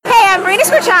Irina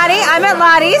Squarciani. I'm at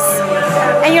Lottie's,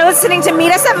 and you're listening to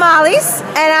Meet Us at Molly's,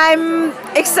 and I'm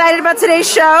excited about today's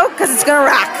show because it's gonna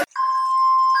rock.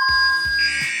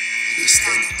 Me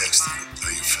standing next to you,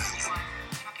 are you family?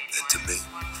 And to me,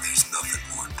 there's nothing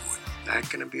more important. Not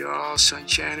gonna be all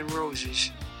sunshine and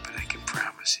roses, but I can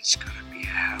promise it's gonna be a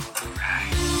hell of a ride.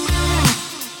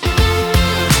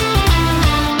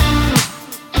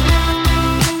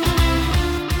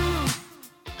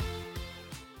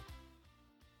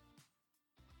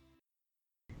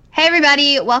 Hey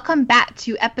everybody, welcome back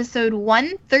to episode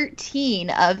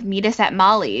 113 of Meet Us at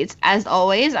Molly's. As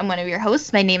always, I'm one of your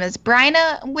hosts. My name is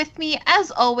Bryna. With me, as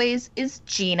always, is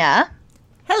Gina.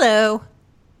 Hello.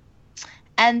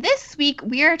 And this week,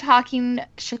 we are talking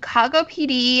Chicago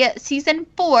PD Season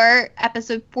 4,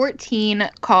 Episode 14,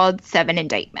 called 7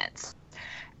 Indictments.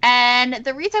 And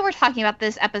the reason we're talking about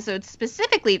this episode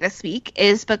specifically this week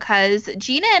is because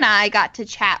Gina and I got to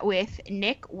chat with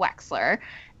Nick Wechsler.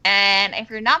 And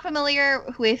if you're not familiar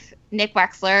with Nick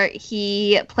Wechsler,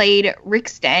 he played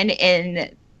Rixton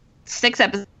in 6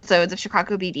 episodes of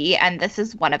Chicago PD, and this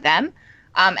is one of them.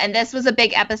 And this was a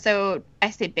big episode. I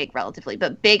say big relatively,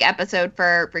 but big episode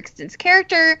for Rixton's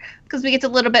character because we get to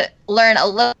learn a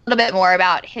little bit more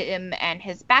about him and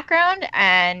his background.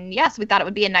 And yes, we thought it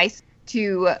would be nice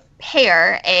to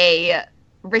pair a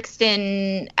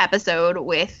Rixton episode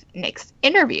with Nick's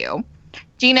interview.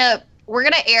 Gina, we're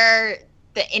gonna air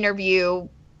the interview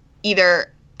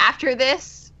either after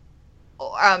this,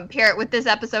 pair it with this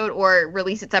episode, or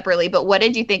release it separately. But what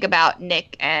did you think about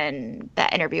Nick and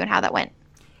that interview and how that went?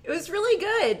 It was really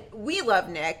good. We love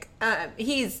Nick.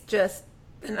 He's just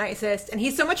the nicest, and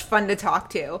he's so much fun to talk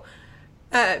to.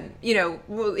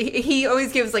 He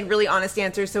always gives like really honest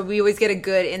answers, so we always get a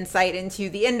good insight into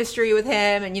the industry with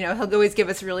him, and he'll always give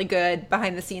us really good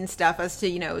behind the scenes stuff as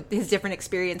to his different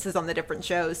experiences on the different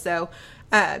shows. So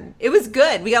it was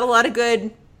good. We got a lot of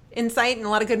good insight and a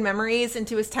lot of good memories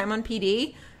into his time on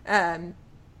PD.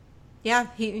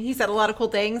 He said a lot of cool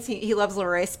things. He loves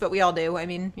Laroyce, but we all do. I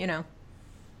mean,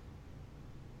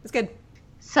 it's good.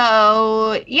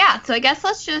 So I guess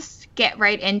let's just get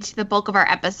right into the bulk of our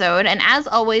episode. And as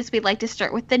always, we'd like to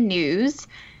start with the news.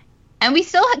 And we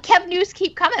still kept news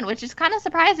keep coming, which is kind of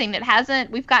surprising.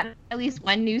 We've gotten at least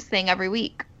one news thing every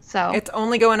week. So it's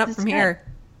only going up from here.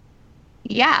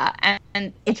 Yeah,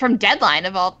 and it's from Deadline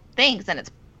of all things, and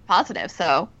it's positive.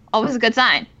 So always a good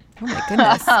sign. Oh my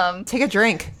goodness. Take a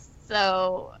drink.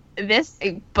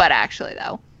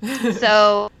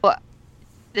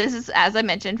 This is, as I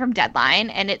mentioned, from Deadline,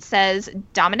 and it says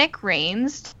Dominic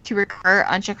Raines to recur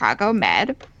on Chicago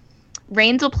Med.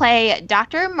 Raines will play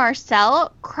Dr.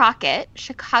 Marcel Crockett,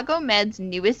 Chicago Med's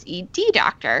newest ED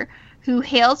doctor, who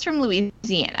hails from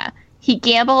Louisiana. He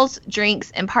gambles,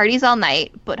 drinks, and parties all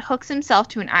night, but hooks himself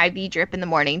to an IV drip in the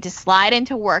morning to slide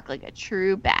into work like a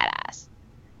true badass.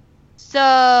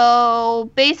 So,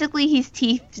 basically, he's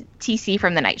TC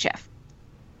from the night shift.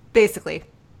 Basically.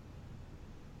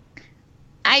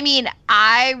 I mean,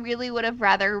 I really would have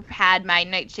rather had my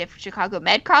night shift Chicago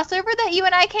Med crossover that you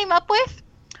and I came up with.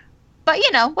 But,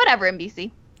 whatever,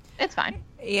 NBC. It's fine.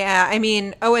 Yeah, I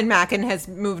mean, Owen Mackin has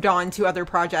moved on to other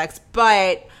projects,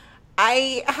 but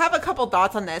I have a couple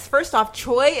thoughts on this. First off,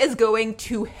 Choi is going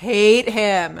to hate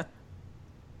him.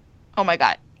 Oh my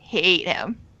God, hate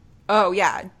him. Oh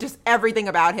yeah, just everything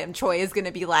about him. Choi is going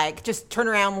to be like, just turn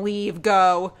around, leave,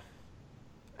 go.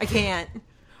 I can't.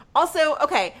 Also,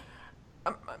 okay,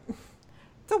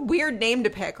 it's a weird name to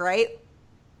pick, right?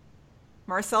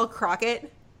 Marcel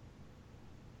Crockett?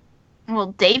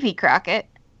 Well, Davy Crockett.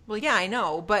 Well, yeah, I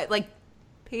know, but like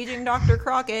paging Dr.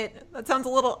 Crockett, that sounds a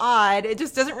little odd. It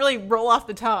just doesn't really roll off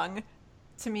the tongue,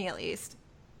 to me at least.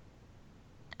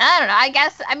 I don't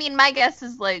know. My guess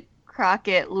is like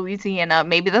Crockett, Louisiana.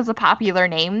 Maybe there's a popular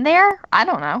name there. I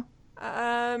don't know.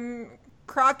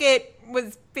 Crockett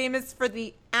was famous for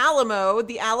the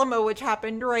Alamo which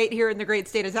happened right here in the great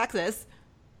state of Texas.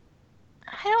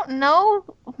 I don't know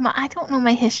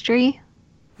my history.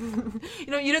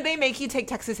 They make you take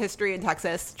Texas history in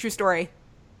Texas. True story.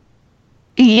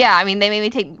 Yeah, they made me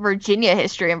take Virginia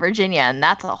history in Virginia, and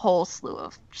that's a whole slew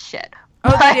of shit.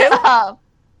 Oh, they do?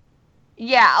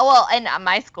 Yeah, well, in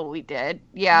my school we did.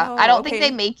 Yeah, oh, I don't okay. think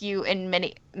they make you in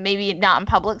maybe not in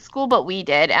public school, but we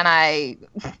did, and I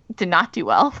did not do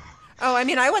well. Oh,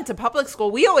 I went to public school.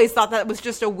 We always thought that was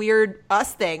just a weird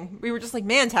us thing. We were just like,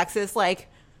 man, Texas, like,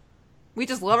 we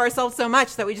just love ourselves so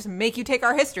much that we just make you take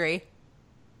our history.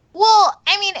 Well,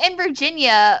 in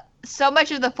Virginia, so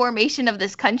much of the formation of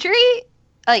this country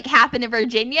like happened in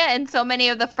Virginia, and so many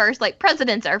of the first like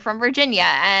presidents are from Virginia,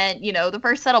 and you know the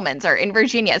first settlements are in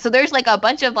Virginia. So there's like a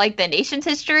bunch of like the nation's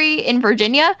history in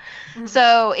Virginia.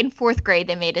 So in 4th grade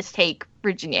they made us take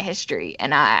Virginia history,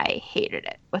 and I hated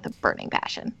it with a burning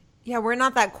passion. Yeah, we're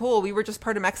not that cool. We were just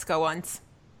part of Mexico once.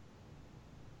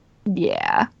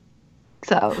 Yeah.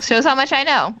 So shows how much I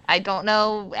know. I don't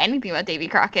know anything about Davy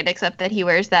Crockett except that he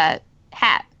wears that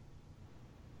hat.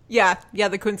 Yeah,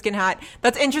 the coonskin hat.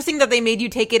 That's interesting that they made you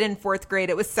take it in 4th grade.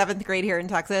 It was 7th grade here in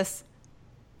Texas.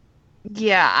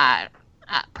 Yeah,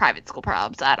 private school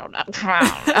problems. I don't know.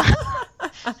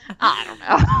 I don't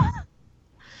know.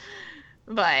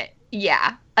 But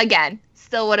yeah, again,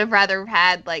 still would have rather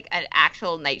had like an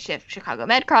actual Night Shift Chicago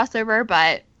Med crossover,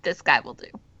 but this guy will do.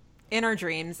 In our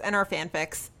dreams and our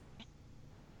fanfics.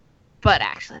 But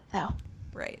actually, though.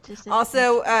 Right.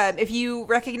 Also, if you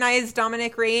recognize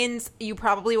Dominic Raines, you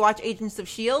probably watch Agents of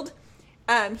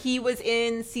S.H.I.E.L.D. He was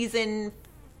in season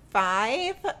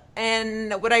 5,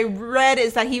 and what I read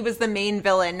is that he was the main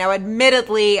villain. Now,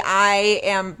 admittedly, I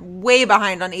am way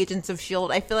behind on Agents of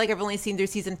S.H.I.E.L.D. I feel like I've only seen through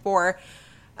season 4.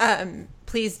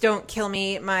 Please don't kill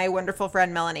me, my wonderful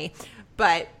friend Melanie.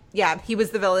 But, yeah, he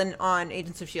was the villain on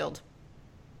Agents of S.H.I.E.L.D.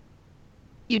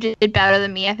 You did better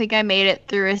than me. I think I made it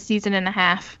through a season and a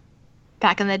half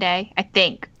back in the day. I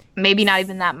think. Maybe not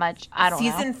even that much. I don't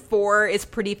know. Season 4 is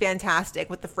pretty fantastic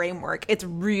with the framework. It's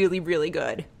really, really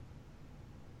good.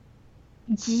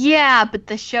 Yeah, but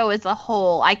the show as a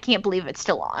whole, I can't believe it's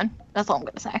still on. That's all I'm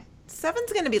going to say.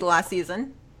 7's going to be the last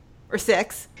season. Or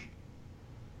 6.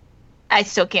 I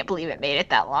still can't believe it made it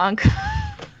that long.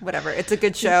 Whatever. It's a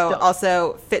good show.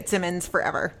 Also, Fitzsimmons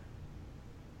forever.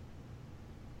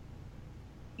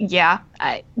 Yeah,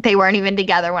 they weren't even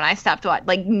together when I stopped watching.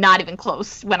 Like, not even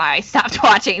close when I stopped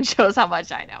watching. Shows how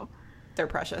much I know. They're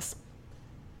precious.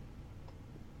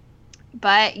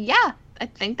 But yeah, I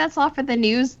think that's all for the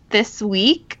news this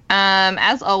week.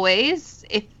 As always,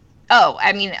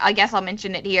 I guess I'll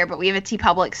mention it here, but we have a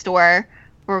TeePublic store.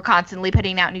 We're constantly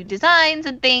putting out new designs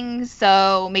and things,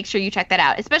 so make sure you check that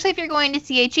out, especially if you're going to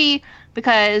CHE,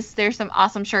 because there's some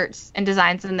awesome shirts and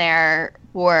designs in there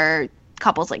for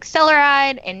couples like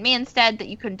Stellaride and Manstead that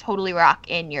you can totally rock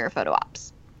in your photo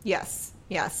ops. Yes.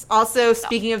 Also,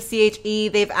 speaking of CHE,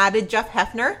 they've added Jeff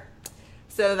Hefner.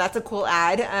 So that's a cool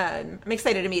ad. I'm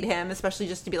excited to meet him, especially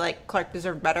just to be like, Clark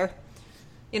deserved better.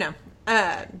 You know.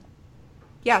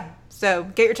 Yeah. So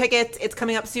get your tickets. It's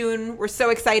coming up soon. We're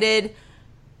so excited.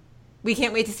 We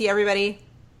can't wait to see everybody.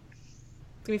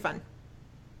 It's going to be fun.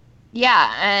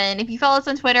 Yeah, and if you follow us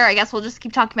on Twitter, I guess we'll just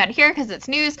keep talking about it here because it's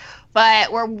news.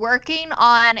 But we're working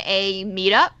on a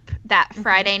meetup that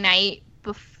Friday night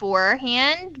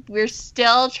beforehand. We're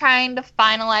still trying to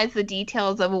finalize the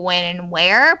details of when and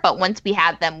where, but once we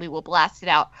have them, we will blast it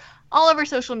out all over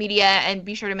social media and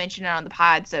be sure to mention it on the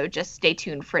pod. So just stay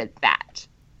tuned for that.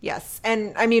 Yes,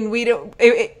 and I mean we don't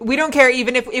care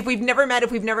even if we've never met,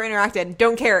 if we've never interacted.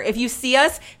 Don't care if you see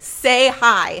us, say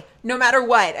hi, no matter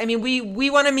what. I mean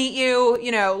we want to meet you.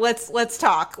 You know, let's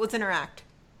talk, let's interact.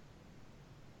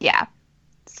 Yeah.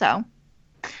 So,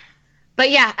 but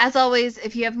yeah, as always,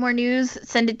 if you have more news,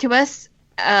 send it to us.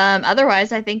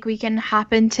 Otherwise, I think we can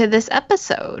hop into this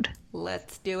episode.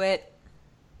 Let's do it.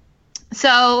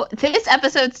 So this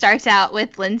episode starts out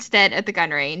with Linstead at the gun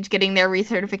range getting their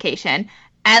recertification.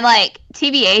 And, like,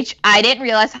 TBH, I didn't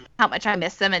realize how much I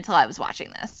missed them until I was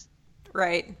watching this.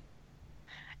 Right.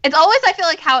 It's always, I feel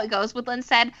like, how it goes with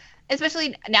Linstead,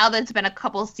 especially now that it's been a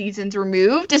couple seasons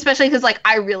removed, especially because, like,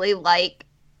 I really like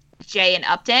Jay and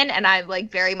Upton, and I, like,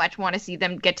 very much want to see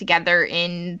them get together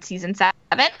in season 7.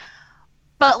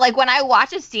 But, like, when I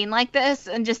watch a scene like this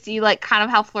and just see, like, kind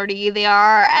of how flirty they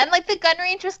are, and, like, the gun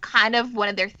range was kind of one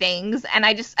of their things, and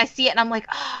I see it and I'm like,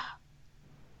 oh,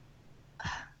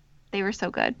 they were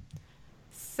so good.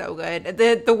 So good.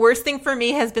 The worst thing for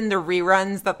me has been the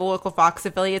reruns that the local Fox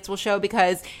affiliates will show,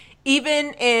 because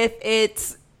even if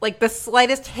it's like the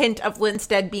slightest hint of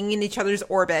Linstead being in each other's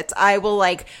orbits, I will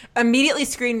like immediately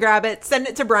screen grab it, send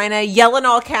it to Bryna, yell in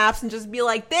all caps, and just be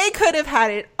like, they could have had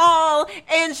it all,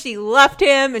 and she left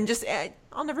him, and just,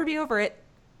 I'll never be over it.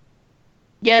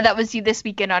 Yeah, that was you this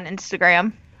weekend on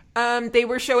Instagram. They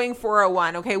were showing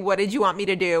 401. Okay, what did you want me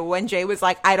to do? When Jay was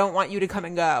like, I don't want you to come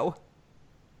and go.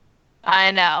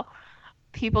 I know.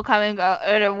 People come and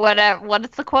go. Whatever. What is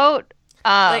the quote?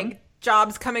 Like,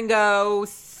 jobs come and go.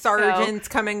 Sergeants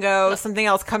come and go. Something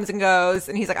else comes and goes.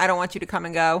 And he's like, I don't want you to come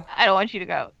and go. I don't want you to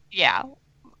go. Yeah.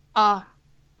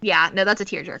 Yeah, no, that's a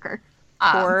tearjerker.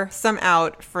 Pour some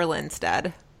out for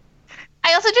Linstead.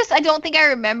 I also I don't think I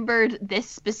remembered this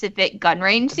specific gun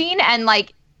range scene. And,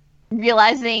 like,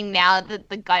 realizing now that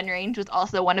the gun range was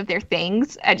also one of their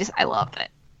things, I love it.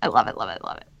 I love it, love it,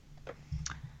 love it.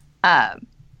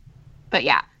 But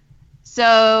yeah.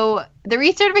 So the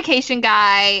recertification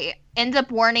guy ends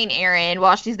up warning Erin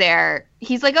while she's there.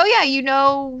 He's like, oh yeah, you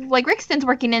know, like Rixton's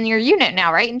working in your unit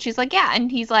now, right? And she's like, yeah.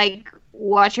 And he's like,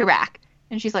 watch your back.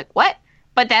 And she's like, what?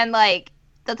 But then like,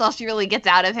 that's all she really gets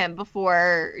out of him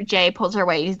before Jay pulls her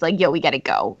away. He's like, yo, we gotta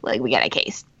go. Like, we got a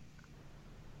case.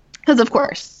 Because of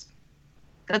course.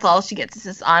 That's all she gets is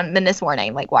this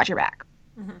warning, like, watch your back.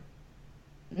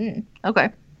 Okay.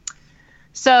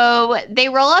 So they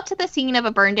roll up to the scene of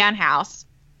a burned down house,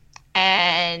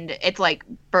 and it's like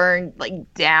burned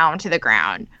like down to the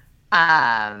ground.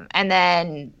 And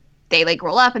then they like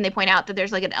roll up and they point out that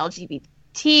there's like an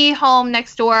LGBT home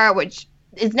next door, which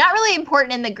is not really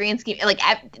important in the grand scheme. Like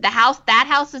that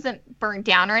house isn't burned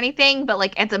down or anything, but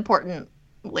like it's important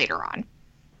later on.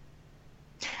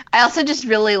 I also just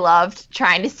really loved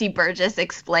trying to see Burgess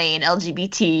explain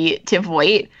LGBT to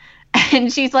Voight.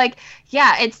 And she's like,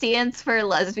 yeah, it stands for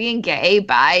lesbian, gay,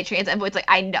 bi, trans. And Voight's like,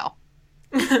 I know.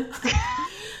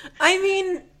 I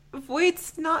mean,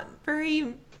 Voight's not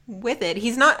very with it.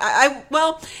 He's not,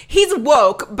 well, he's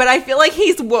woke, but I feel like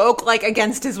he's woke, like,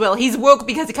 against his will. He's woke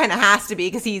because he kind of has to be,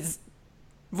 because he's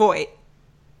Voight.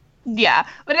 Yeah.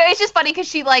 But it's just funny because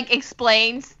she, like,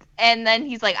 explains, and then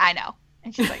he's like, I know.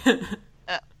 And she's like,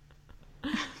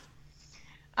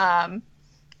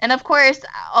 And of course,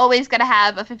 always got to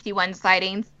have a 51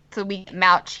 sighting, so we get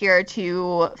Mouch here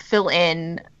to fill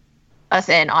us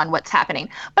in on what's happening.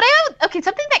 But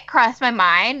something that crossed my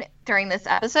mind during this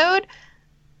episode,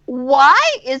 why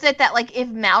is it that, like, if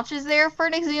Mouch is there, for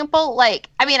an example, like,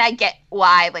 I mean, I get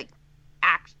why, like,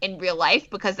 act in real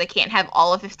life, because they can't have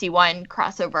all of 51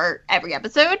 crossover every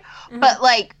episode, but,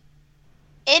 like,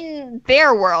 in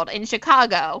their world, in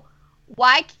Chicago,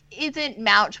 why isn't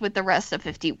Mouch with the rest of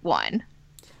 51?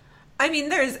 I mean,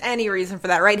 there's any reason for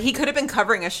that, right? He could have been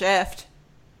covering a shift.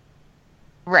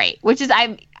 Right. Which is,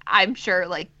 I'm sure,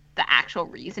 like, the actual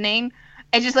reasoning.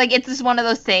 It's just, like, it's just one of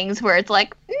those things where it's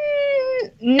like,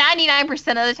 99%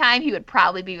 of the time he would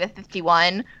probably be with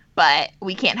 51, but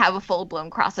we can't have a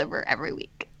full-blown crossover every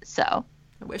week. So.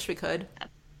 I wish we could.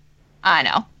 I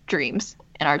know. Dreams.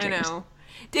 In our dreams. I know.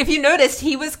 If you noticed,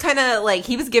 he was kind of like,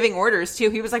 he was giving orders too.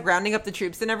 He was like rounding up the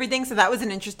troops and everything. So that was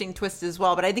an interesting twist as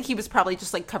well. But I think he was probably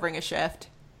just like covering a shift.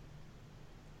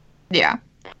 Yeah.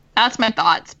 That's my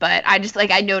thoughts. But I just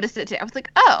like, I noticed it too. I was like,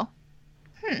 oh,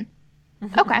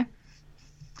 okay.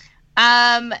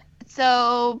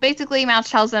 So basically Mouch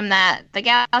tells them that the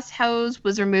gas hose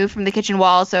was removed from the kitchen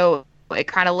wall. So it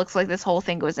kind of looks like this whole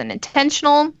thing was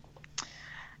unintentional.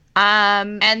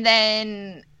 And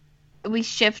then we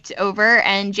shift over,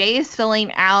 and Jay is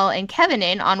filling Al and Kevin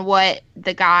in on what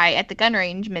the guy at the gun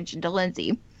range mentioned to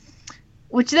Lindsay,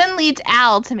 which then leads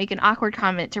Al to make an awkward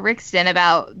comment to Rixton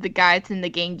about the guys in the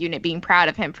gang unit being proud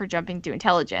of him for jumping to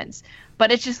intelligence.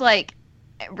 But it's just like,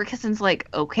 Rixton's like,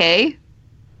 okay,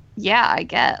 yeah, I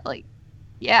get, like,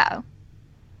 yeah.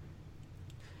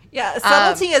 Yeah,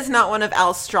 subtlety is not one of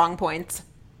Al's strong points.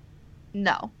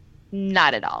 No,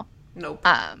 not at all. Nope.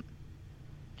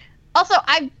 Also,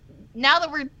 now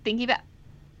that we're thinking about,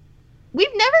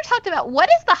 we've never talked about what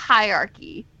is the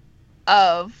hierarchy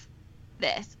of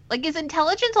this. Like, is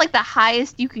intelligence like the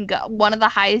highest you can go? One of the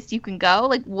highest you can go?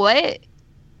 Like, what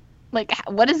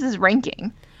is this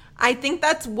ranking? I think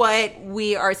that's what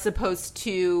we are supposed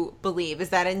to believe, is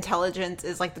that intelligence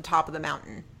is like the top of the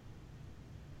mountain.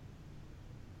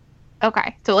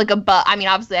 Okay. So, like, above, I mean,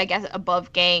 obviously, I guess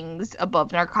above gangs,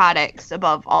 above narcotics,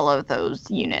 above all of those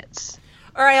units.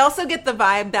 Or I also get the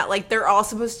vibe that, like, they're all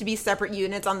supposed to be separate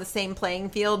units on the same playing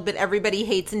field, but everybody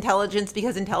hates intelligence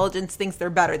because intelligence thinks they're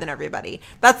better than everybody.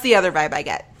 That's the other vibe I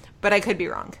get. But I could be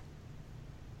wrong.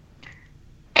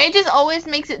 It just always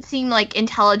makes it seem like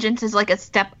intelligence is, like, a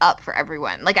step up for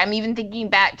everyone. Like, I'm even thinking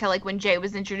back to, like, when Jay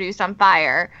was introduced on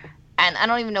Fire, and I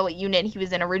don't even know what unit he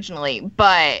was in originally,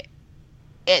 but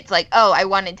it's like, oh, I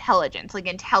want intelligence. Like,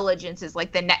 intelligence is,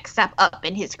 like, the next step up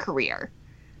in his career.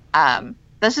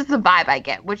 That's just the vibe I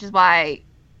get, which is why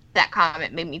that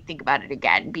comment made me think about it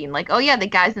again, being like, oh yeah, the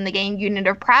guys in the gang unit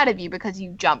are proud of you because you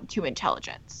jumped to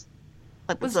intelligence.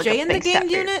 Like, was Jay in the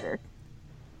gang unit?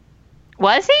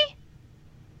 Was he?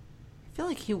 I feel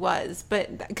like he was,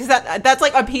 but because that's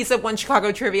like a piece of One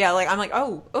Chicago trivia. Like, I'm like,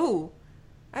 oh,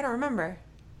 I don't remember.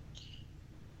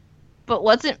 But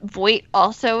wasn't Voight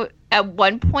also at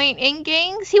one point in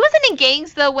gangs? He wasn't in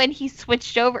gangs though when he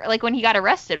switched over, like when he got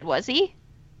arrested, was he?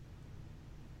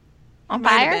 On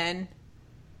Fire? Been.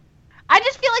 I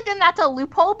just feel like then that's a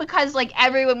loophole because like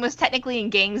everyone was technically in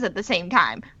gangs at the same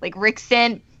time. Like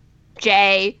Rixton,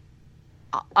 Jay,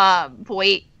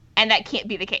 Voight, and that can't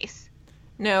be the case.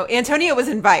 No, Antonio was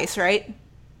in Vice, right?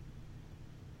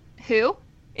 Who?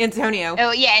 Antonio.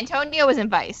 Oh, yeah, Antonio was in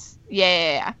Vice.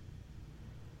 Yeah.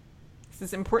 This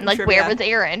is important Like, trivia. where was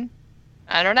Aaron?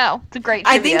 I don't know. It's a great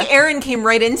I trivia. think Aaron came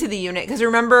right into the unit, because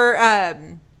remember,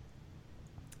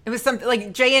 it was something,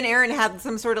 like, Jay and Aaron had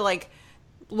some sort of, like,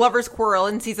 lover's quarrel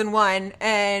in season 1,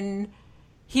 and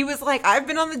he was like, I've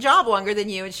been on the job longer than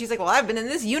you, and she's like, well, I've been in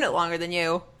this unit longer than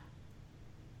you.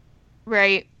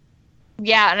 Right.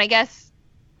 Yeah, and I guess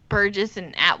Burgess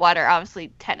and Atwater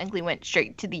obviously technically went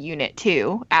straight to the unit,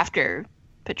 too, after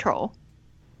Patrol.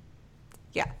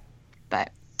 Yeah.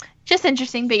 But just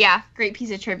interesting. But yeah, great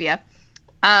piece of trivia.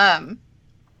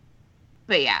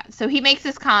 But yeah, so he makes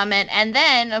this comment, and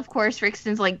then, of course,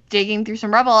 Rixton's, like, digging through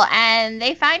some rubble, and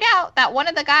they find out that one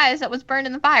of the guys that was burned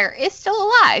in the fire is still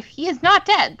alive. He is not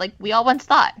dead, like we all once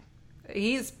thought.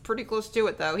 He's pretty close to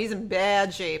it, though. He's in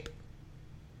bad shape.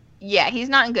 Yeah, he's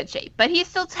not in good shape, but he's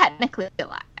still technically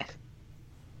alive.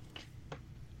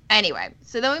 Anyway,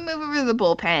 so then we move over to the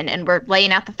bullpen, and we're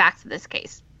laying out the facts of this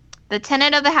case. The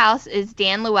tenant of the house is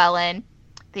Dan Llewellyn.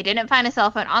 They didn't find a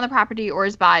cell phone on the property or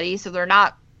his body, so they're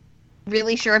not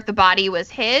really sure if the body was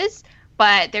his,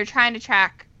 but they're trying to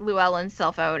track Llewellyn's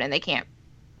cell phone, and they can't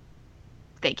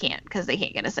because they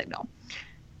can't get a signal.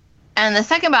 And the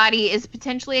second body is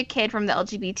potentially a kid from the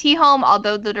LGBT home,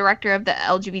 although the director of the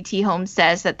LGBT home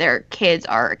says that their kids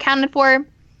are accounted for.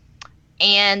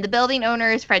 And the building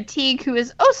owner is Fred Teague, who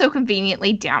is also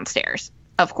conveniently downstairs,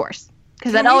 of course,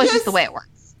 because that always just the way it works.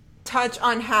 Touch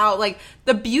on how, like,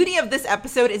 the beauty of this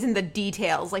episode is in the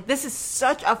details. Like, this is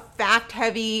such a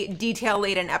fact-heavy,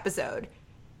 detail-laden episode.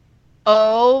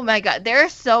 Oh my god,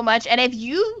 there's so much, and if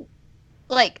you,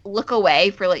 like, look away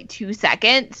for, like, 2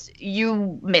 seconds,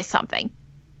 you miss something.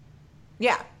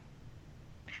 Yeah.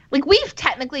 Like, we've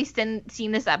technically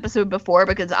seen this episode before,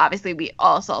 because obviously we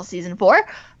all saw season 4,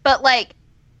 but, like,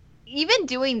 even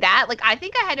doing that, like, I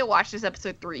think I had to watch this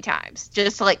episode 3 times,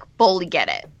 just to, like, fully get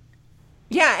it.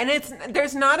 Yeah, and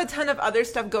there's not a ton of other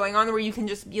stuff going on where you can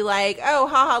just be like, oh,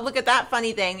 haha, look at that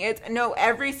funny thing.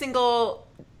 Every single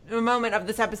moment of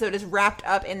this episode is wrapped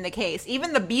up in the case.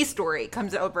 Even the B story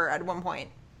comes over at one point.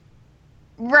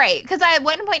 Right, because I at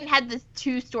one point had the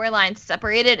 2 storylines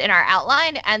separated in our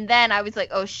outline, and then I was like,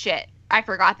 oh shit, I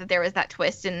forgot that there was that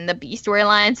twist in the B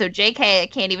storyline, so JK, I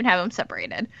can't even have them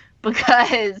separated,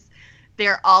 because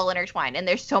they're all intertwined, and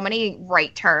there's so many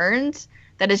right turns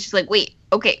that it's just like, wait,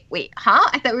 huh?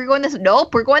 I thought we were going this,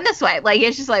 nope, we're going this way. Like,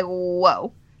 it's just like,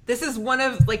 whoa. This is one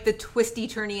of, like, the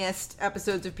twisty-turniest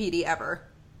episodes of PD ever.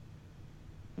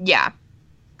 Yeah.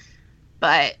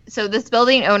 But, so this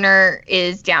building owner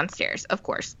is downstairs, of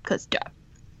course, because duh.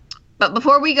 But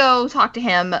before we go talk to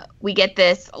him, we get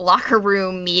this locker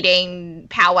room meeting,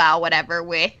 powwow, whatever,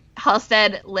 with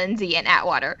Halstead, Lindsay, and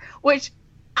Atwater, which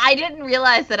I didn't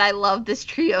realize that I love this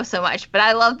trio so much, but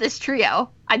I love this trio.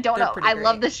 I don't know. I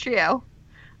love this trio.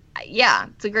 Yeah,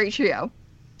 it's a great trio.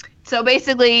 So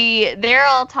basically, they're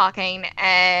all talking,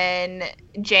 and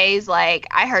Jay's like,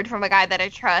 I heard from a guy that I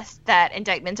trust that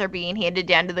indictments are being handed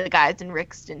down to the guys in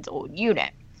Rixton's old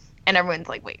unit. And everyone's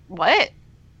like, wait, what?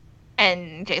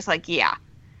 And Jay's like, yeah.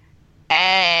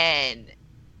 And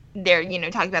they're,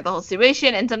 talking about the whole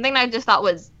situation, and something I just thought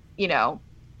was,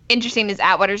 interesting is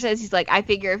Atwater says, he's like, I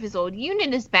figure if his old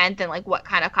unit is bent, then, like, what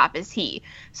kind of cop is he?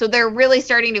 So they're really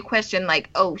starting to question, like,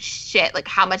 oh, shit, like,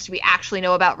 how much do we actually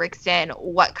know about Rixton?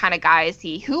 What kind of guy is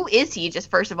he? Who is he, just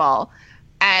first of all?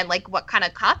 And, like, what kind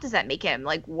of cop does that make him?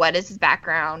 Like, what is his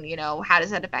background? How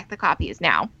does that affect the cop he is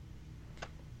now?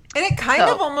 And it kind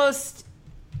of almost,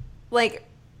 like,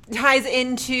 ties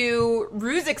into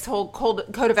Ruzek's whole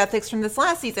code of ethics from this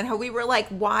last season, how we were like,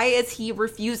 why is he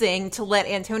refusing to let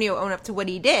Antonio own up to what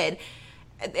he did?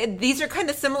 These are kind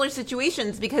of similar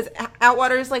situations, because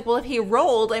Atwater is like, well, if he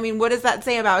rolled, I mean, what does that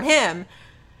say about him?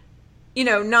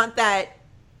 Not that,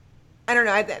 I don't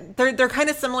know, they're kind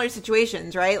of similar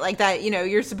situations, right? Like that,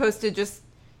 you're supposed to just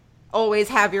always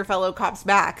have your fellow cops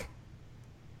back.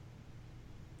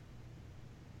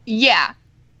 Yeah,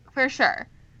 for sure.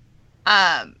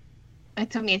 It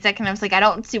took me a second. I was like, I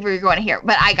don't see where you're going here,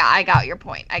 but I got your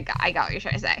point. I got what you're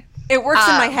trying to say. It works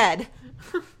in my head.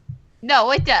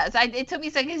 No, it does. It took me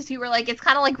a second because you were like, it's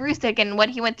kind of like Rustic and what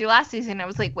he went through last season. I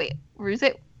was like, wait,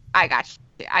 Rustic? I got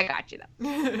you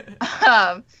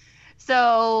though.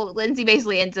 So Lindsay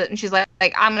basically ends it, and she's like,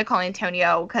 I'm gonna call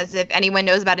Antonio, because if anyone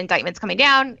knows about indictments coming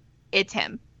down, it's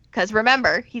him. Because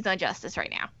remember, he's on justice right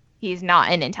now. He's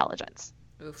not in intelligence.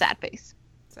 Oof. Sad face.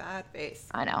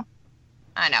 I know.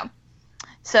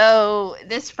 So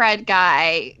this Fred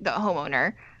guy, the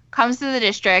homeowner, comes to the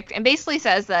district and basically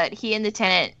says that he and the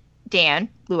tenant Dan,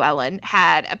 Llewellyn,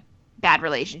 had a bad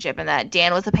relationship and that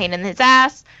Dan was a pain in his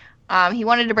ass. He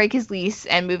wanted to break his lease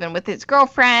and move in with his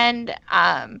girlfriend.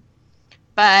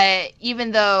 But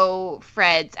even though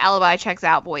Fred's alibi checks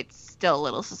out, Voight's still a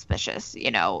little suspicious,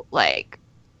 you know, like,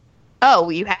 oh,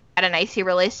 you had a nicey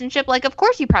relationship? Like, of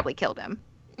course you probably killed him.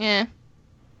 Yeah.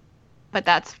 But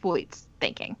that's Voight's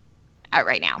thinking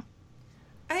right now.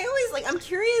 I'm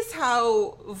curious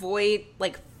how Voight,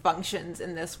 like, functions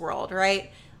in this world,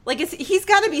 right? Like, he's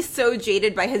got to be so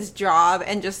jaded by his job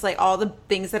and just, like, all the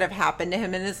things that have happened to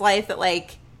him in his life that,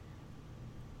 like,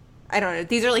 I don't know.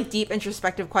 These are, like, deep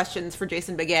introspective questions for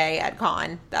Jason Begay at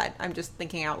Con that I'm just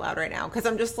thinking out loud right now. Because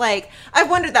I'm just, like, I've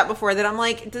wondered that before, that I'm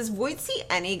like, does Voight see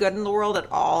any good in the world at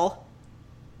all?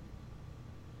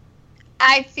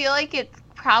 I feel like it's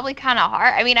probably kind of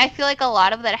hard. I mean, I feel like a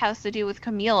lot of that has to do with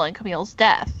Camille and Camille's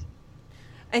death.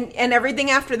 And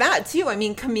everything after that, too. I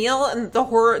mean, Camille and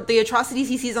the atrocities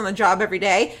he sees on the job every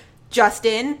day.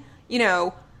 Justin, you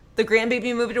know, the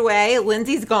grandbaby moved away.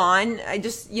 Lindsay's gone. I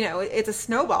just, you know, it's a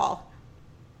snowball.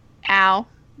 Al.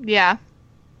 Yeah.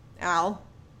 Al.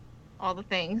 All the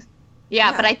things.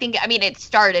 Yeah, but I think, I mean, it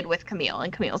started with Camille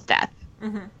and Camille's death.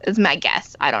 Mm-hmm. Is my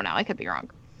guess. I don't know. I could be wrong.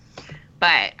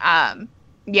 But,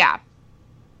 yeah.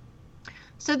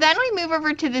 So then we move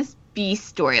over to this B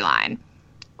storyline,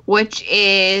 which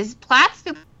is Platt's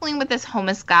fiddling with this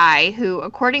homeless guy who,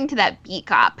 according to that beat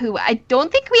cop, who I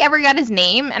don't think we ever got his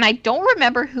name, and I don't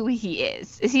remember who he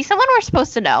is. Is he someone we're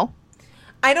supposed to know?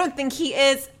 I don't think he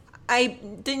is. I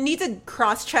need to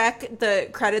cross-check the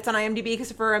credits on IMDb,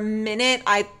 because for a minute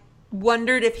I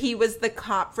wondered if he was the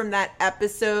cop from that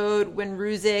episode when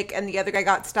Ruzek and the other guy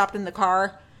got stopped in the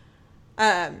car.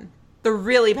 The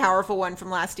really powerful one from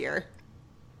last year.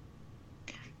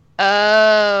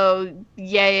 Oh,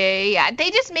 yeah. They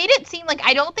just made it seem like,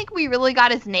 I don't think we really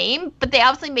got his name, but they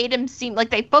obviously made him seem like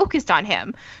they focused on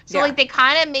him. So, like, they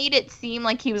kind of made it seem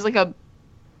like he was, like, a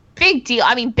big deal.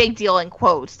 I mean, big deal in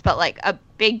quotes, but, like, a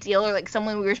big deal or, like,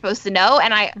 someone we were supposed to know.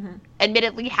 And I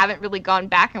admittedly haven't really gone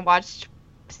back and watched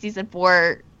season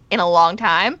 4 in a long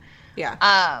time.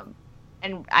 Yeah.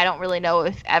 And I don't really know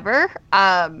if ever.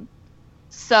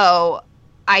 So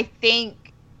I think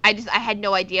I had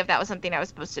no idea if that was something I was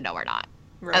supposed to know or not.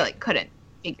 Right. I, like, couldn't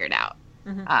figure it out.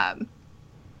 Mm-hmm.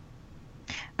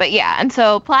 But yeah, and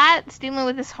so Platt's dealing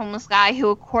with this homeless guy who,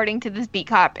 according to this beat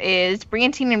cop, is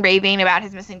ranting and raving about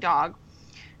his missing dog.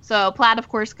 So Platt, of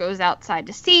course, goes outside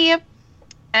to see,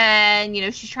 and, you know,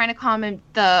 she's trying to calm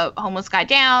the homeless guy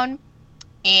down,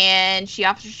 and she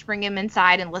offers to bring him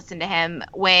inside and listen to him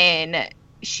when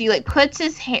she, like, puts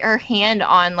her hand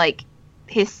on, like,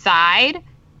 his side,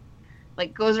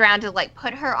 like, goes around to, like,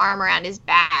 put her arm around his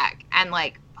back and,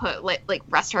 like,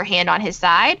 rest her hand on his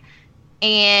side,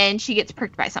 and she gets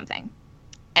pricked by something.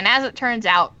 And as it turns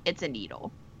out, it's a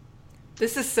needle.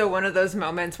 This is so one of those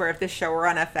moments where if this show were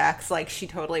on FX, like, she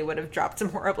totally would have dropped some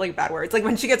horribly bad words. Like,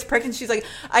 when she gets pricked and she's like,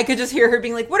 I could just hear her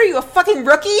being like, what are you, a fucking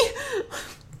rookie?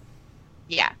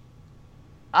 Yeah.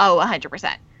 Oh,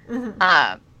 100%.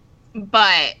 Mm-hmm.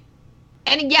 But...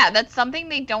 And yeah, that's something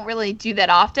they don't really do that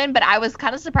often, but I was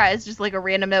kind of surprised, just like a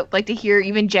random note, like to hear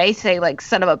even Jay say, like,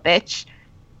 son of a bitch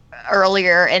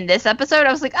earlier in this episode.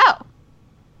 I was like, oh,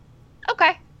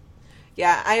 okay.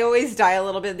 Yeah, I always die a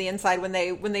little bit on the inside when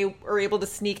they are able to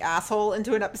sneak asshole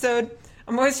into an episode.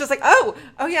 I'm always just like, oh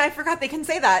yeah, I forgot they can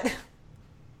say that.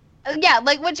 Yeah,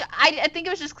 like, which I think it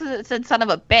was just because it said son of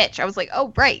a bitch. I was like,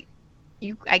 oh, right.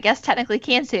 You, I guess, technically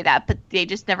can say that, but they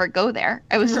just never go there.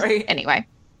 I was just, right. Anyway.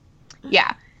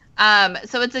 Yeah.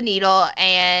 So it's a needle,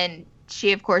 and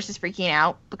she, of course, is freaking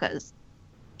out because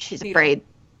she's afraid.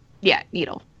 Yeah,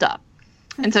 needle. Duh.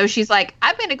 And so she's like,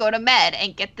 I'm going to go to Med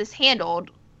and get this handled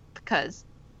because,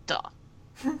 duh.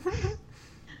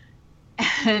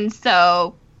 And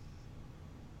so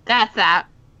that's that.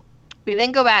 We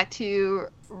then go back to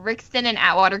Rixton and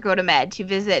Atwater go to Med to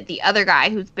visit the other guy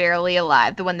who's barely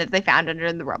alive, the one that they found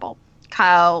under the rubble,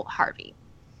 Kyle Harvey.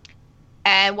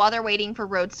 And while they're waiting for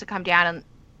Rhodes to come down and,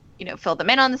 you know, fill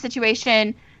them in on the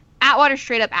situation, Atwater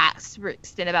straight up asks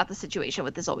Rixton about the situation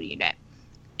with this old unit.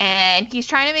 And he's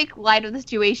trying to make light of the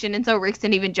situation, and so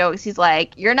Rixton even jokes, he's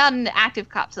like, you're not an active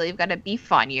cop, so you've got a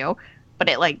beef on you. But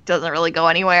it, like, doesn't really go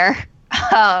anywhere.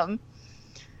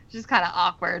 Just kind of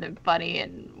awkward and funny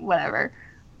and whatever.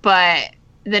 But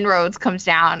then Rhodes comes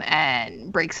down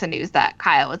and breaks the news that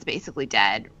Kyle was basically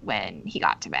dead when he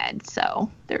got to Med,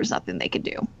 so there was nothing they could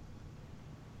do.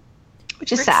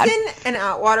 Which is sad. Rixton and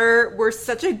Atwater were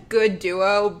such a good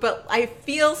duo, but I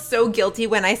feel so guilty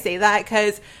when I say that,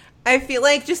 because I feel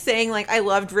like just saying, like, I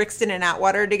loved Rixton and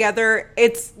Atwater together,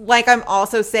 it's like I'm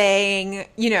also saying,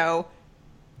 you know,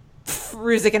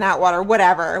 Ruzek and Atwater,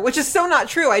 whatever, which is so not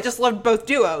true. I just loved both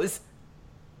duos.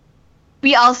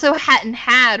 We also hadn't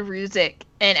had Ruzek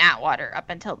and Atwater up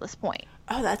until this point.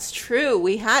 Oh, that's true.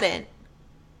 We hadn't.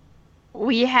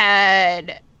 We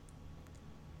had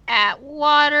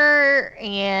Atwater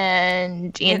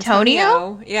and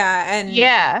Antonio. Yeah, and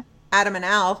Yeah. Adam and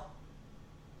Al.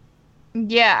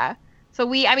 Yeah. So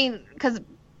because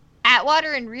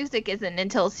Atwater and Ruzek isn't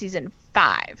until season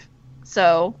 5.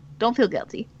 So don't feel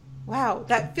guilty. Wow,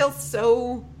 that feels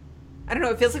so... I don't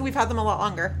know, it feels like we've had them a lot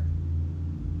longer.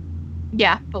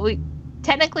 Yeah, but we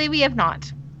have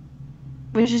not.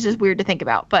 Which is just weird to think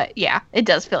about. But yeah, it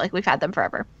does feel like we've had them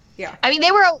forever. Yeah. I mean,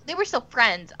 they were still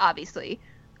friends, obviously.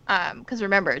 Because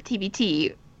remember,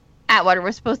 TBT, Atwater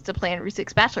was supposed to plan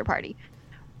Ruzek's bachelor party.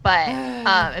 But,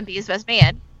 and be his best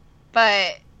man.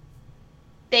 But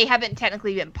they haven't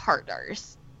technically been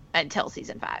partners until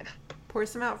season 5. Pour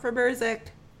some out for Burzek.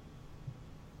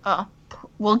 Oh,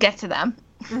 we'll get to them.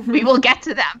 We will get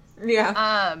to them.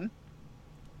 Yeah.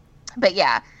 But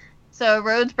yeah, so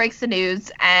Rhodes breaks the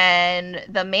news, and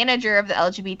the manager of the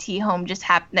LGBT home just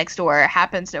next door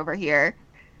happens to overhear.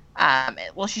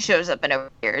 She shows up and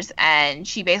overhears, and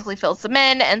she basically fills them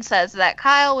in and says that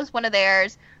Kyle was one of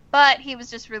theirs, but he was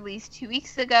just released 2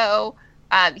 weeks ago.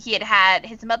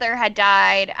 His mother had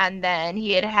died, and then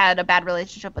he had a bad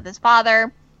relationship with his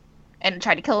father and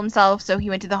tried to kill himself, so he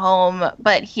went to the home,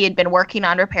 but he had been working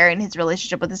on repairing his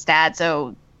relationship with his dad,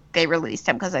 so they released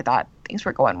him because they thought things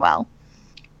were going well.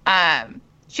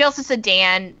 She also said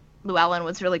Dan Llewellyn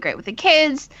was really great with the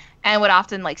kids and would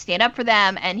often stand up for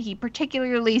them, and he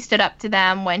particularly stood up to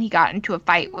them when he got into a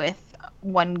fight with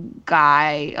one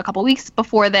guy a couple weeks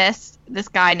before this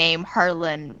guy named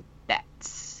Harlan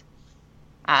Betts.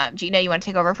 Gina, you want to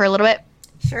take over for a little bit?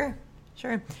 Sure.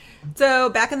 So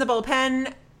back in the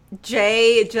bullpen,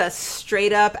 Jay just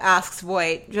straight up asks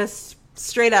Voight, just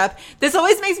straight up. This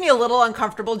always makes me a little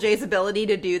uncomfortable, Jay's ability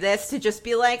to do this, to just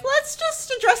be like, let's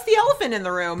just address the elephant in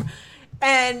the room.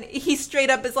 And he straight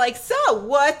up is like, so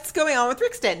what's going on with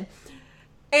Rixton?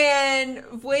 And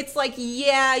Voight's like,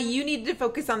 yeah, you need to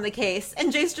focus on the case.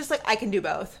 And Jay's just like, I can do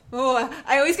both. Oh,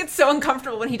 I always get so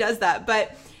uncomfortable when he does that.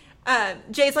 But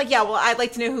Jay's like, yeah, well, I'd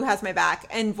like to know who has my back.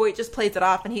 And Voight just plays it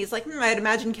off. And he's like, I'd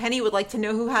imagine Kenny would like to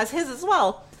know who has his as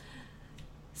well.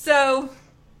 So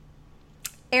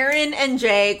Aaron and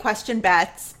Jay question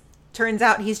Betts. Turns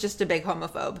out he's just a big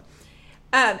homophobe.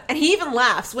 And he even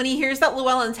laughs. When he hears that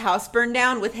Llewellyn's house burned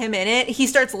down with him in it, he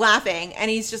starts laughing. And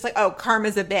he's just like, oh,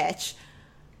 karma's a bitch.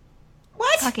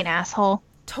 What? Fucking asshole.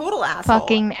 Total asshole.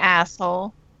 Fucking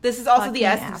asshole. This is also Fucking the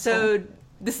episode. Asshole.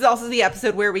 This is also the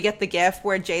episode where we get the gif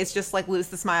where Jay's just like, lose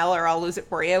the smile or I'll lose it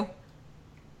for you.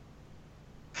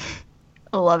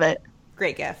 I love it.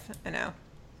 Great gif. I know.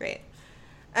 Great.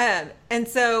 And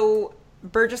so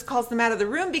Burgess calls them out of the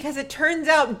room because it turns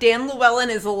out Dan Llewellyn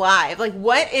is alive. Like,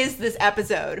 what is this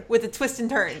episode with the twists and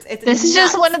turns? This is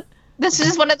just one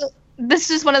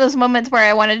of those moments where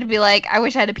I wanted to be like, I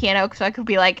wish I had a piano so I could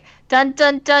be like, dun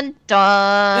dun dun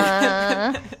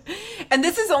dun. And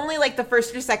this is only like the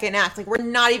first or second act. Like, we're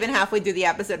not even halfway through the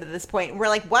episode at this point. We're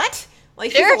like, what?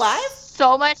 Like, she's alive?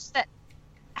 So much that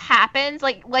happens,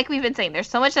 like we've been saying, there's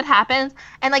so much that happens,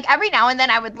 and like every now and then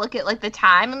I would look at like the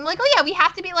time. I'm like, oh yeah, we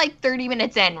have to be like 30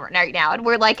 minutes in right now, and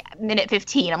we're like minute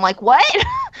 15. I'm like, what?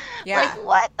 Yeah. Like,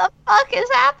 what the fuck is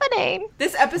happening?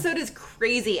 This episode is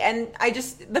crazy, and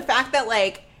the fact that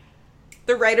like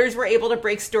the writers were able to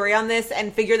break story on this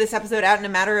and figure this episode out in a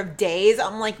matter of days,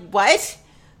 I'm like, what?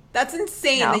 That's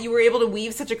insane that you were able to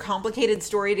weave such a complicated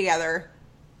story together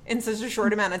in such a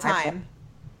short amount of time.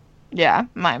 Yeah,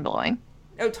 mind-blowing.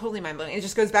 Oh, totally mind-blowing. It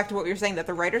just goes back to what we were saying, that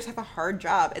the writers have a hard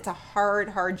job. It's a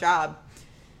hard job.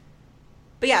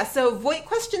 But yeah, so Voight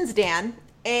questions Dan,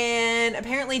 and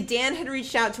apparently Dan had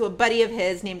reached out to a buddy of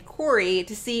his named Corey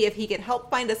to see if he could help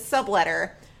find a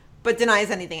subletter, but denies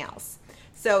anything else.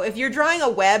 So if you're drawing a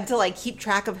web to like keep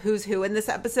track of who's who in this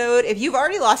episode, if you've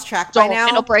already lost track by now...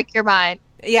 It'll break your mind.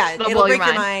 Yeah, it'll break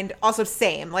your mind. Also,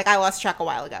 same. Like, I lost track a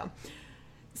while ago.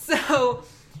 So...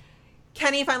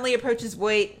 Kenny finally approaches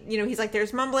Voight. You know, he's like,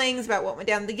 there's mumblings about what went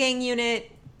down in the gang unit.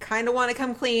 Kind of want to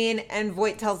come clean. And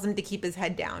Voight tells him to keep his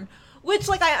head down. Which,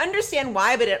 like, I understand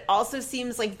why, but it also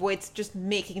seems like Voight's just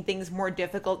making things more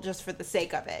difficult just for the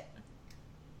sake of it.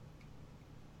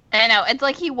 I know. It's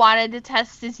like he wanted to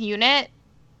test his unit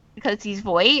because he's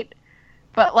Voight.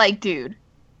 But, like, dude.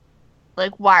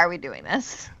 Like, why are we doing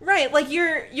this? Right. Like,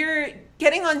 you're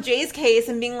getting on Jay's case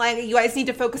and being like, you guys need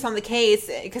to focus on the case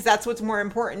because that's what's more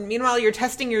important. Meanwhile, you're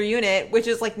testing your unit, which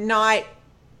is like not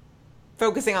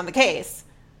focusing on the case.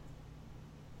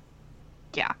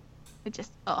 Yeah. It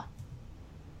just,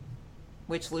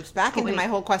 which loops back into my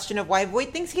whole question of why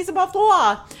Voight thinks he's above the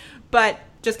law. But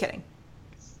just kidding.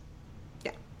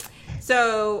 Yeah.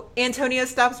 So Antonio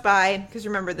stops by, because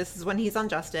remember, this is when he's on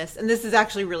Justice. And this is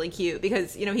actually really cute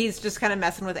because, you know, he's just kind of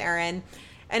messing with Erin.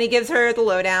 And he gives her the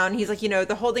lowdown. He's like, you know,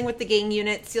 the holding with the gang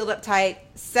unit sealed up tight.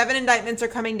 7 indictments are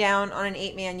coming down on an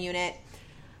 8-man unit.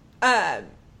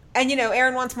 And, you know,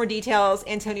 Erin wants more details.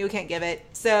 Antonio can't give it.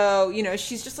 So, you know,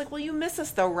 she's just like, well, you miss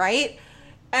us though, right?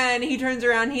 And he turns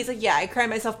around and he's like, yeah, I cry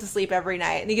myself to sleep every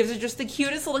night. And he gives her just the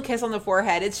cutest little kiss on the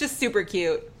forehead. It's just super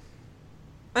cute.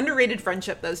 Underrated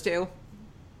friendship, those two.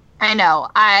 I know.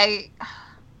 I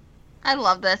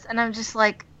love this. And I'm just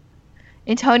like,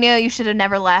 Antonio, you should have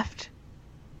never left.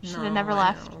 Should have never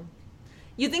left.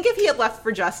 You think if he had left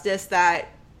for Justice that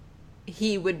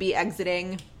he would be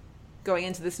exiting going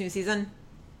into this new season?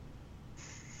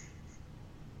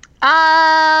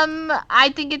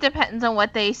 I think it depends on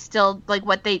what they still, like,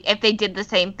 if they did the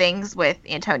same things with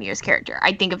Antonio's character.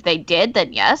 I think if they did,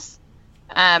 then yes.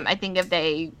 I think if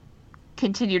they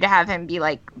continue to have him be,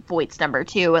 like, Voight's number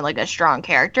 2 and, like, a strong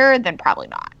character, then probably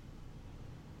not.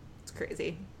 It's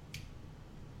crazy.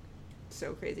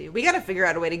 So crazy. We gotta figure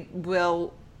out a way to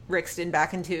will Rixton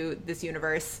back into this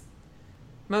universe.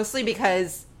 Mostly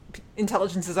because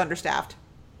intelligence is understaffed.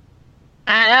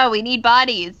 I know, we need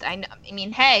bodies. I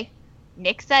mean, hey,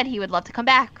 Nick said he would love to come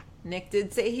back. Nick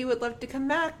did say he would love to come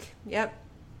back. Yep.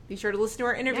 Be sure to listen to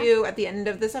our interview at the end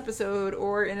of this episode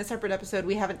or in a separate episode.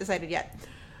 We haven't decided yet.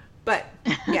 But,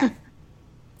 yeah.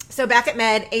 So back at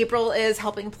Med, April is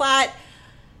helping Platt.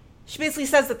 She basically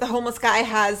says that the homeless guy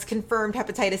has confirmed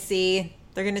hepatitis C.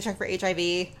 They're going to check for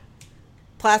HIV.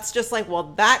 Platt's just like,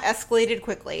 well, that escalated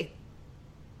quickly.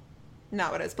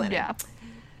 Not what I was planning. Yeah.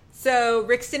 So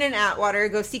Rixton and Atwater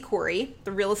go see Corey,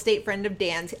 the real estate friend of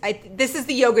Dan's. This is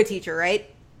the yoga teacher, right?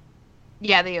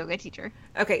 Yeah, the yoga teacher.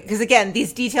 Okay, because again,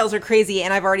 these details are crazy,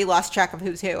 and I've already lost track of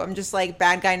who's who. I'm just like,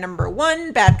 bad guy number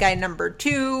 1, bad guy number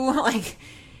 2. Like,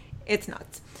 it's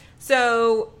nuts.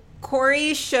 So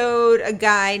Corey showed a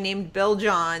guy named Bill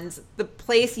Johns the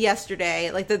place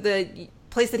yesterday, like the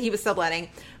place that he was subletting,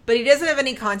 but he doesn't have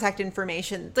any contact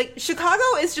information. Like, Chicago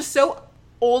is just so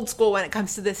old school when it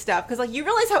comes to this stuff, because like you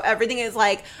realize how everything is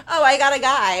like, oh, I got a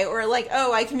guy, or like,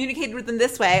 oh, I communicated with them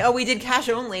this way, oh, we did cash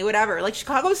only, whatever. Like,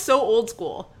 Chicago's so old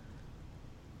school.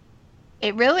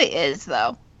 It really is,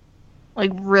 though. Like,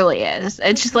 really is.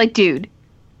 It's just like, dude,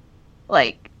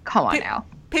 like, come on now.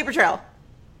 Paper trail.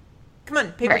 Come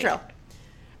on, paper trail.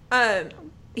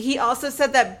 He also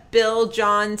said that Bill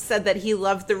John said that he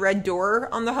loved the red door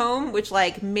on the home, which,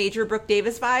 like, major Brooke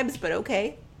Davis vibes, but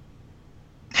okay.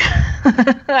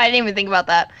 I didn't even think about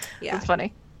that. Yeah. That's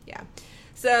funny. Yeah.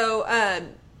 So,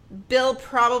 Bill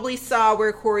probably saw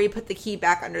where Corey put the key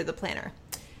back under the planner.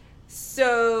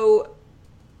 So,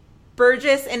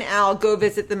 Burgess and Al go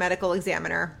visit the medical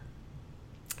examiner.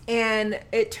 And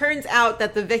it turns out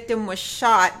that the victim was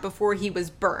shot before he was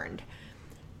burned.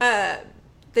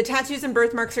 The tattoos and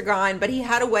birthmarks are gone, but he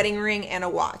had a wedding ring and a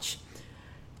watch.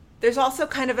 There's also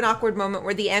kind of an awkward moment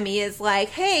where the Emmy is like,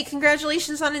 hey,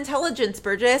 congratulations on intelligence,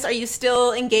 Burgess. Are you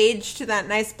still engaged to that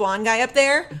nice blonde guy up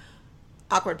there?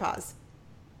 Awkward pause.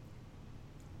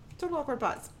 Total awkward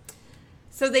pause.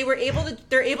 So they're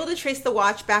able to trace the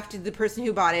watch back to the person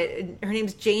who bought it. Her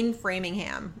name's Jane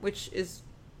Framingham, which is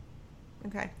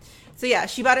okay. So yeah,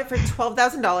 she bought it for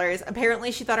 $12,000.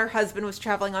 Apparently she thought her husband was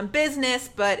traveling on business,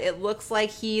 but it looks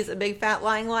like he's a big fat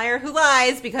lying liar who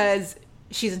lies because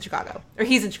she's in Chicago, or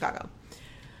he's in Chicago.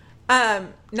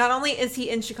 Not only is he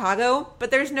in Chicago, but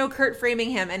there's no Kurt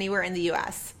Framingham anywhere in the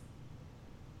U.S.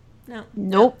 No.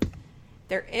 Nope.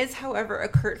 There is, however, a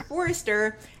Kurt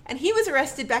Forrester, and he was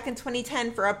arrested back in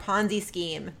 2010 for a Ponzi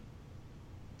scheme.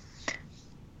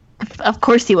 Of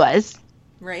course he was.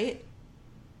 Right?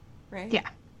 Right? Yeah,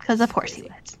 because of course he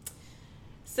was.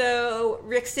 So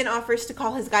Rixton offers to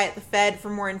call his guy at the Fed for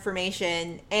more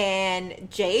information,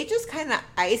 and Jay just kind of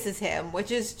ices him,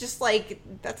 which is just like,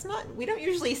 we don't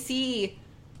usually see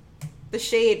the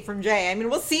shade from Jay. I mean,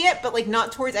 we'll see it, but like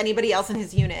not towards anybody else in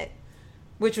his unit,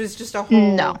 which was just a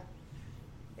whole... No.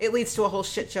 It leads to a whole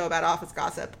shit show about office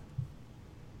gossip.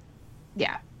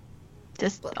 Yeah.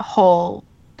 Just a whole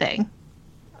thing.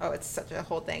 Oh, it's such a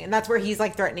whole thing. And that's where he's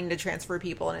like threatening to transfer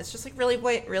people. And it's just like, really?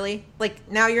 Wait, really? Like,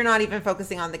 now you're not even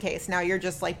focusing on the case. Now you're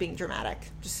just like being dramatic.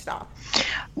 Just stop.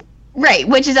 Right.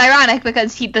 Which is ironic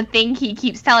because the thing he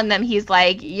keeps telling them, he's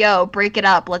like, yo, break it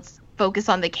up. Let's focus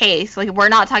on the case. Like, we're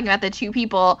not talking about the two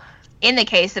people in the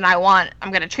case and I'm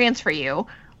going to transfer you.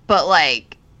 But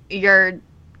like, you're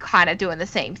kind of doing the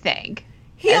same thing.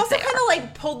 He also kind of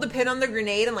like pulled the pin on the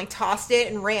grenade and like tossed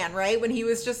it and ran, right? When he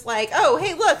was just like, oh,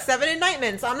 hey, look, 7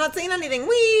 indictments. I'm not saying anything.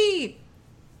 Whee!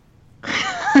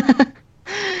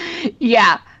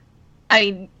 Yeah. I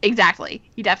mean, exactly.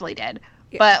 He definitely did.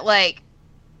 Yeah. But, like,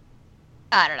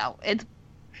 I don't know. It's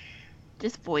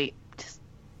just Voight.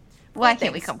 Why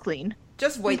can't we come clean?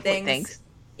 Just Voight things.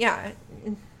 Yeah.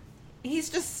 He's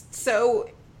just so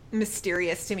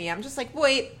mysterious to me. I'm just like,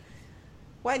 Voight,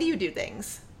 why do you do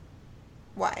things?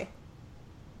 Why?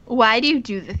 Why do you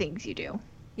do the things you do?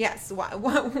 Yes.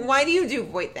 Why do you do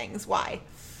Voight things? Why?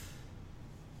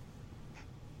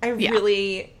 I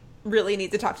really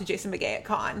need to talk to Jason Begay at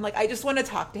Con. Like, I just want to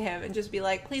talk to him and just be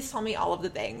like, please tell me all of the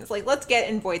things. Like, let's get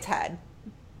in Voight's head.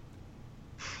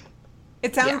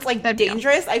 It sounds like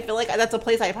dangerous. I feel like that's a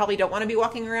place I probably don't want to be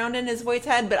walking around in, is Voight's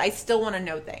head, but I still want to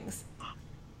know things.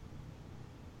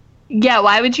 Yeah,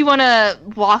 why would you want to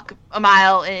walk a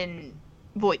mile in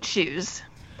Voight's shoes?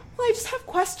 Well, I just have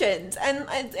questions. And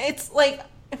it's like,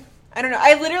 I don't know.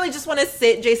 I literally just want to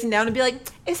sit Jason down and be like,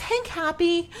 is Hank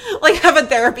happy? Like, have a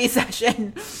therapy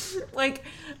session. Like,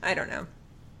 I don't know.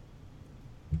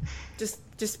 Just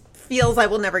feels I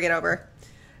will never get over.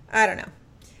 I don't know.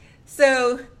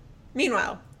 So,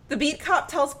 meanwhile, the beat cop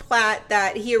tells Platt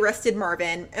that he arrested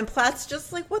Marvin, and Platt's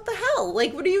just like, what the hell?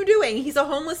 Like, what are you doing? He's a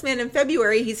homeless man in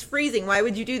February. He's freezing. Why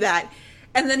would you do that?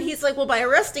 And then he's like, well, by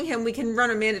arresting him, we can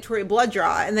run a mandatory blood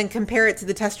draw and then compare it to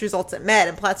the test results at Med.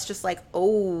 And Platt's just like,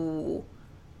 oh,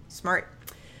 smart.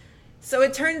 So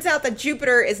it turns out that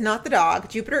Jupiter is not the dog.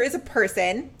 Jupiter is a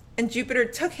person, and Jupiter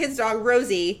took his dog,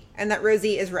 Rosie, and that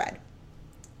Rosie is red.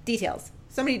 Details.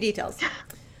 So many details.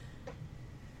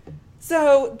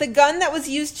 So the gun that was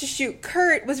used to shoot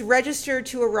Kurt was registered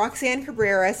to a Roxanne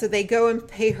Cabrera, so they go and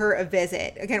pay her a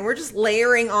visit. Again, we're just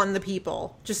layering on the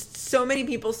people. Just so many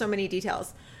people, so many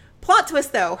details. Plot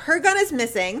twist, though. Her gun is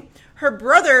missing. Her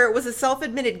brother was a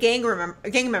self-admitted gang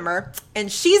member,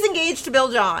 and she's engaged to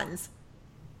Bill Johns.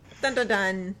 Dun, dun,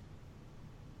 dun.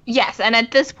 Yes, and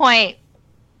at this point,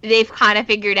 they've kind of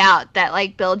figured out that,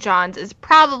 like, Bill Johns is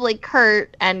probably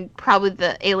Kurt, and probably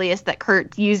the alias that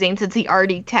Kurt's using, since he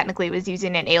already technically was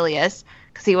using an alias,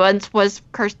 because he once was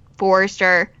Kurt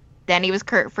Forrester, then he was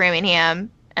Kurt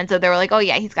Framingham, and so they were like, oh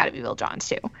yeah, he's got to be Bill Johns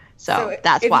too. So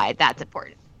that's why that's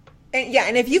important.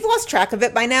 And if you've lost track of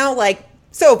it by now, like,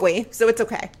 so have we, so it's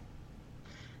okay.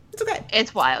 It's okay.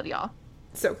 It's wild, y'all.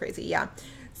 So crazy, yeah.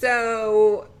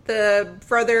 So the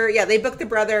brother, they booked the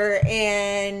brother,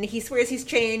 and he swears he's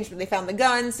changed, but they found the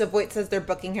gun, so Voight says they're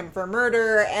booking him for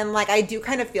murder, and, like, I do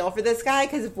kind of feel for this guy,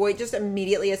 because Voight just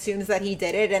immediately assumes that he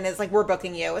did it, and is like, we're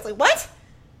booking you. It's like, what?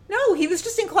 No, he was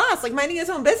just in class, like, minding his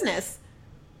own business.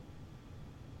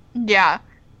 Yeah.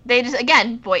 They just,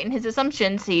 again, Voight and his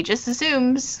assumptions, he just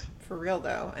assumes. For real,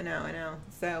 though. I know.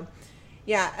 So,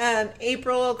 yeah,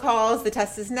 April calls, the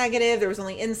test is negative, there was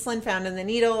only insulin found in the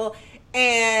needle,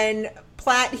 and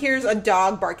Platt hears a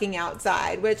dog barking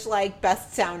outside, which, like,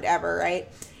 best sound ever, right?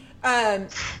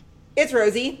 It's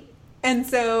Rosie. And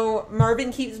so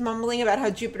Marvin keeps mumbling about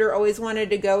how Jupiter always wanted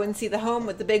to go and see the home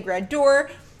with the big red door.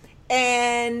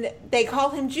 And they call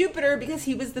him Jupiter because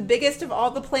he was the biggest of all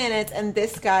the planets, and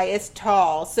this guy is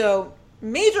tall. So,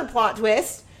 major plot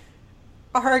twist.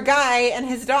 Our guy and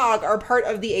his dog are part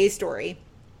of the A story.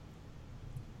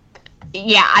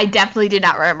 Yeah, I definitely did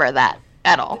not remember that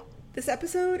at all. This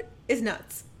episode is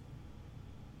nuts.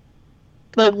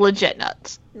 Like, legit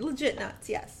nuts. Legit nuts,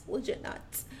 yes. Legit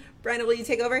nuts. Brenda, will you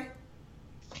take over?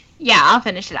 Yeah, I'll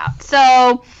finish it out.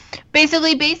 So,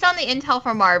 basically, based on the intel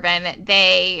from Marvin,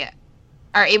 they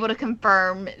are able to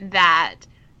confirm that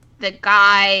the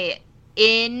guy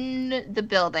in the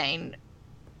building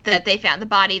that they found, the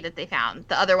body that they found,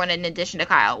 the other one in addition to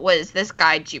Kyle, was this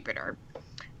guy, Jupiter.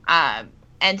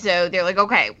 And so they're like,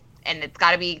 okay, and it's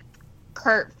got to be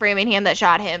Kurt Framingham that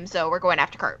shot him, so we're going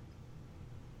after Kurt.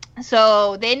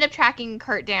 So they end up tracking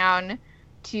Kurt down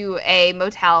to a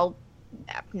motel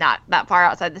not that far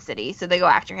outside the city, so they go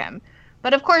after him.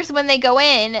 But of course, when they go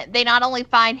in, they not only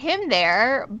find him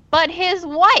there, but his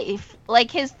wife, like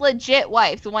his legit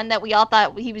wife, the one that we all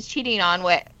thought he was cheating on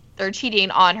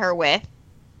her with,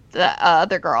 the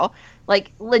other girl,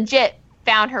 like legit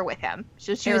found her with him.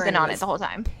 So she was in on it the whole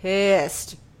time.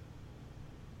 Pissed.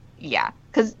 Yeah,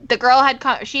 because the girl had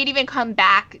even come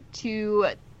back to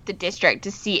the district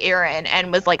to see Aaron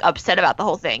and was like upset about the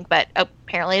whole thing, but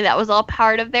apparently that was all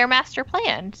part of their master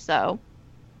plan. So,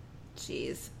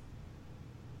 jeez.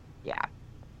 Yeah.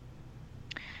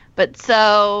 But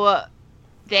so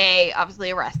they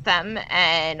obviously arrest them,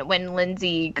 and when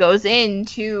Lindsay goes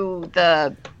into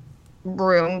the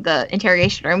room, the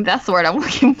interrogation room, that's the word I'm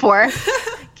looking for.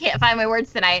 Can't find my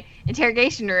words tonight.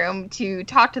 Interrogation room to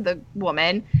talk to the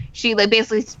woman. She like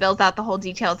basically spills out the whole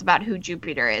details about who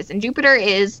Jupiter is, and Jupiter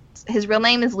is Indictments. His real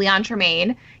name is Leon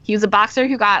Tremaine. He was a boxer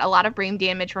who got a lot of brain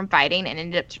damage from fighting and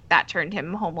ended up that turned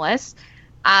him homeless.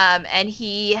 And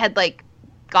he had like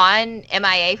gone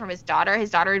MIA from his daughter. His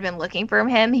daughter had been looking for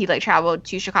him. He like traveled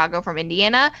to Chicago from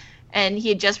Indiana, and he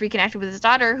had just reconnected with his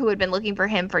daughter, who had been looking for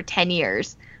him for 10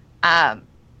 years.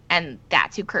 And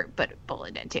that's who Kurt put a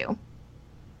bullet into.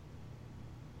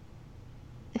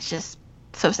 It's just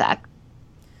so sad.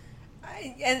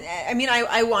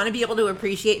 I want to be able to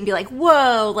appreciate and be like,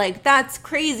 whoa, like, that's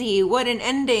crazy. What an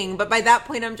ending. But by that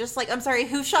point, I'm just like, I'm sorry,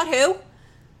 who shot who?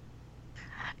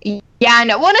 Yeah, I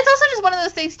know. Well, and it's also just one of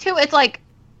those things, too. It's like,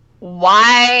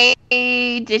 why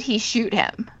did he shoot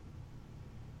him?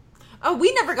 Oh,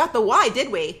 we never got the why,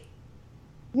 did we?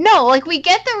 No, like, we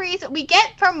get the reason. We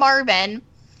get from Marvin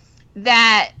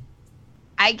that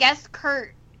I guess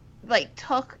Kurt, like,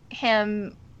 took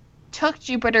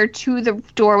Jupiter to the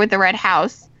door with the red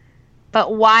house,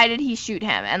 but why did he shoot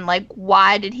him? And, like,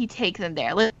 why did he take them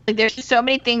there? Like, there's just so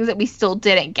many things that we still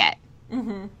didn't get.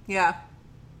 Mm-hmm. Yeah.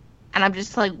 And I'm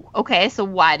just like, okay, so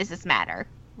why does this matter?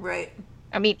 Right.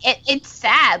 I mean, it's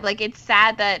sad. Like, it's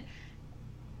sad that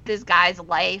this guy's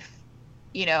life,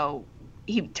 you know,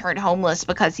 he turned homeless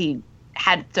because he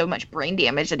had so much brain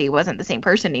damage that he wasn't the same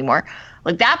person anymore.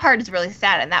 Like, that part is really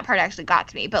sad, and that part actually got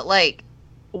to me. But, like,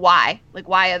 why? Like,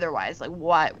 why otherwise? Like,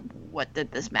 what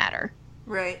did this matter?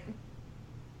 Right.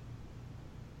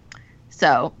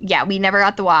 So, yeah, we never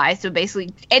got the why. So,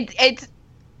 basically, it's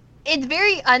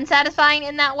very unsatisfying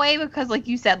in that way because, like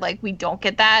you said, like, we don't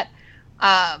get that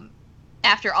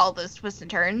after all those twists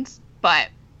and turns. But,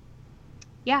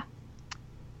 yeah.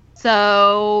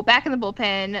 So, back in the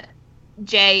bullpen,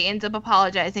 Jay ends up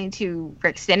apologizing to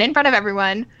Rickston in front of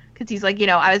everyone because he's like, you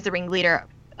know, I was the ringleader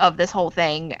of this whole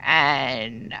thing,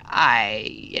 and I,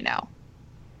 you know,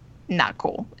 not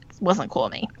cool. It wasn't cool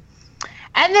to me.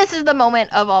 And this is the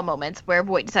moment of all moments where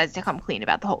Voight decides to come clean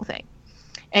about the whole thing.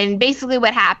 And basically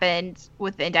what happened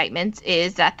with the indictments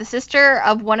is that the sister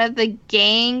of one of the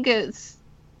gang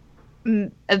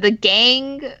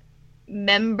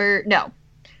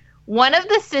one of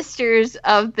the sisters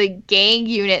of the gang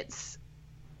units.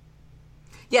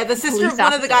 Yeah, the sister of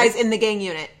one of the guys in the gang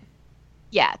unit.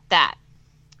 Yeah, that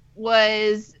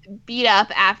was beat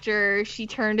up after she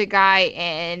turned a guy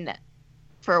in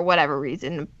for whatever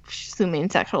reason, assuming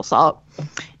sexual assault.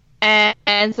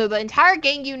 And so the entire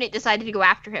gang unit decided to go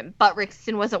after him, but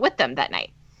Rickston wasn't with them that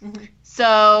night. Mm-hmm.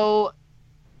 So,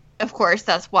 of course,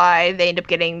 that's why they end up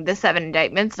getting the 7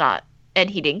 indictments, and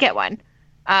he didn't get one.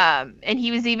 And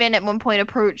he was even at one point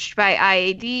approached by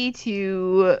IAD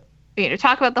to, you know,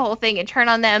 talk about the whole thing and turn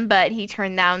on them, but he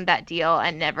turned down that deal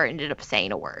and never ended up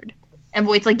saying a word. And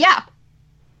Voight's like, yeah,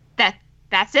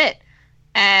 that's it.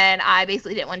 And I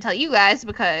basically didn't want to tell you guys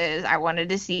because I wanted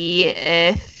to see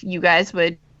if you guys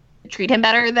would treat him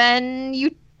better than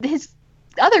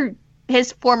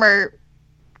his former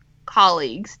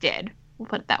colleagues did. We'll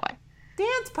put it that way.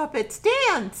 Dance, puppets,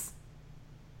 dance!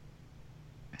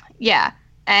 Yeah.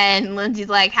 And Lindsay's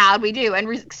like, how'd we do? And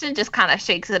Rickston just kind of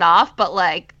shakes it off, but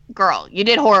like, girl, you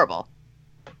did horrible.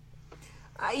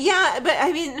 Yeah, but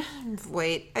I mean,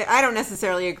 wait, I don't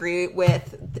necessarily agree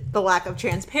with the lack of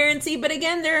transparency, but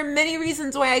again, there are many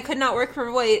reasons why I could not work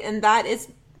for Voight, and that is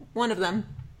one of them.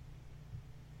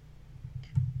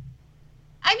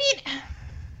 I mean,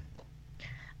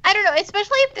 I don't know,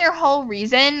 especially if their whole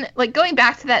reason, like going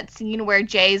back to that scene where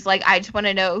Jay's like, I just want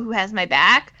to know who has my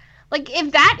back. Like,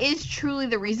 if that is truly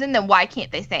the reason, then why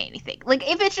can't they say anything? Like,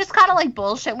 if it's just kind of like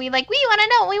bullshit, we want to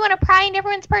know, we want to pry into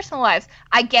everyone's personal lives.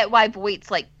 I get why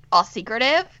Voight's like all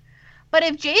secretive. But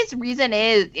if Jay's reason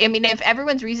is, I mean, if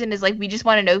everyone's reason is like, we just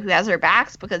want to know who has our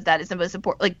backs because that is the most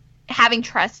important, like, having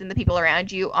trust in the people around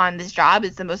you on this job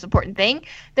is the most important thing,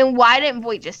 then why didn't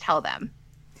Voight just tell them?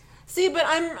 See, but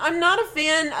I'm not a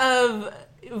fan of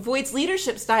Voight's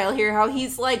leadership style here, how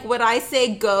he's like, what I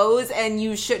say goes and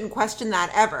you shouldn't question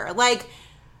that ever. Like,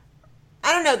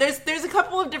 I don't know, there's a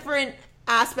couple of different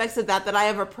aspects of that I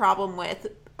have a problem with.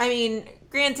 I mean,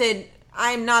 granted,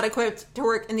 I'm not equipped to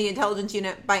work in the intelligence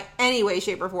unit by any way,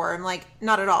 shape, or form, like,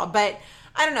 not at all, but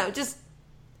I don't know, just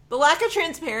the lack of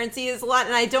transparency is a lot,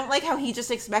 and I don't like how he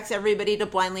just expects everybody to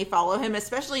blindly follow him,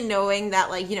 especially knowing that,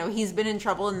 like, you know, he's been in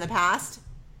trouble in the past.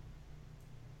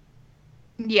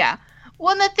 Yeah.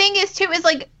 Well, and the thing is, too, is,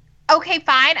 like, okay,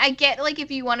 fine. I get, like,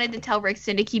 if you wanted to tell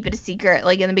Rickston to keep it a secret,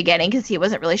 like, in the beginning, because he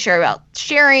wasn't really sure about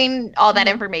sharing all that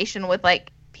information with,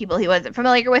 like, people he wasn't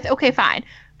familiar with. Okay, fine.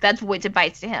 That's Voight's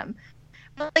advice to him.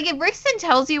 But, like, if Rickston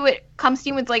tells you comes to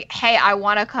you with, like, hey, I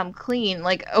want to come clean,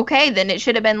 like, okay, then it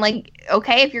should have been, like,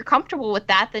 okay, if you're comfortable with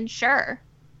that, then sure.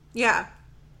 Yeah.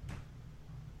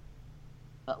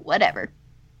 But whatever.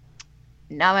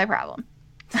 not my problem.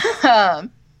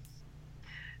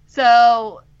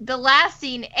 So the last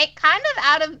scene, it's kind of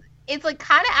out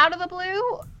of the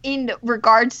blue in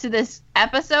regards to this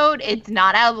episode. It's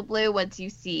not out of the blue once you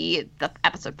see the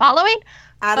episode following.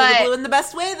 Out of the blue in the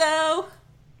best way, though.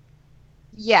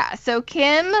 Yeah, so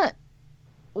Kim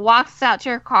walks out to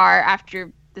her car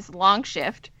after this long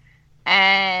shift,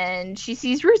 and she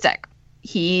sees Ruzek.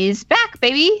 He's back,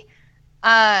 baby.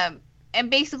 And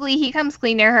basically he comes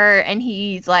clean to her, and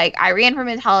he's like, I ran from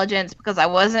intelligence because I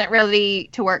wasn't ready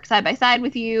to work side by side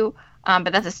with you,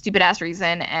 but that's a stupid-ass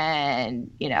reason,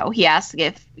 and, you know, he asked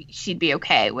if she'd be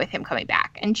okay with him coming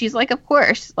back. And she's like, of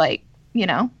course, like, you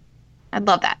know, I'd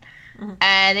love that. Mm-hmm.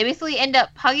 And they basically end up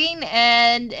hugging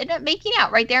and end up making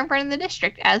out right there in front of the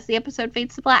district as the episode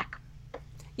fades to black.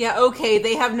 Yeah, okay,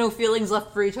 they have no feelings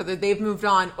left for each other. They've moved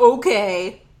on.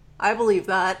 Okay, I believe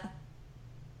that.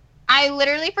 I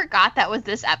literally forgot that was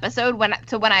this episode. When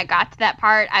I got to that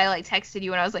part, I like texted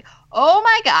you and I was like, "Oh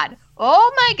my god!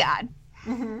 Oh my god!"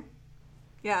 Mm-hmm.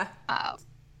 Yeah.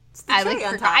 I like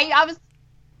forgot.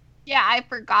 I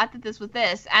forgot that this was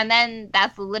this, and then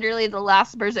that's literally the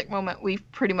last Berserk moment we've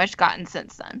pretty much gotten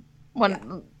since then.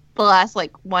 The last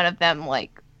like one of them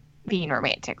like being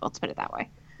romantic. Let's put it that way.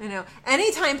 I know.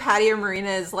 Anytime Patty or Marina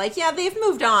is like, yeah, they've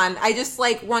moved on, I just,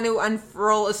 like, want to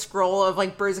unfurl a scroll of,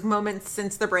 like, Berserk moments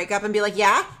since the breakup and be like,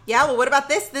 yeah, well, what about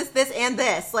this, and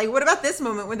this? Like, what about this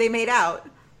moment when they made out?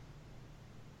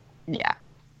 Yeah.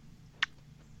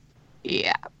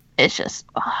 Yeah. It's just,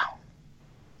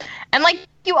 And, like,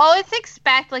 you always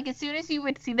expect, like, as soon as you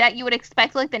would see that, you would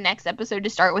expect, like, the next episode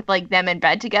to start with, like, them in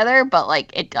bed together, but,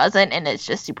 like, it doesn't, and it's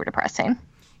just super depressing.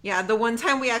 Yeah, the one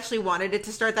time we actually wanted it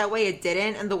to start that way, it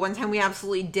didn't. And the one time we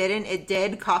absolutely didn't, it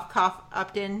did. Cough, cough,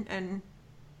 Upton and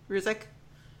Ruzek.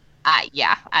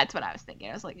 Yeah, that's what I was thinking.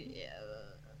 I was like,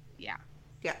 yeah.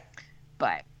 Yeah.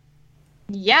 But,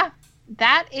 yeah,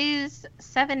 that is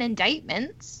 7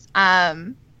 indictments.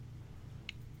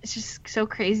 It's just so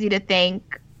crazy to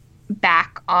think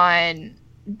back on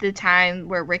the time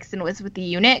where Rickson was with the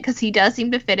unit, because he does seem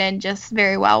to fit in just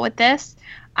very well with this.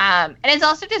 And it's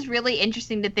also just really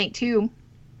interesting to think, too,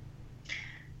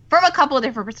 from a couple of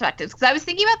different perspectives. Because I was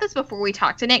thinking about this before we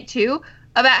talked to Nick, too,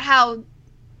 about how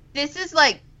this is,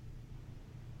 like,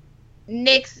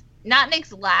 not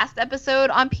Nick's last episode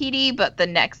on PD, but the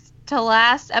next to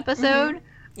last episode. Mm-hmm.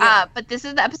 Yeah. But this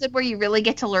is the episode where you really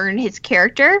get to learn his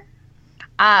character.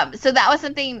 So that was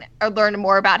something I learned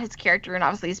more about his character and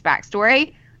obviously his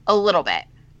backstory a little bit.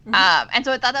 Mm-hmm. And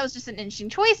so I thought that was just an interesting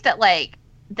choice that, like,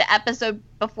 the episode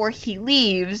before he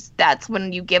leaves, that's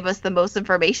when you give us the most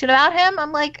information about him.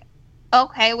 I'm like,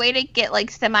 okay, way to get,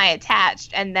 like,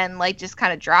 semi-attached and then, like, just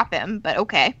kind of drop him, but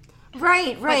okay.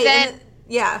 Right. But then,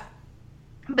 yeah.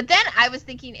 But then I was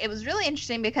thinking it was really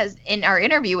interesting because in our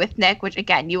interview with Nick, which,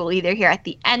 again, you will either hear at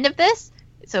the end of this,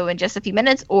 so in just a few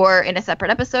minutes, or in a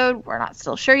separate episode, we're not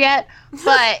still sure yet,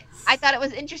 but I thought it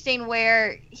was interesting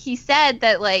where he said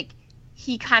that, like,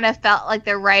 he kind of felt like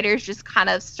the writers just kind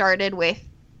of started with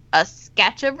a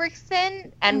sketch of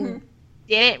Rickson and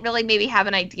didn't really maybe have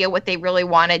an idea what they really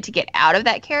wanted to get out of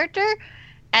that character.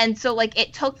 And so, like,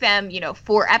 it took them,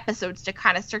 4 episodes to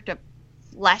kind of start to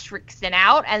flesh Rickson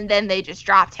out, and then they just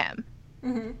dropped him.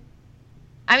 Mm-hmm.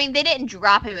 I mean, they didn't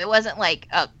drop him. It wasn't like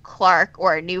a Clark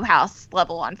or a Newhouse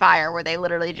level on Fire where they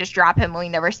literally just drop him and we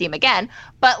never see him again.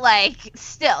 But, like,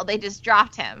 still, they just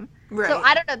dropped him. Right. So,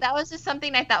 I don't know. That was just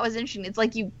something I thought was interesting. It's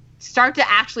like you start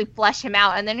to actually flesh him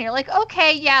out, and then you're like,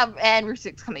 okay, yeah, and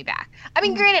Ruzek's coming back. I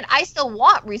mean, granted, I still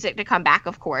want Ruzek to come back,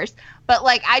 of course, but,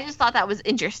 like, I just thought that was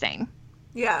interesting.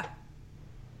 Yeah.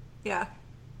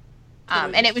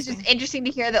 And it was just interesting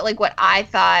to hear that, like, what I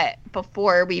thought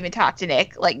before we even talked to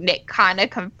Nick, like, Nick kind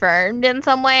of confirmed in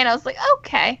some way, and I was like,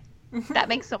 okay, that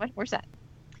makes so much more sense.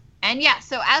 And yeah,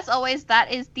 so as always,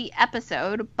 that is the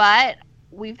episode, but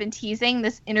we've been teasing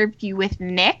this interview with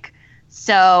Nick.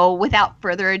 So without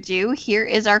further ado, here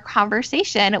is our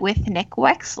conversation with Nick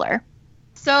Wexler.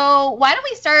 So why don't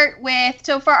we start with,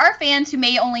 so for our fans who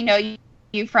may only know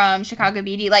you from Chicago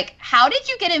PD, like, how did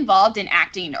you get involved in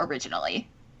acting originally?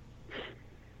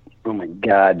 Oh my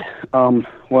God.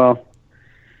 Well,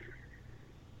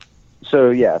 so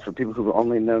yeah, for people who've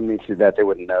only known me through that, they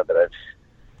wouldn't know that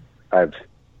I've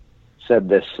said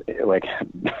this, like,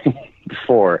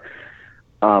 before.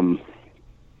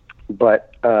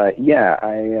 But yeah,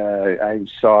 I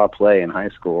saw a play in high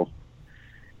school,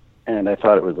 and I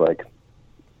thought it was like.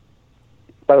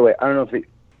 By the way, I don't know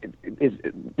if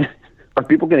are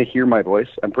people going to hear my voice?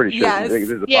 I'm pretty sure this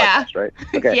is a podcast, right?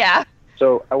 Okay. Yeah.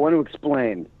 So I want to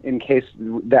explain, in case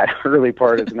that early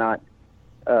part is not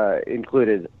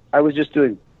included. I was just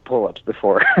doing pull-ups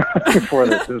before before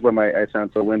this. This is when I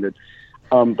sound so winded.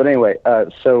 But anyway,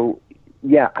 so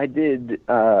yeah, I did.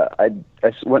 I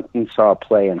went and saw a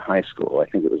play in high school. I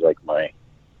think it was like my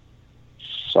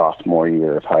sophomore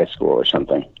year of high school or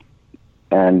something,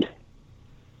 and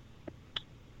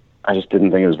I just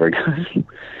didn't think it was very good.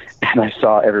 And I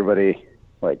saw everybody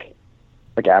like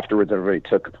afterwards, everybody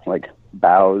took like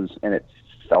bows, and it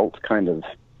felt kind of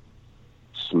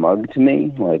smug to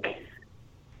me. Like,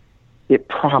 it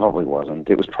probably wasn't.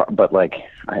 It was, but like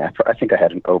I think I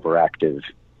had an overactive,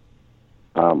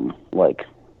 like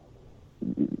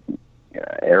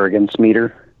arrogance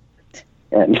meter,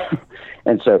 and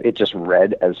so it just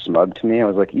read as smug to me. I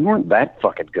was like, you weren't that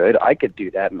fucking good. I could do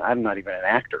that, and I'm not even an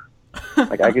actor.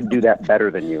 Like, I could do that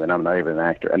better than you, and I'm not even an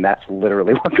actor. And that's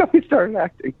literally what got me started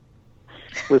acting,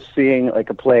 was seeing like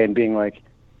a play and being like,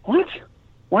 what?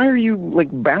 Why are you like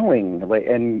bowing? Like,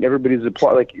 and everybody's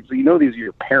applauding. Like, you know, these are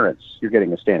your parents you're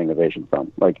getting a standing ovation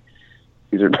from. Like,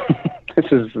 these are,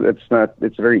 it's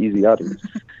a very easy audience.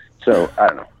 So I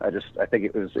don't know. I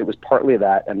think it was partly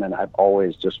that. And then I've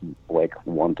always just like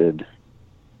wanted,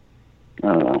 I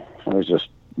don't know. I always just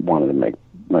wanted to make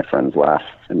my friends laugh.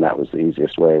 And that was the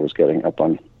easiest way, was getting up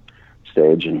on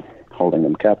stage and holding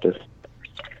them captive.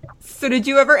 So did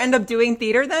you ever end up doing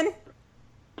theater then?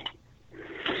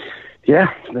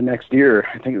 Yeah, the next year,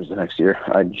 I think it was the next year,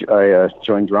 I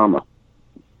joined drama.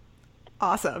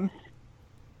 Awesome.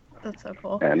 That's so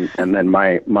cool. And then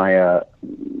my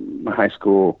high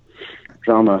school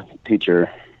drama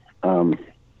teacher, Ms.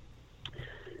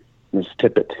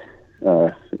 Tippett,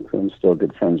 who I'm still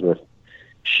good friends with,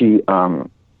 she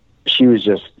was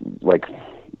just like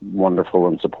wonderful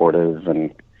and supportive,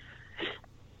 and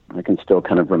I can still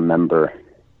kind of remember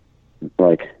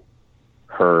like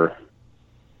her.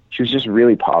 She was just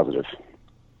really positive.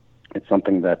 It's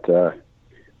something that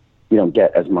you don't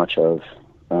get as much of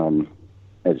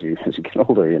as you get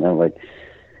older. You know, like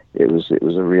it was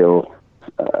a real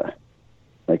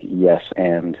like yes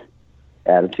and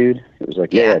attitude. It was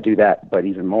like, yeah, do that, but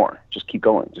even more. Just keep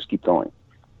going. Just keep going.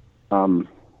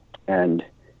 And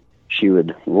she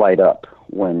would light up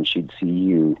when she'd see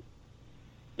you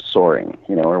soaring,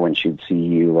 you know, or when she'd see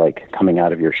you like coming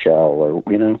out of your shell, or,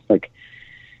 you know, like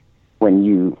when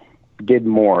you did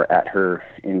more at her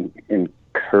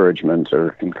encouragement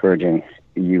or encouraging,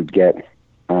 you'd get,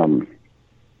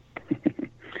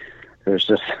 there's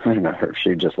just, I don't know,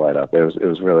 she'd just light up. It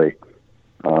was really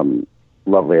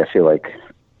lovely. I feel like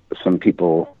some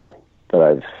people that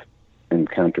I've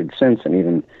encountered since, and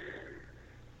even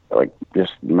like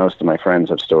just most of my friends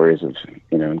have stories of,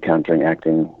 you know, encountering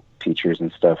acting teachers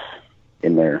and stuff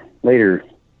in their later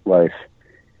life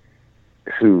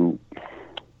who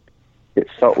it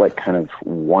felt like kind of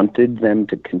wanted them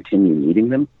to continue meeting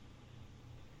them.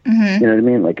 Mm-hmm. You know what I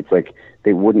mean? Like, it's like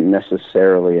they wouldn't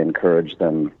necessarily encourage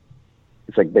them.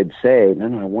 It's like they'd say,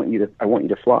 no, I want you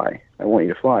to fly. I want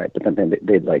you to fly. But then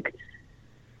they'd like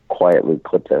quietly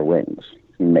clip their wings.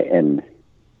 And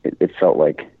it felt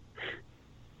like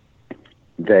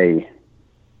they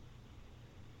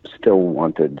still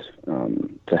wanted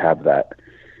to have that,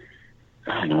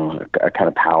 I don't know, a kind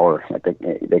of power. Like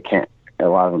they can't, a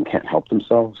lot of them can't help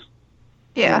themselves.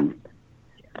 Yeah.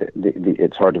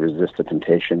 It's hard to resist the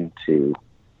temptation to,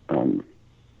 I don't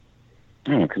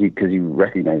know, because you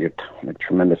recognize your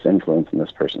tremendous influence in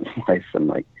this person's life, and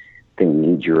like they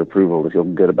need your approval to feel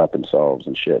good about themselves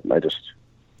and shit. And I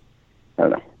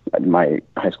don't know. My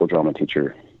high school drama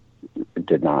teacher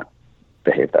did not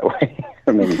behave that way.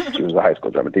 I mean, she was a high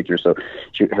school drama teacher, so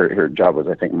her job was,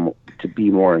 I think, to be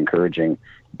more encouraging,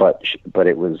 but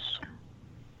it was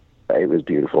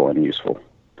beautiful and useful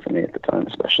for me at the time,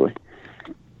 especially.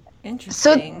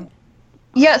 Interesting.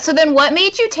 So then what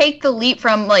made you take the leap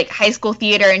from like high school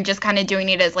theater and just kind of doing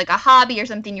it as like a hobby or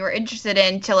something you were interested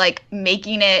in to like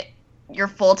making it your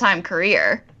full-time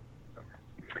career?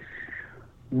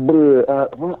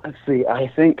 Well, let's see. I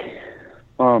think,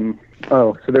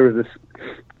 so there was this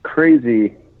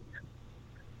crazy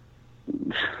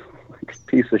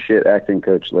piece of shit acting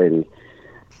coach lady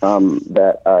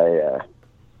that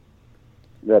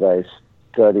I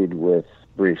studied with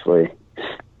briefly,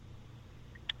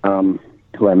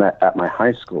 who I met at my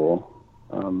high school.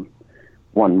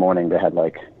 One morning they had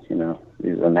like, you know,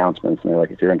 these announcements, and they're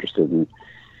like, if you're interested in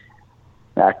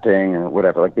acting or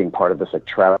whatever, like being part of this like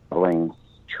traveling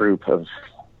troupe of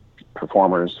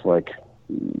performers, like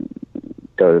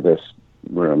go to this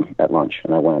room at lunch.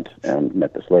 And I went and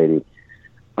met this lady.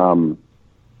 You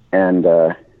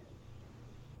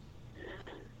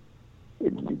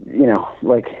know,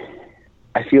 like,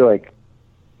 I feel like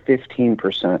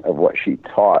 15% of what she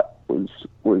taught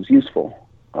was useful.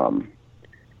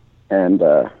 and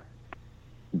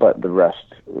but the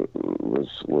rest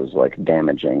was like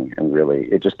damaging, and really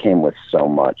it just came with so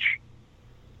much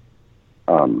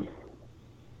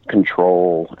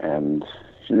control, and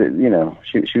she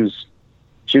was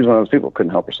one of those people who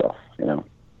couldn't help herself,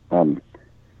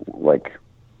 like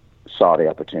saw the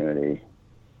opportunity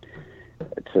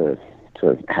to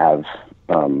have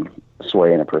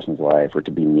sway in a person's life, or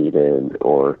to be needed,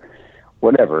 or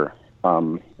whatever,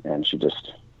 and she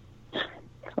just, I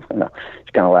don't know,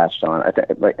 she kind of latched on. I think,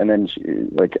 like, and then she,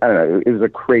 like, I don't know, it was a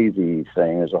crazy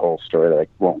thing. There's a whole story that I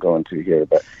won't go into here,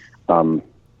 but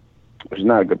she's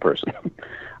not a good person.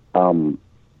 And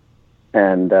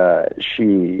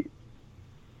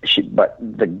but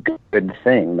the good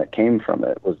thing that came from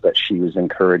it was that she was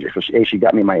encouraged. So she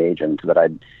got me my agent that I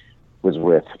was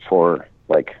with for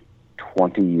like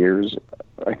 20 years,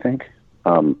 I think,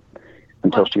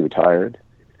 until she retired.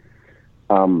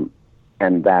 And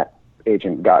that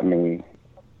agent got me,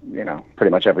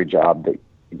 pretty much every job that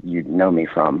you'd know me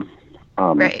from.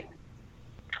 Right.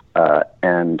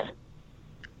 And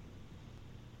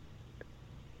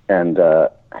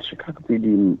Chicago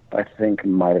PD, I think,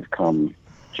 might have come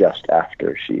just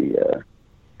after she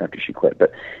quit.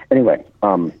 But anyway,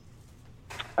 so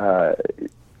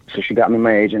she got me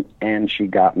my agent, and she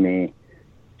convinced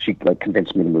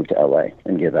me to move to LA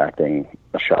and give acting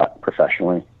a shot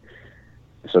professionally.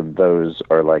 So those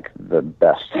are like the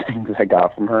best things I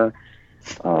got from her.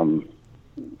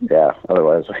 Yeah.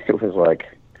 Otherwise, it was like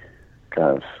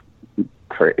kind of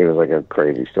it was like a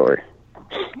crazy story.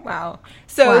 Wow.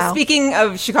 So Speaking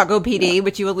of Chicago PD,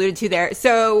 which you alluded to there,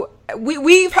 so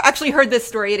we've actually heard this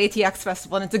story at ATX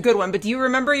Festival, and it's a good one. But do you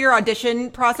remember your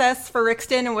audition process for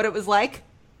Rixton and what it was like?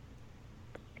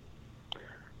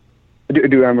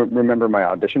 Do I remember my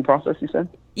audition process, you said?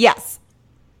 Yes.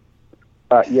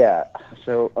 Yeah.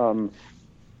 So,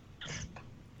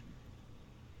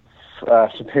 so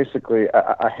basically,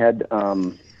 I had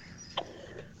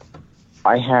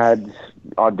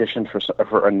auditioned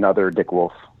for another Dick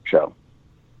Wolf show.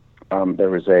 There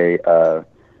was a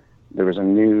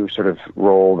new sort of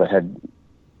role that had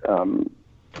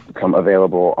become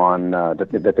available on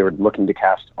that they were looking to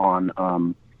cast on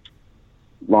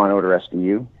Law and Order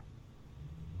SVU,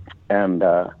 and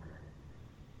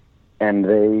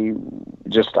they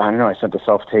just, I don't know, I sent the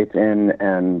self-tape in,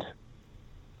 and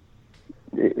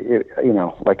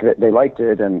they liked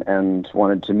it and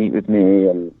wanted to meet with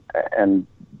me, and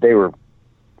they were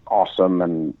awesome,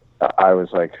 and I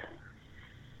was like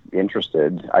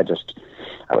interested. I was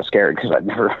scared because I'd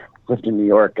never lived in New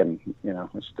York, and I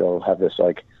still have this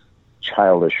like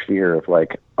childish fear of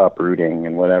like uprooting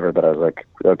and whatever. But I was like,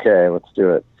 okay, let's do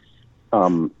it,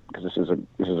 because this is a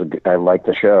I like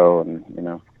the show, and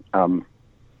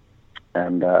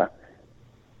and I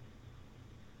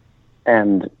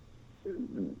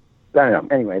don't know.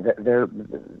 Anyway,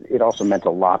 it also meant a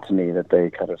lot to me that they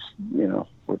kind of,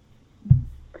 were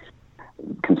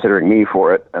considering me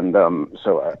for it, and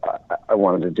so I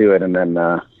wanted to do it, and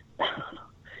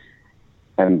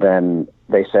then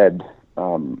they said,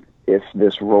 if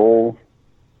this role,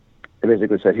 they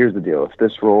basically said, here's the deal: if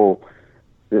this role,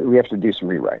 we have to do some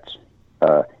rewrites.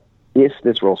 If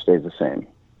this role stays the same,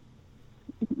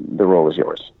 the role is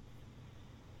yours.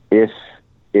 If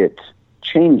it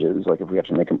changes, like if we have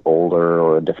to make him older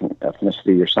or a different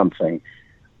ethnicity or something,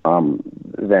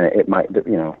 then it might,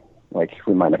 like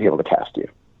we might not be able to cast you.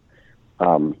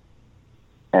 And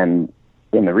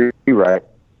in the rewrite,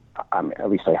 at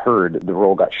least I heard, the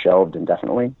role got shelved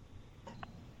indefinitely.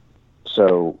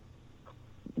 So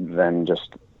then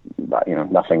just,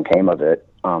 nothing came of it.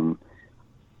 And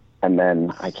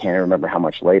then I can't remember how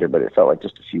much later, but it felt like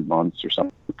just a few months or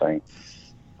something.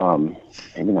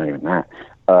 Maybe not even that.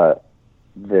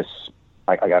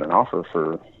 I got an offer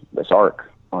for this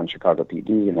arc on Chicago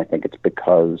PD, and I think it's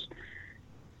because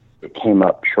it came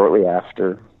up shortly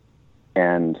after,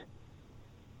 and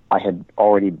I had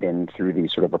already been through the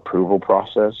sort of approval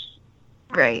process,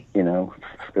 right?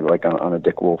 Like on a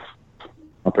Dick Wolf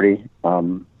property,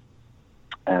 and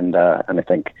I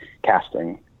think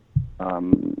casting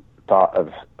thought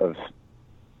of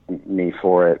me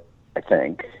for it, I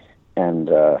think, and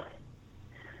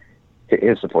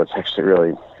his support's actually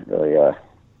really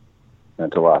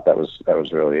meant a lot. That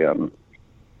was really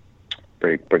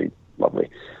pretty lovely,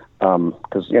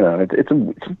 because it's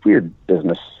a weird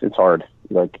business. It's hard.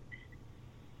 Like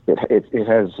it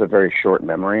has a very short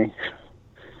memory,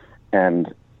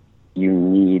 and you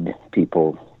need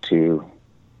people to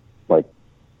like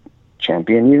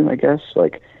champion you, I guess,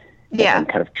 like and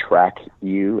kind of track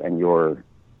you and your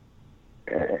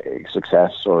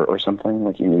success or something.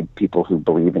 Like you need people who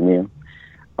believe in you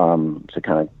to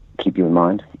kind of keep you in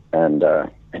mind, and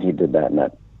he did that, and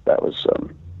that was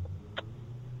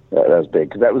that was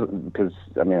big because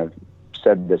I mean, I've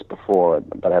said this before,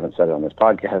 but I haven't said it on this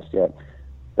podcast yet.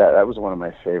 That was one of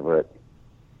my favorite.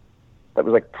 That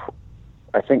was like,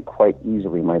 I think, quite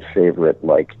easily my favorite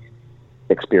like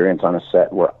experience on a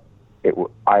set where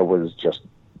I was just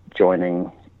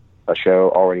joining a show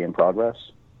already in progress.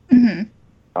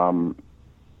 Mm-hmm.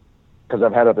 Because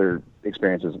I've had other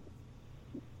experiences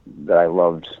that I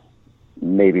loved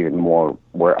maybe even more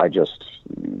where I just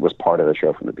was part of the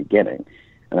show from the beginning,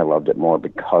 and I loved it more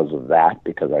because of that,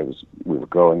 because we were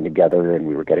growing together and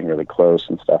we were getting really close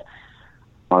and stuff.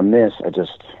 On this, I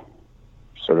just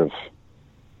sort of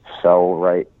fell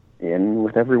right in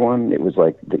with everyone. It was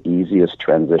like the easiest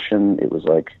transition. It was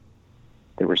like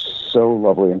they were so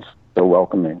lovely and so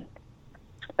welcoming,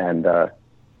 and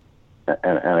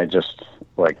I just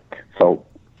like felt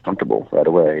comfortable right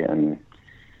away, and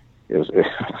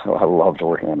I loved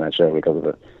working on that show because of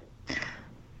it.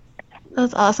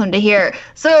 That's awesome to hear.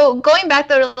 So going back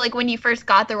though to like when you first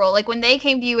got the role, like when they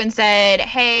came to you and said,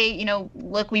 hey, you know,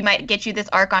 look, we might get you this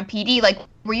arc on PD, like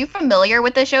were you familiar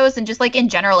with the shows? And just like in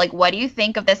general, like what do you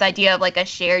think of this idea of like a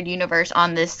shared universe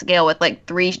on this scale with like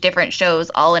 3 different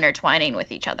shows all intertwining with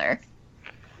each other?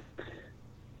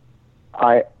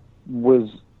 I was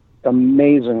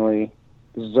amazingly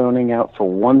zoning out for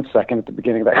 1 second at the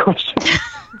beginning of that question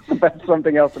about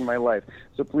something else in my life.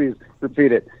 So please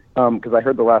repeat it. Because I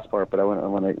heard the last part, but I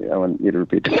want you to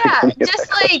repeat it. Yeah,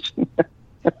 just like,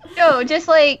 no, just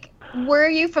like, were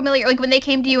you familiar, like when they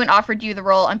came to you and offered you the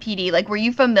role on PD, like were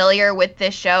you familiar with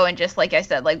this show? And just like I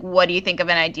said, like what do you think of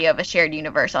an idea of a shared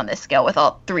universe on this scale with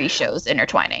all 3 shows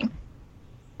intertwining?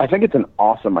 I think it's an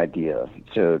awesome idea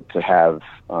to have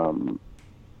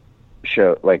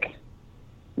show, like,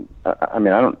 I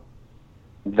mean,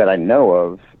 that I know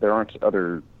of, there aren't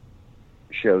other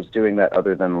shows doing that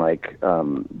other than like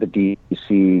the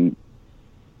DC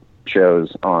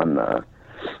shows on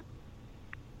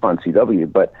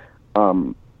CW, but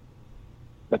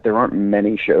there aren't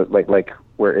many shows like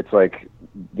where it's like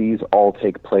these all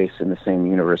take place in the same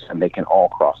universe and they can all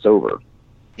cross over.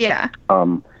 Yeah.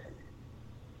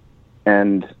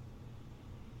 And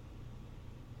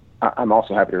I'm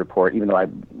also happy to report, even though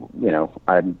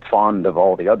I'm fond of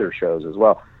all the other shows as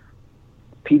well,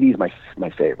 PD is my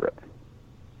favorite.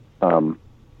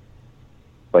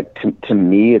 Like to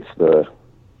me, it's the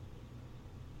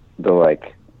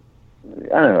like,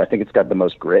 I don't know, I think it's got the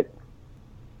most grit.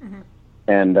 Mm-hmm.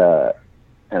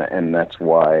 And that's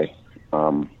why,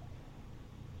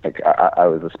 like I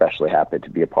was especially happy to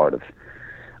be a part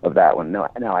of that one. Now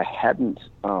I hadn't,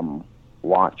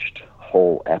 watched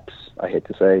whole eps, I hate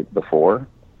to say, before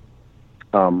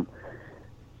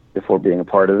being a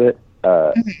part of it.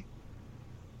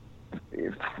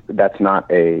 That's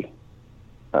not a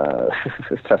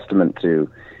testament to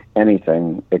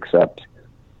anything except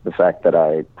the fact that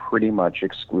I pretty much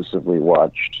exclusively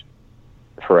watched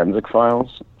Forensic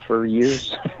Files for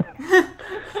years.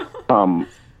 And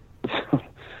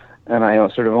I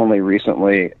sort of only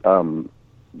recently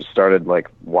started like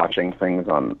watching things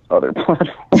on other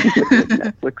platforms like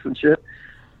Netflix and shit.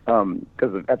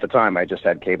 Because at the time I just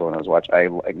had cable and I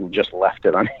just left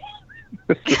it on.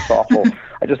 This is awful.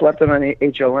 I just left it on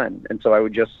HLN, and so I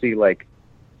would just see like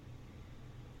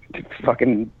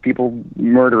fucking people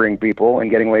murdering people and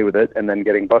getting away with it, and then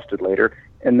getting busted later,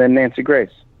 and then Nancy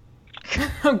Grace.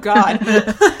 Oh God.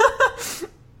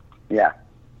 Yeah.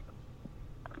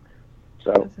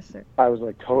 So I was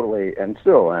like totally, and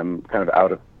still I'm kind of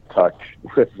out of touch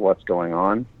with what's going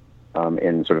on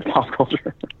in sort of pop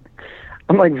culture.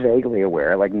 I'm like vaguely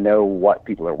aware, like know what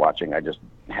people are watching. I just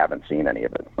haven't seen any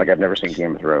of it. Like I've never seen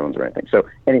Game of Thrones or anything. So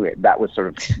anyway, that was sort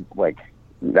of like,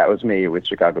 that was me with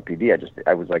Chicago PD.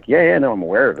 I was like, yeah, no, I'm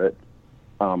aware of it.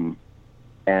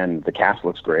 And the cast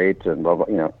looks great and blah, blah,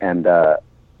 and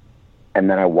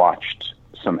then I watched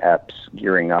some eps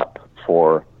gearing up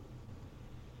for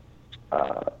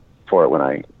it when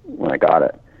I got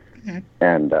it. Mm-hmm.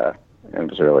 And I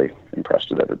was really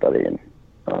impressed with everybody. And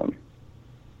I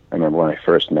remember when I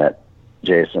first met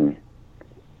Jason,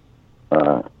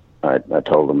 I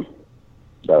told him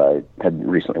that I had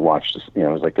recently watched, it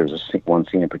was like there was one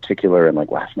scene in particular in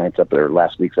like last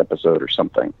week's episode or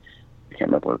something. I can't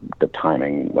remember the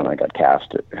timing when I got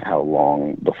cast, how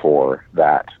long before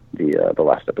that the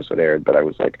last episode aired, but I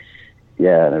was like,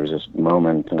 yeah, and there was this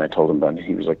moment, and I told him about it.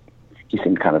 He was like, he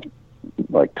seemed kind of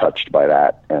like touched by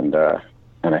that, and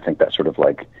I think that sort of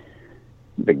like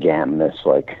began this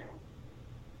like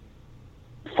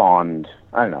fond,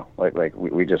 I don't know, like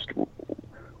we just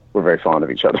we're very fond of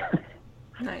each other.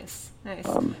 Nice.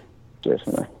 Jason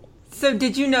and I. So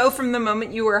did you know from the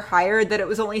moment you were hired that it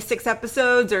was only 6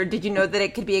 episodes, or did you know that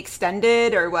it could be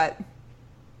extended, or what?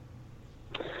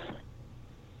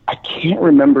 I can't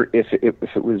remember if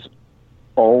it was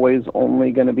always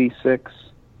only going to be 6,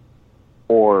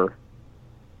 or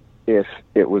if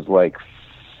it was like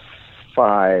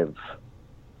 5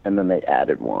 and then they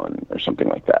added 1 or something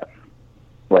like that.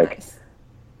 Like, Nice.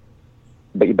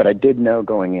 but I did know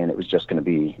going in it was just going to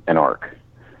be an arc.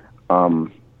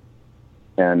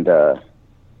 And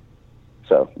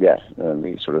so yeah,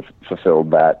 we sort of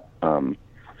fulfilled that.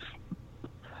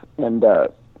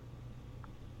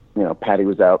 You know, Patty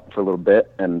was out for a little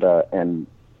bit and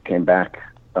came back.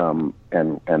 And I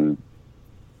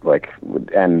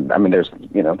mean, there's,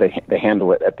 you know, they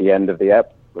handle it at the end of the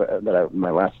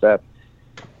my last step,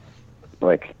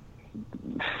 like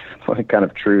kind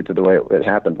of true to the way it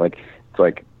happened. Like, it's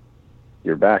like,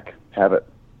 you're back, have it.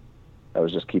 I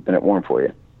was just keeping it warm for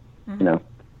you, you know?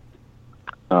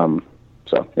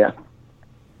 So yeah.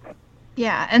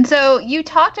 Yeah, and so you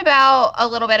talked about a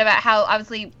little bit about how,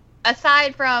 obviously,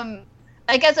 aside from,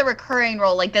 I guess, a recurring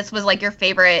role, like, this was, like, your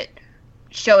favorite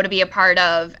show to be a part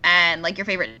of and, like, your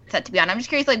favorite set to be on. I'm just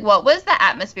curious, like, what was the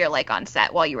atmosphere like on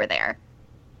set while you were there?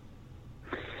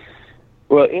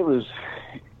 Well, it was,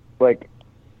 like,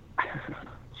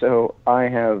 so I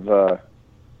have,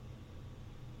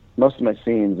 most of my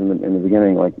scenes in the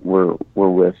beginning, like, were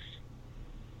with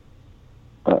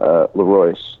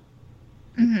LaRoyce.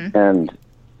 Mm-hmm. And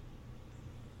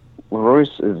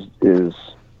LaRoyce is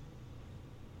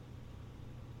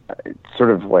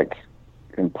sort of like,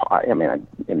 I mean,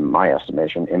 in my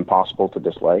estimation, impossible to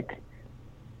dislike.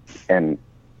 And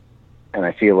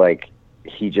I feel like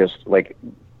he just, like,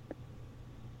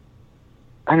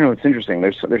 I don't know, it's interesting.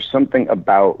 There's something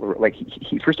about, like,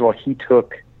 he first of all, he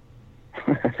took,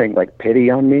 I think, like, pity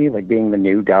on me, like, being the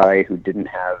new guy who didn't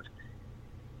have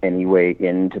any way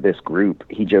into this group.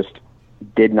 He just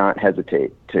did not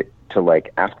hesitate to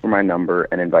like ask for my number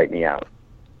and invite me out.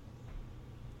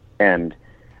 And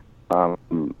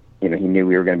you know, he knew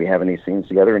we were going to be having these scenes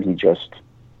together, and he just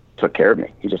took care of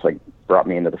me. He just, like, brought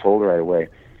me into the fold right away.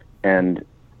 And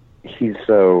he's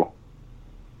so,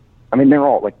 I mean, they're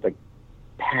all like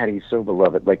Patty's so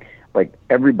beloved. Like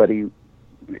everybody,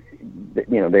 you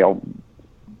know, they all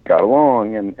got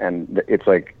along, and it's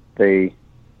like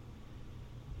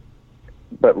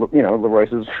but, you know,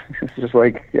 LaRoyce is just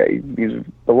like, yeah, he's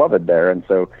beloved there. And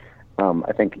so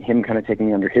I think him kind of taking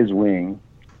me under his wing,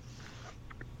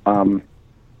 it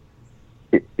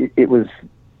was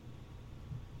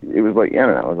like, I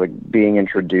don't know, it was like being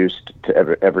introduced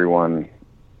to everyone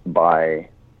by,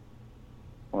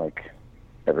 like,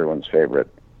 everyone's favorite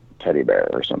teddy bear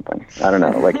or something. I don't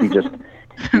know. Like,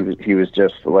 he was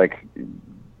just like,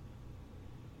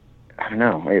 I don't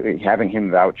know, having him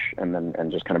vouch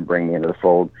and just kind of bring me into the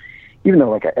fold, even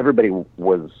though, like, everybody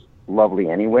was lovely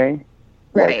anyway.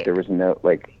 Right. Like, there was no,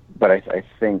 like, but I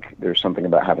think there's something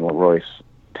about having LaRoyce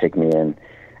take me in.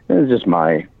 It was just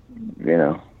my, you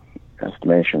know,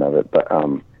 estimation of it. But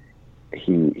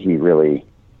he really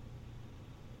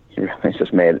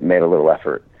just made a little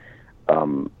effort.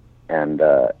 And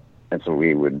so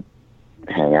we would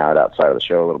hang out outside of the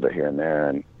show a little bit here and there,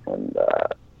 and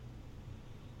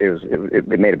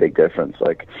it made a big difference.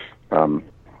 Like, you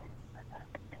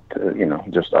know,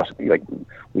 just us, like,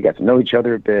 we got to know each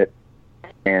other a bit,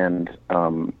 and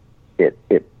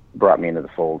it brought me into the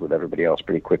fold with everybody else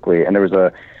pretty quickly. And there was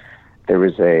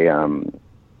a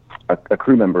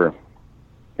crew member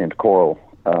named Coral,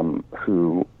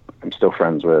 who I'm still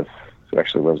friends with, who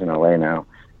actually lives in LA now,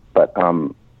 but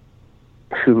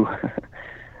who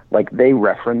like, they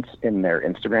reference in their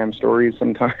Instagram stories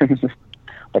sometimes.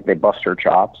 Like, they bust her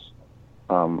chops,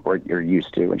 or you're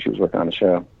used to when she was working on the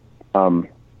show.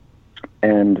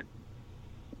 And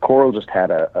Coral just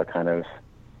had a kind of,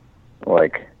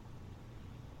 like,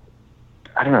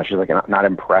 I don't know, she's like not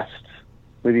impressed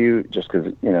with you just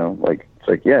because, you know, like, it's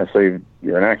like, yeah, so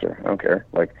you're an actor. I don't care.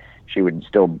 Like, she would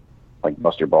still, like,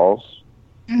 bust your balls.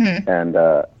 Mm-hmm.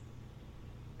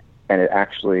 And it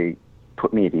actually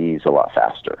put me at ease a lot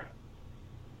faster.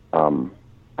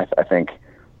 I think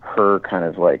her kind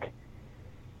of, like,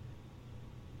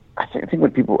 I think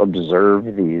when people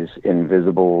observe these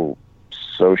invisible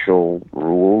social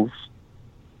rules,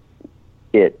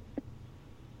 it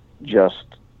just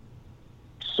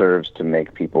serves to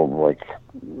make people, like,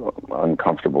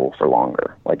 uncomfortable for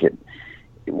longer. Like,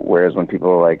 whereas when people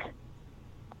are like,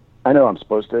 I know I'm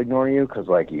supposed to ignore you because,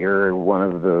 like, you're one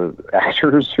of the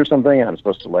actors or something, and I'm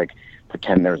supposed to, like,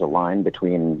 pretend there's a line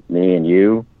between me and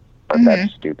you, but Mm-hmm.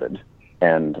 that's stupid.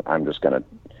 And I'm just going to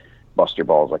bust your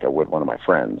balls like I would one of my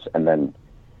friends. And then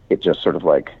it just sort of,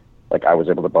 like, like I was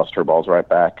able to bust her balls right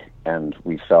back, and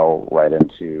we fell right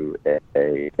into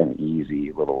an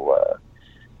easy little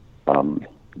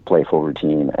playful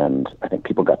routine. And I think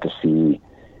people got to see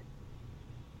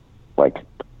like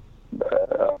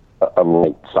a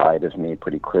light side of me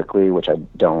pretty quickly, which I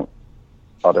don't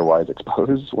otherwise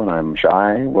expose when I'm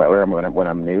shy, when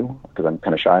I'm new, because I'm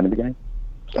kind of shy in the beginning.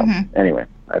 So anyway,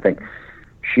 I think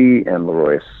she and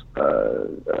LaRoyce,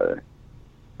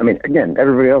 I mean, again,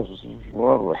 everybody else was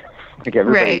lovely. Like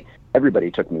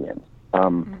everybody took me in.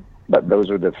 But those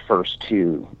are the first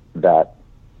two that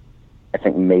I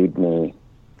think made me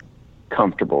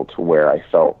comfortable to where I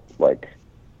felt like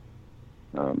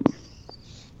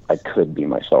I could be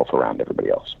myself around everybody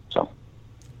else. So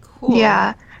Cool.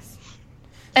 Yeah.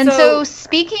 And so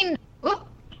speaking... Go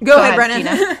ahead,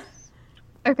 Brennan.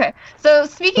 Okay, so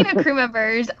speaking of crew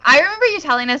members, I remember you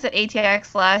telling us at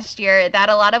ATX last year that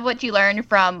a lot of what you learned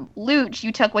from Luch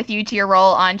you took with you to your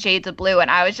role on Shades of Blue, and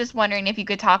I was just wondering if you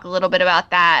could talk a little bit about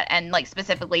that and like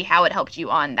specifically how it helped you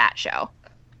on that show.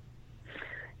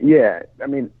 Yeah, I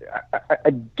mean, I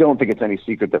don't think it's any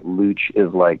secret that Luch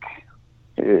is like,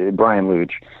 Brian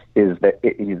Luch is that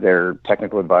he's their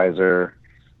technical advisor.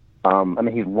 I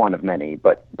mean, he's one of many,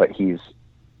 but he's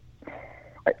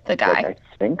the guy. I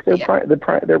think they're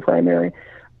their primary,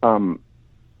 and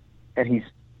he's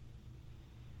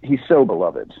so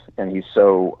beloved, and he's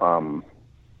so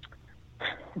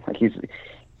like he's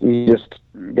just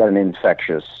got an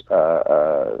infectious,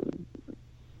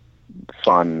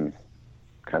 fun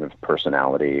kind of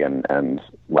personality and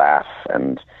laugh,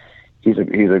 and he's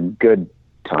a good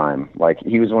time. Like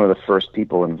he was one of the first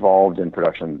people involved in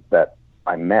production that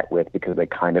I met with, because they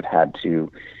kind of had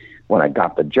to. When I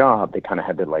got the job, they kind of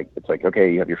had to like, it's like,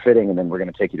 okay, you have your fitting, and then we're going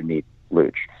to take you to meet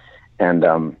Luch. And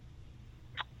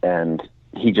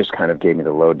he just kind of gave me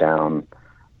the lowdown,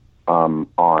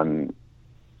 on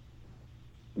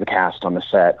the cast, on the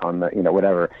set, on the,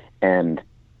 whatever. And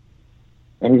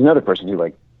he's another person who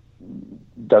like,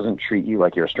 doesn't treat you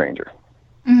like you're a stranger.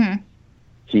 Mm-hmm.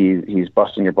 He's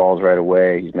busting your balls right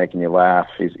away. He's making you laugh.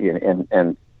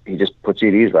 And he just puts you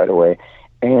at ease right away.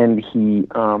 And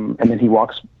then he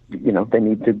walks, they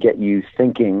need to get you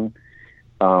thinking,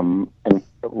 and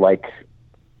like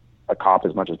a cop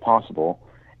as much as possible,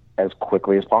 as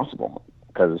quickly as possible,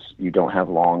 because you don't have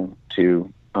long to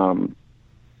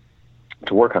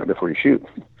work on it before you shoot.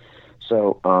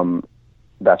 So,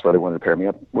 that's why they wanted to pair me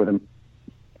up with him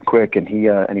quick. And he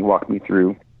walked me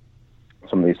through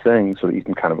some of these things so that you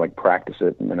can kind of like practice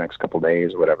it in the next couple of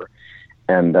days or whatever.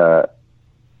 And,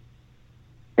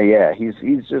 yeah, he's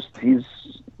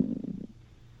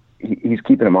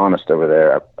keeping him honest over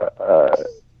there,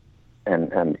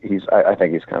 and I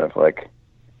think he's kind of like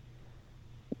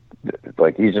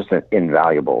he's just an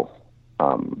invaluable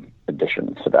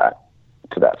addition to that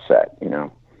set,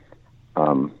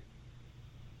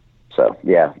 So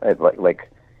yeah,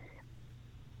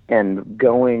 and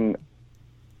going.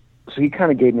 So he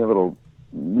kind of gave me a little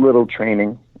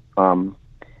training, and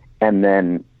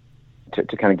then.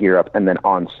 To kind of gear up, and then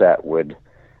on set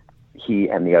he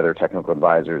and the other technical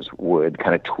advisors would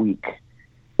kind of tweak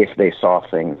if they saw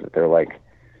things that they're like,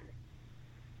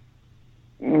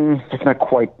 it's not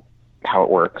quite how it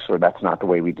works, or that's not the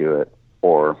way we do it,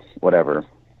 or whatever.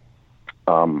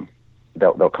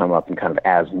 They'll come up and kind of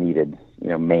as needed,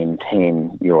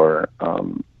 maintain your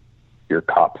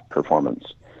cop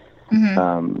performance,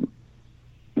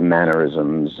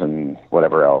 mannerisms and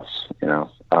whatever else,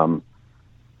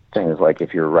 Things like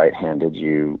if you're right-handed,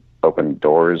 you open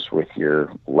doors with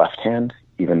your left hand,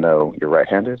 even though you're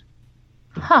right-handed,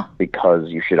 because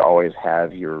you should always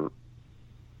have your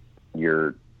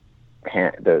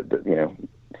hand,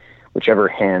 whichever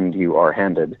hand you are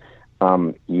handed,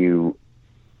 you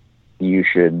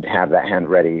should have that hand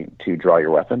ready to draw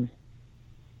your weapon.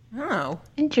 Oh,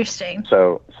 interesting.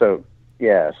 So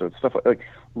yeah, so it's stuff like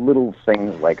little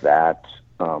things like that.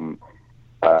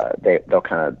 They'll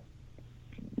kind of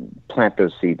plant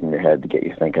those seeds in your head to get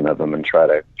you thinking of them, and try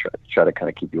to kind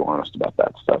of keep you honest about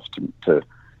that stuff to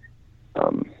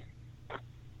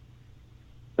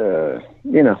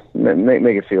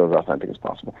make it feel as authentic as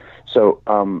possible. So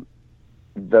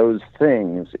those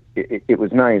things, it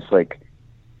was nice. Like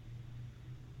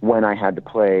when I had to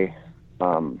play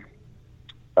a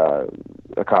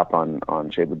cop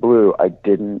on Shades of Blue, I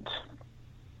don't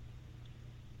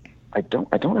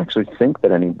actually think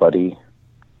that anybody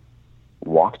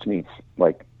walked me,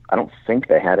 like I don't think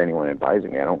they had anyone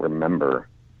advising me. I don't remember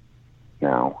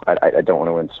now. I don't want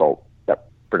to insult that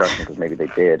production, because maybe they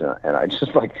did, and I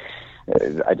just don't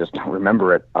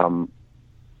remember it. Or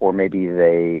maybe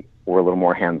they were a little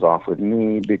more hands off with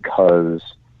me because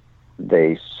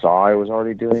they saw I was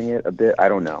already doing it a bit. I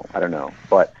don't know.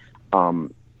 But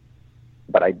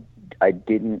I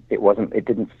didn't. It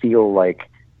didn't feel like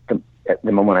at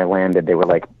the moment I landed, they were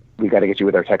like, "We got to get you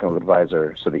with our technical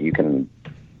advisor so that you can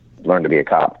learn to be a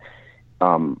cop,"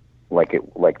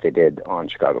 like they did on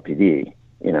Chicago PD,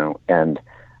 you know, and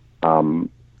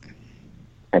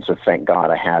so thank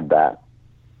God I had that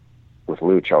with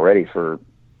Luch already for,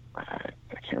 I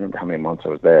can't remember how many months I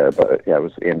was there, but yeah, I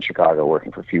was in Chicago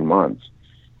working for a few months,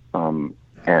 and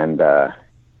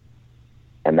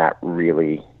that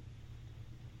really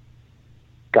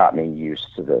got me used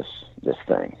to this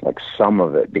thing. Like, some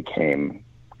of it became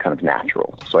kind of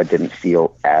natural, so I didn't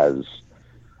feel as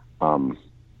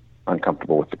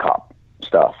uncomfortable with the cop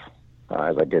stuff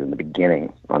as I did in the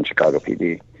beginning on Chicago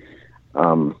PD.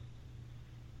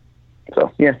 So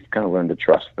yeah, kind of learned to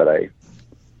trust that I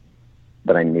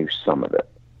knew some of it.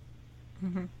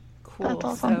 Mm-hmm. Cool. That's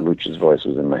awesome. Luch's voice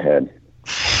was in my head.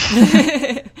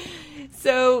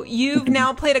 So you've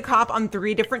now played a cop on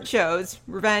 3 different shows: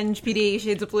 Revenge, PD,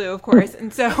 Shades of Blue, of course.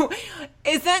 And so,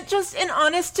 is that just an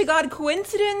honest to God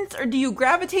coincidence, or do you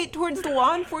gravitate towards the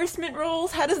law enforcement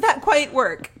roles? How does that quite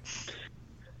work?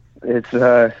 It's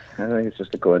I think it's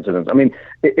just a coincidence. I mean,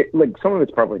 like, some of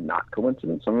it's probably not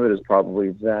coincidence. Some of it is probably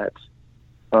that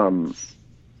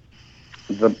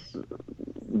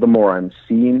the more I'm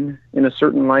seen in a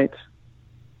certain light,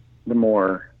 the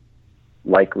more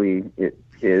likely it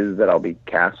is that I'll be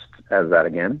cast as that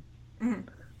again.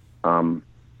 Mm-hmm.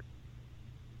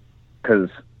 Because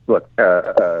look,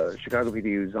 Chicago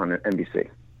PD is on NBC.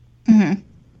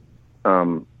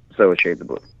 Mm-hmm. So is Shades of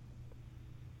Blue.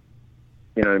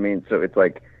 You know what I mean? So it's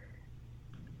like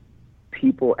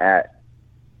people at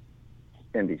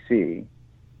NBC,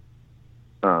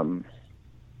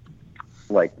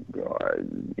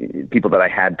 people that I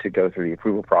had to go through the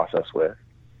approval process with,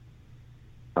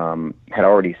 had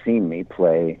already seen me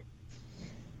play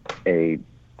a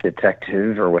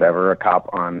detective or whatever, a cop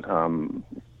on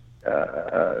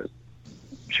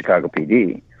Chicago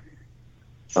PD,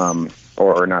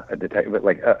 or not a detective, but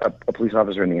like a police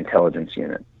officer in the intelligence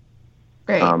unit.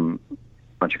 Right. On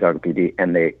Chicago PD,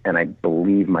 and I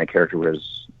believe my character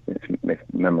was, if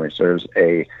memory serves,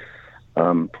 a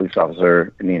police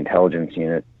officer in the intelligence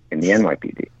unit in the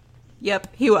NYPD.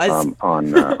 Yep, he was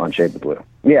on Shades of Blue.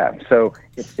 Yeah, so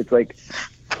it's like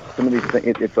some of these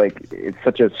things. It's like it's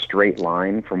such a straight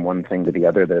line from one thing to the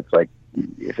other that it's like,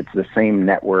 if it's the same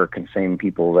network and same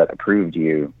people that approved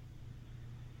you,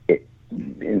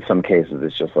 in some cases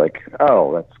it's just like,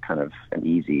 oh, that's kind of an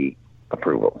easy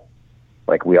approval.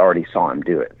 Like, we already saw him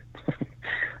do it.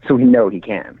 So we know he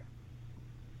can.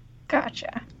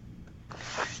 Gotcha.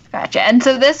 And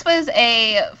so this was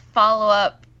a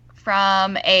follow-up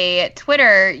from a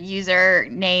Twitter user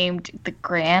named the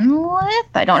Granlith.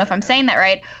 I don't know if I'm saying that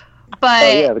right, but...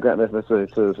 Oh, yeah, the Granlith. That's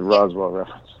a Roswell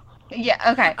reference.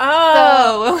 Yeah, okay.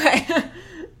 Oh, okay.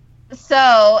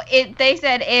 So they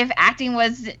said, if acting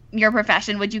was your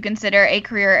profession, would you consider a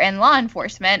career in law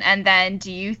enforcement? And then,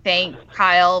 do you think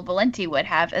Kyle Valenti would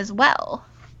have as well?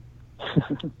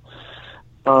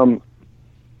 I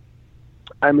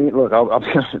mean, look, I'll be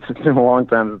honest. It's been a long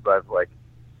time since I've like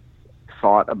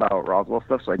thought about Roswell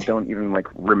stuff, so I don't even like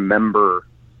remember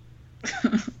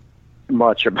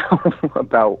much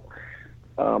about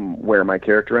where my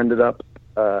character ended up.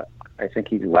 I think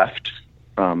he left.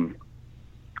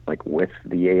 Like with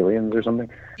the aliens or something.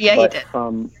 Yeah, he did.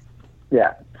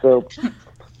 Yeah, so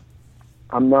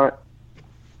I'm not.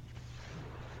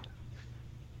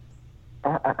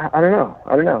 I don't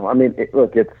know. I mean,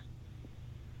 look, it's.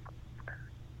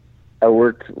 I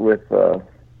worked with the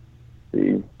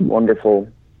wonderful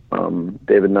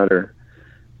David Nutter,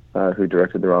 who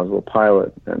directed the Roswell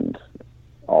pilot and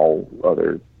all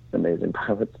other amazing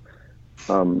pilots.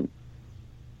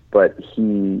 But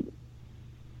he's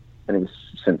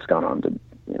since gone on to,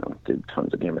 did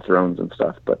tons of Game of Thrones and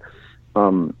stuff. But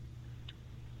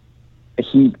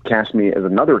he cast me as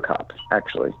another cop,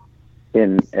 actually,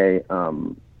 in the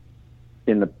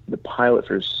pilot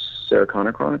for Sarah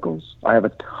Connor Chronicles. I have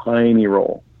a tiny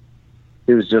role.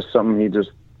 It was just something he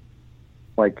just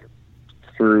like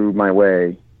threw my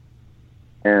way,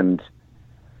 and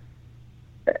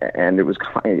it was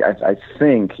I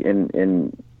think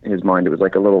in his mind it was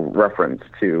like a little reference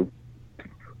to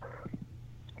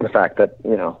the fact that,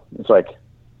 it's like,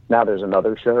 now there's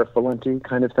another Sheriff Valenti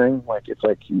kind of thing. Like, it's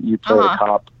like you play a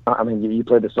cop. I mean, you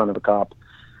play the son of a cop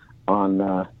on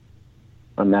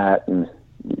that, and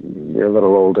you're a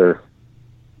little older.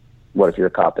 What if you're a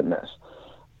cop in this?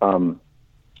 I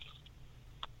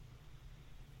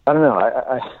don't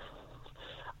know.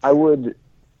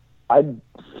 I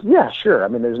Yeah, sure. I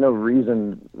mean, there's no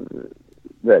reason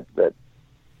that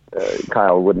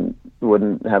Kyle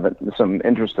wouldn't have some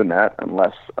interest in that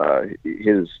unless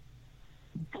his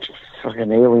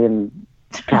fucking alien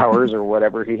powers or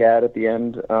whatever he had at the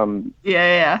end.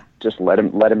 Just let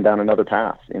him down another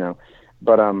path, you know.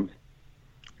 But I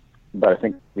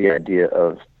think the idea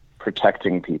of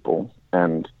protecting people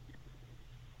and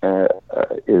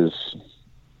is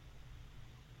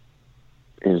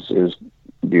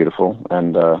beautiful,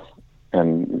 and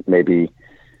maybe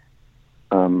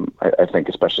I think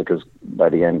especially because by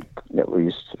the end, at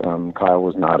least, Kyle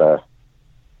was not a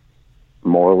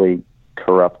morally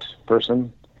corrupt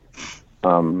person.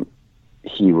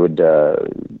 He would, and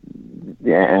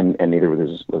neither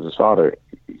was his father.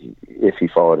 If he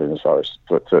followed in his father's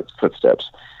footsteps,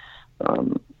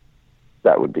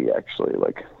 that would be actually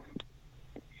like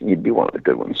he'd be one of the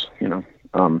good ones, you know.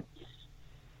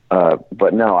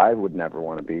 But no, I would never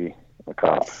want to be a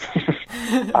cop.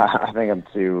 I think I'm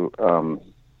too. I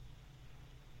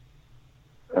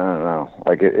don't know.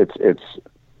 Like it's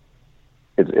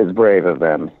brave of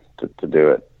them to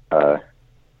do it. I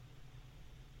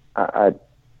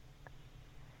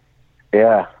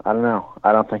don't know.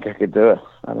 I don't think I could do it.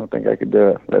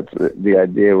 That's the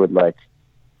idea would like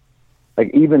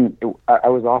even I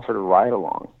was offered a ride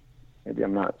along. Maybe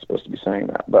I'm not supposed to be saying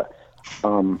that, but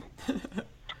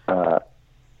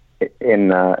in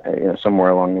somewhere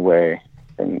along the way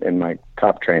in my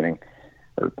cop training,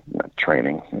 or not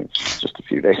training, it's just a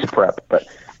few days of prep, but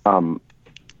I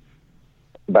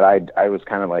was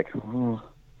kind of like, I don't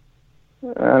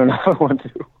know if I want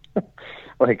to.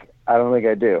 Like, I don't think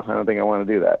I do. I don't think I want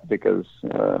to do that because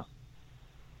I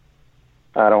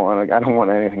don't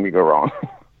want anything to go wrong.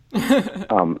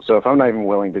 So if I'm not even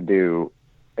willing to do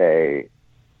a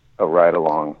ride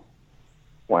along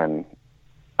when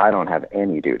I don't have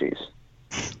any duties,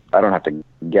 I don't have to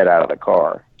get out of the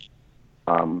car,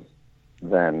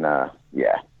 then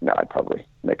I'd probably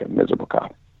make a miserable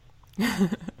cop.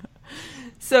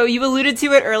 So you alluded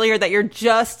to it earlier that you're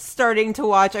just starting to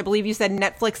watch, I believe you said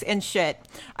Netflix and shit.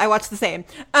 I watch the same.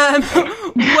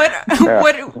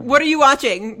 What are you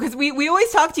watching? Because we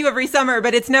always talk to you every summer,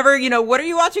 but it's never, what are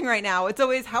you watching right now? It's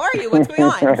always, how are you? What's going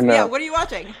on? So, yeah, what are you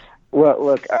watching? Well,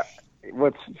 look,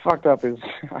 what's fucked up is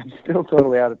I'm still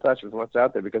totally out of touch with what's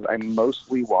out there because I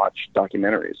mostly watch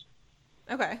documentaries.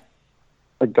 Okay.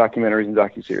 Like documentaries and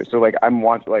docuseries. So I'm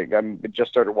just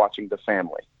started watching The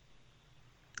Family,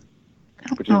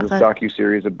 which is this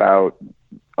docuseries about,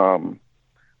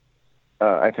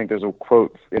 I think there's a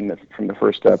quote from the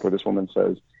first step where this woman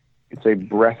says, it's a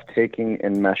breathtaking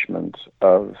enmeshment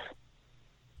of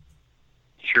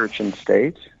church and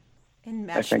state.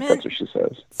 Enmeshment? I think that's what she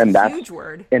says. It's a huge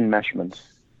word. Enmeshment.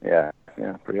 Yeah,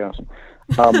 pretty awesome.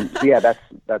 So yeah, that's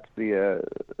the,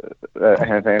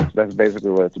 I think that's basically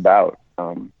what it's about.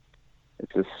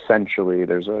 It's essentially,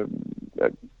 there's a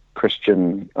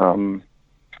Christian,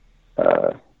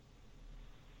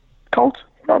 cult,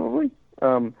 probably,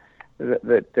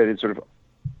 that it sort of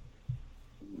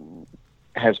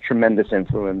has tremendous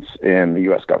influence in the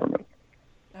U.S. government.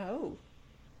 Oh.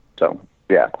 So,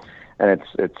 yeah. And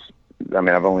it's I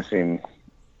mean, I've only seen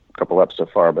a couple episodes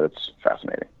so far, but it's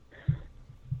fascinating.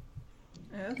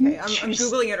 Okay. I'm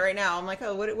Googling it right now. I'm like,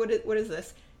 oh, what is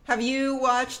this? Have you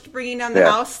watched Bringing Down the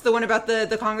House, the one about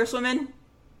the Congresswoman?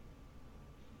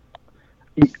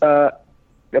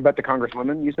 About the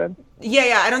Congresswoman, you said?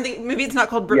 Yeah. I don't think, maybe it's not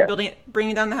called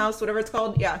Bringing Down the House, whatever it's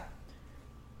called. Yeah.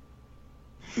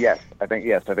 Yes, I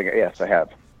have.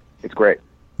 It's great.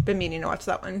 Been meaning to watch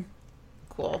that one.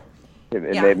 Cool.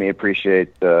 It made me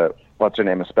appreciate what's her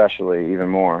name especially even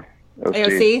more.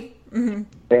 AOC? Mm-hmm.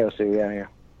 AOC, yeah.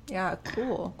 Yeah,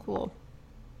 cool.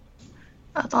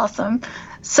 That's awesome.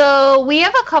 So we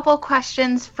have a couple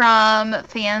questions from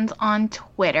fans on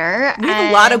Twitter. We have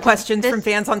a lot of questions from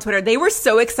fans on Twitter. They were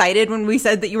so excited when we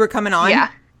said that you were coming on.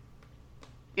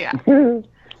 Yeah. That's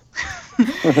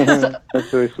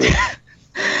really sweet.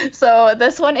 So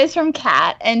this one is from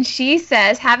Kat, and she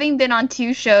says, having been on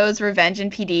 2 shows, Revenge and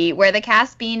PD, where the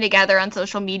cast being together on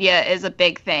social media is a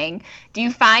big thing, do you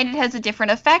find it has a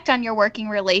different effect on your working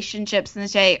relationships than,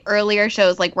 say, earlier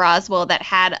shows like Roswell that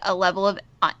had a level of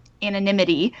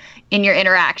anonymity in your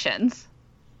interactions?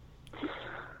 It's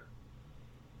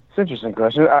an interesting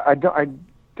question. I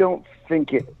don't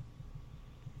think it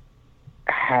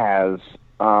has,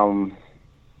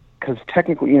 because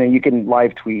technically, you can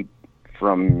live tweet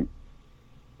from,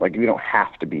 like, we don't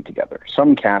have to be together.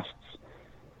 Some casts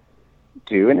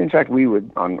do, and in fact, we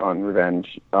would on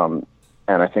Revenge, and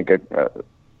I think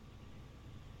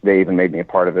they even made me a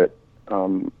part of it,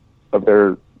 of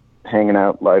their hanging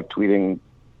out, live tweeting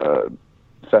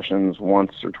sessions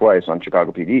once or twice on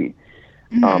Chicago PD.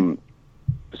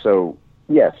 So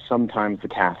yes, sometimes the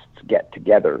casts get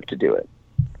together to do it,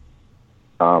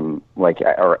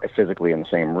 or physically in the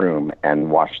same room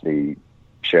and watch the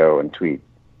show and tweet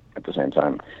at the same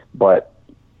time. But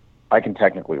I can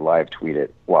technically live tweet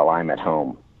it while I'm at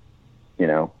home,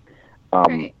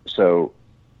 Right. So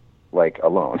like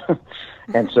alone.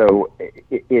 And so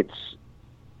it's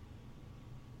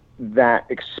that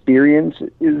experience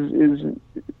is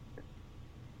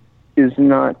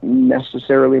not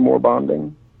necessarily more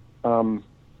bonding. But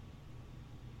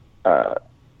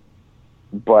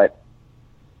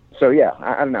so yeah,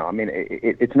 I don't know. I mean,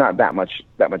 it's not that much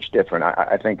different.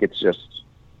 I think it's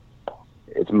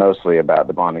mostly about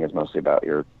the bonding is mostly about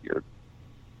your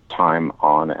time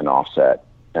on and offset.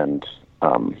 And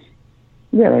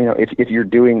if you're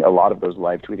doing a lot of those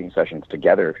live tweeting sessions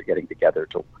together, if you're getting together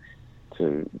to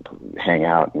hang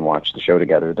out and watch the show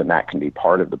together, then that can be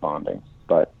part of the bonding.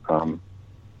 But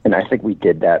and I think we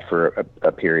did that for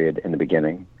a period in the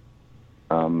beginning,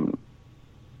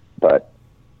 but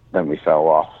then we fell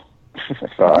off,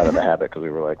 fell out of the habit because we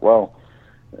were like, well,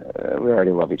 we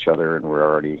already love each other and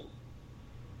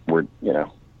we're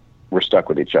stuck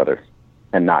with each other,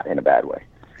 and not in a bad way.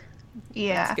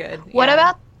 Yeah. That's good. What Yeah.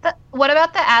 about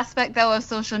the aspect though of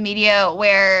social media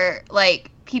where like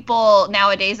people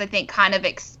nowadays I think kind of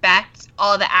expect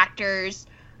all the actors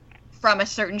from a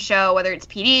certain show, whether it's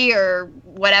PD or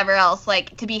whatever else,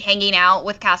 like to be hanging out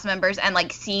with cast members and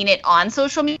like seeing it on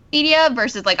social media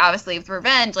versus like obviously with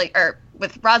Revenge, or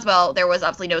with Roswell, there was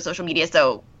obviously no social media,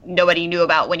 so nobody knew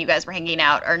about when you guys were hanging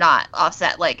out or not.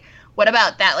 Offset, like what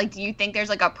about that? Like, do you think there's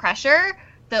like a pressure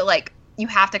that like you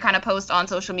have to kind of post on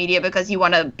social media because you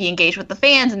want to be engaged with the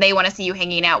fans and they want to see you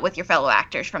hanging out with your fellow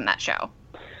actors from that show?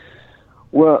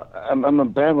 Well, I'm a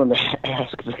bad one to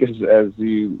ask because, as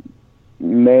you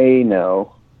may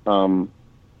know,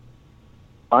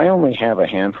 I only have a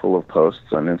handful of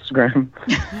posts on Instagram,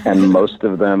 and most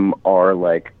of them are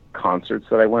like concerts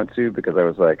that I went to because I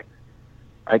was like,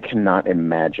 I cannot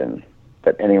imagine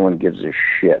that anyone gives a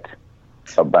shit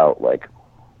about like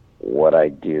what I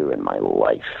do in my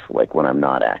life, like when I'm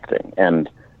not acting, and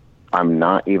I'm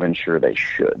not even sure they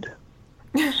should.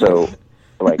 So,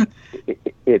 like,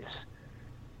 it's,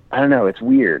 I don't know, it's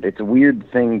weird. It's a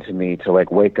weird thing to me to like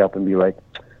wake up and be like,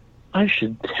 I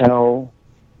should tell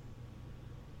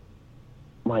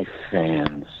my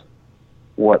fans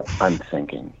what I'm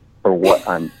thinking or what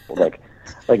I'm like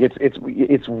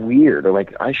it's weird, or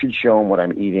like I should show them what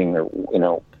I'm eating,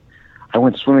 or I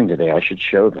went swimming today, I should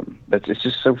show them. It's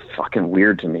just so fucking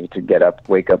weird to me to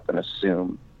wake up and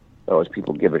assume those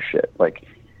people give a shit. Like,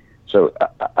 so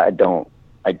I don't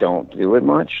do it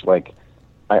much. Like,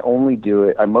 I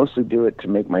mostly do it to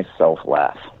make myself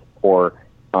laugh, or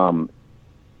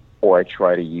I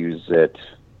try to use it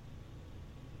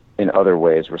in other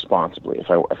ways responsibly.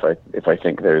 If I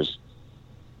think there's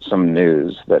some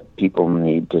news that people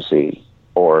need to see,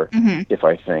 or if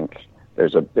I think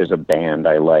there's a band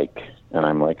I like and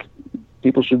I'm like,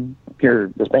 people should hear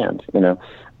this band,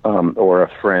 or a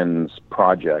friend's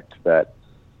project that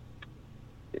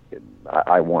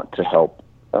I want to help,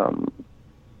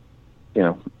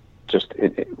 just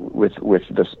with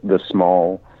the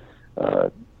small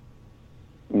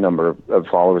number of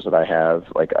followers that I have.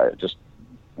 Like, I just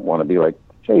want to be like,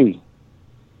 hey,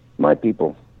 my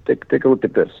people, take a look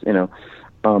at this,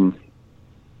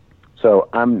 So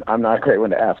I'm not a great one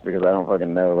to ask because I don't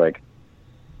fucking know. Like,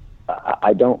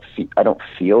 I don't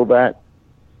feel that.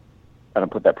 I don't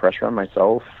put that pressure on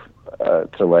myself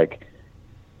to like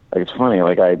it's funny.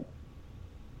 Like,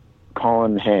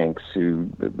 Colin Hanks, who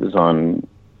was on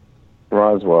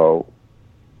Roswell,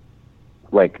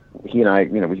 like he and I,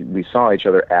 we saw each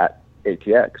other at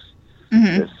ATX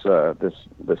this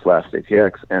last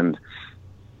ATX, and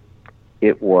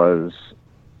it was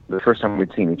the first time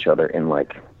we'd seen each other in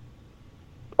like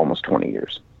almost 20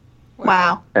 years.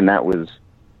 Wow. And that was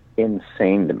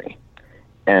insane to me,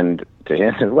 and to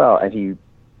him as well. And he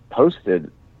posted,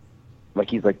 like,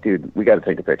 he's like, dude, we got to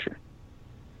take a picture.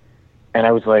 And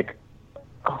I was like,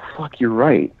 oh fuck, you're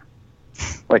right.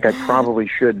 Like, I probably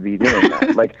should be doing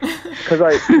that. Like, but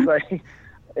that's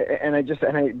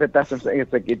what I'm saying.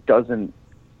 It's like, it doesn't.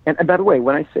 And by the way,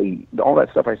 when I say all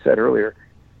that stuff I said earlier,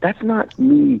 that's not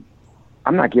me.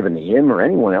 I'm not giving to him or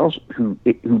anyone else who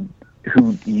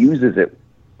uses it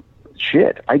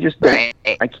shit. I just don't. Right.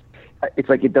 It's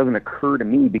like, it doesn't occur to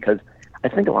me because I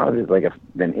think a lot of it is like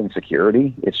an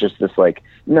insecurity. It's just this like,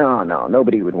 no,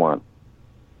 nobody would want.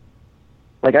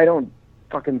 Like, I don't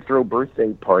fucking throw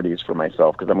birthday parties for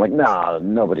myself because I'm like, nah,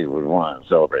 nobody would want to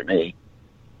celebrate me.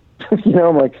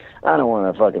 I'm like, I don't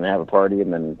want to fucking have a party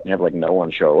and then have like no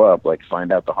one show up, like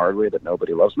find out the hard way that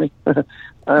nobody loves me. I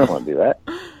don't want to do that.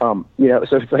 So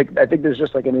it's like, I think there's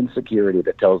just like an insecurity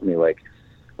that tells me like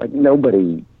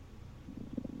nobody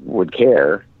would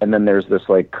care. And then there's this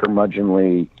like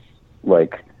curmudgeonly,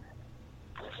 like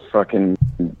fucking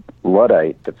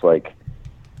Luddite that's like,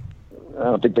 I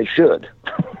don't think they should.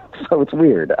 So it's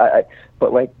weird.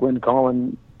 But like when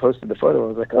Colin posted the photo, I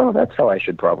was like, oh, that's how I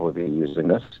should probably be using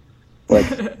this. Like,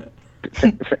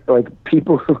 like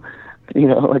people who,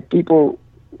 people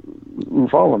who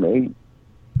follow me,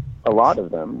 a lot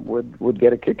of them would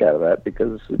get a kick out of that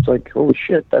because it's like, holy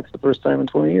shit, that's the first time in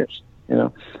 20 years,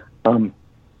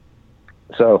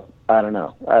 So I don't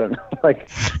know. Like,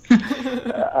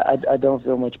 I don't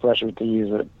feel much pressure to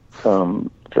use it for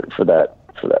that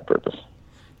purpose.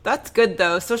 That's good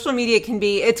though. Social media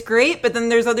it's great, but then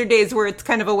there's other days where it's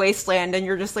kind of a wasteland and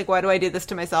you're just like, why do I do this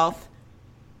to myself?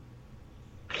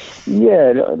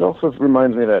 Yeah, it also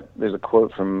reminds me that there's a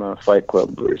quote from Fight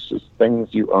Club where it says, things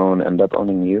you own end up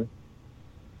owning you.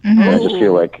 Mm-hmm. And I just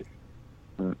feel like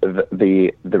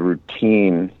the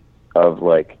routine of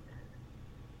like,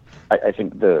 I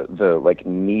think the like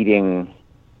needing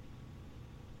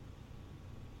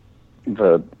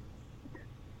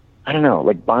I don't know,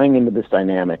 like buying into this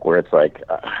dynamic where it's like,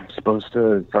 I'm supposed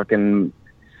to fucking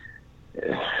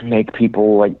make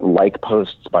people like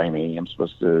posts by me. I'm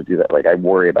supposed to do that. Like I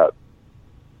worry about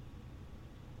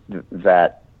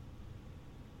that.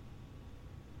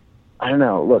 I don't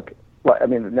know. Look, I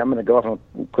mean, I'm going to go off on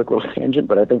a quick little tangent,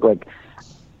 but I think like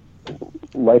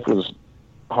life was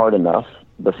hard enough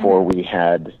before we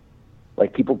had,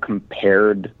 like, people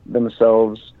compared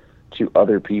themselves to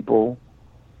other people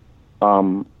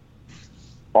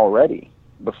already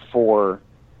before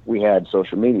we had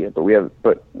social media.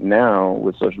 But now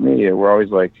with social media, we're always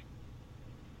like,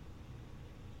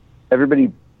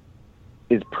 everybody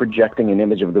is projecting an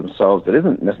image of themselves that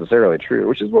isn't necessarily true,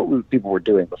 which is what people were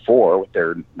doing before with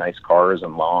their nice cars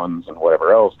and lawns and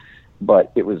whatever else.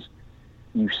 But it was,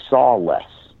 you saw less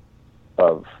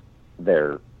of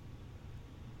their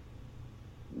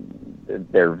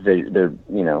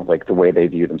like the way they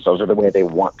view themselves or the way they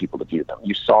want people to view them.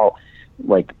 You saw,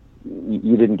 like,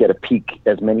 you didn't get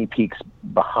as many peeks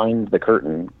behind the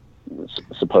curtain,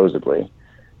 supposedly,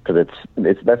 because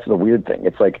that's the weird thing.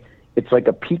 It's like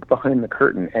a peek behind the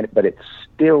curtain, but it's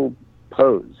still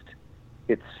posed.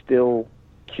 It's still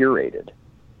curated.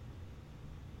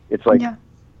 It's like, yeah.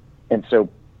 And so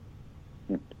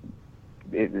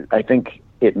I think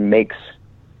it makes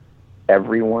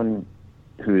everyone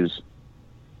who's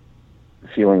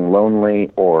feeling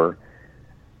lonely or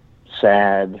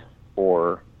sad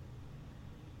or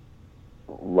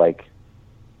like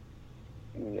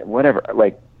whatever,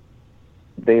 like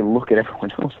they look at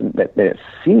everyone else and that it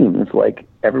seems like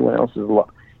everyone else is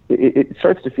it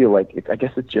starts to feel like I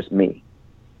guess it's just me.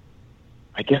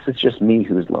 I guess it's just me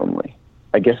who's lonely.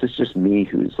 I guess it's just me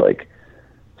who's like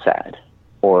sad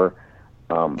or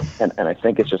and I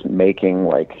think it's just making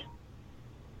like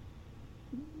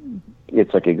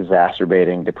it's like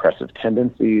exacerbating depressive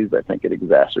tendencies. I think it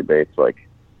exacerbates like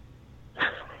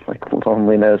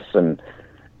loneliness and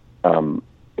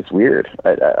it's weird.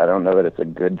 I don't know that it's a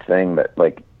good thing that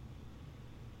like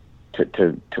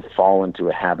to fall into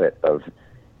a habit of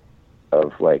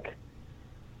like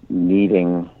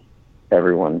needing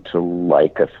everyone to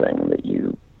like a thing that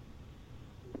you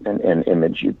an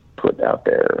image you put out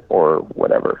there or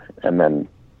whatever, and then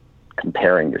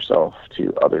comparing yourself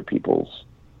to other people's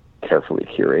carefully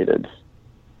curated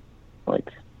like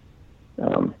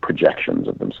projections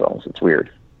of themselves. It's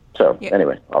weird. So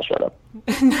Anyway, I'll shut up.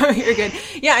 No, you're good.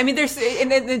 Yeah, I mean,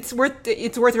 it's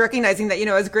worth recognizing that,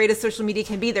 as great as social media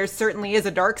can be, there certainly is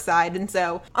a dark side. And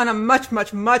so, on a much,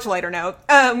 much, much lighter note,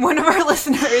 one of our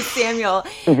listeners, Samuel,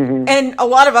 and a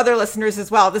lot of other listeners as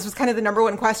well, this was kind of the number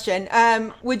one question.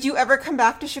 Would you ever come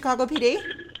back to Chicago PD?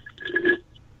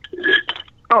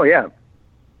 Oh yeah,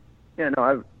 yeah.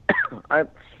 No, I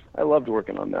loved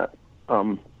working on that.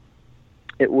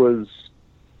 It was.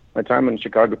 My time in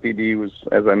Chicago PD was,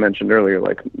 as I mentioned earlier,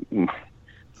 like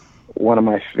one of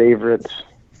my favorite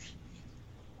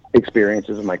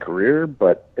experiences of my career,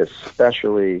 but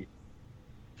especially,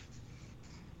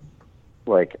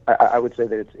 like, I would say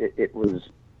that it was,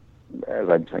 as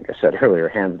I think I said earlier,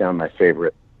 hands down my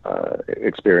favorite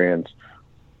experience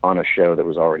on a show that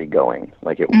was already going.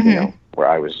 Like, it, where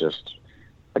I was just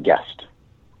a guest.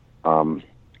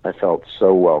 I felt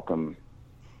so welcome,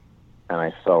 and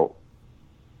I felt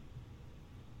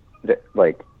that,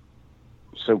 like,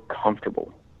 so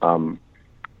comfortable.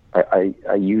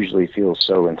 I usually feel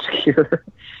so insecure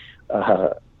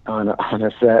on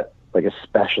a set, like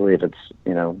especially if it's,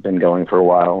 you know, been going for a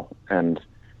while and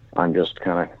I'm just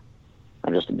a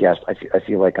guest. I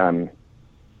feel like I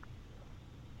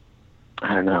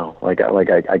don't know, like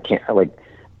I can't, like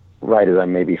right as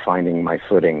I'm maybe finding my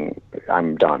footing,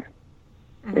 I'm done.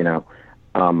 Mm-hmm. You know,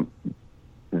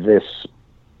 this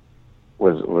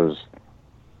was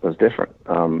different.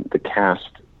 The cast,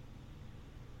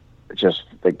 just,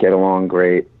 they get along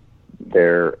great.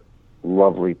 They're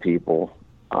lovely people.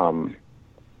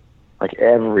 Like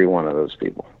every one of those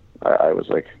people, I was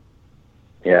like,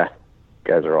 yeah,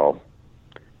 guys are all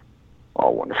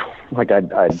wonderful. Like I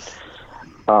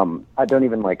don't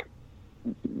even like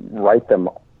write them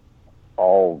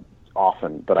all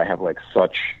often, but I have like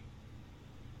such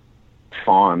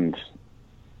fond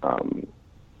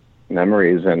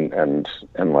memories and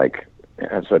like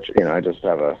have such, you know, I just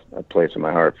have a place in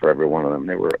my heart for every one of them.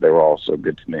 They were all so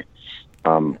good to me.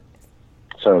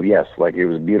 So yes, like it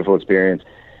was a beautiful experience,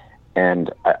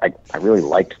 and I really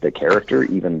liked the character,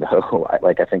 even though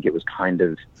I think it was kind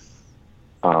of,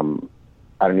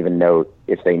 I don't even know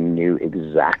if they knew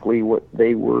exactly what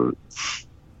they were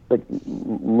like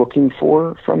looking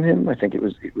for from him. I think it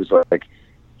was like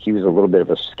he was a little bit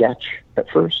of a sketch at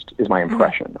first, is my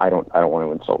impression. I don't want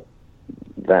to insult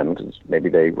them because maybe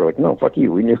they were like, no, fuck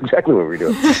you, we knew exactly what we were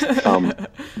doing.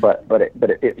 But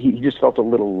he just felt a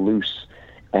little loose,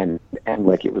 and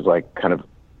like it was like kind of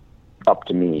up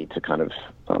to me to kind of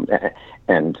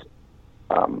and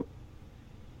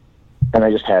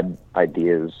I just had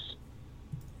ideas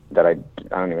that I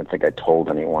don't even think I told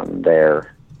anyone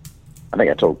there. I think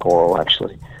I told Coral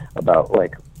actually about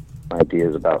like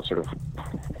ideas about sort of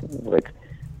like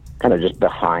kind of just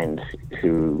behind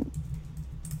who,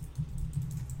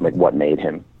 like what made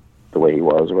him the way he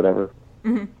was or whatever.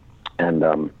 Mm-hmm. And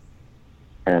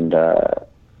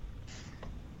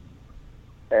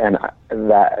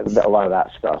that a lot of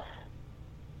that stuff,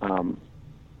 I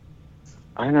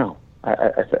don't know.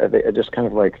 I just kind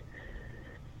of like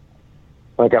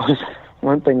I was,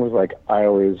 one thing was like, I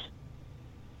always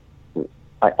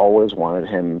wanted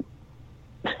him,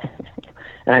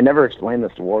 and I never explained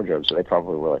this to wardrobe, so they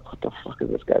probably were like, what the fuck is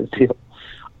this guy's deal?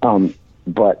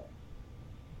 But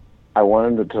I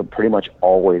wanted him to pretty much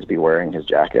always be wearing his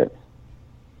jacket.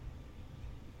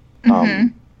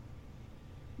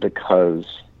 Because,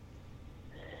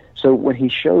 so when he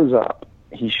shows up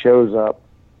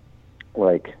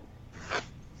like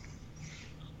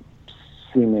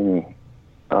seeming,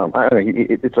 I don't know,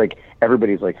 it's like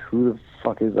everybody's like, who the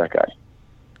fuck is that guy?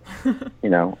 You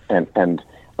know, and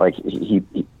like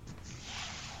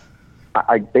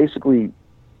I basically,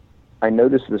 I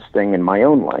noticed this thing in my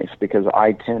own life because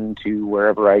I tend to,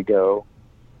 wherever I go,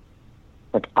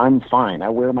 like I'm fine. I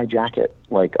wear my jacket.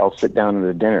 Like I'll sit down at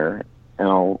a dinner and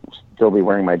I'll still be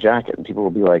wearing my jacket, and people will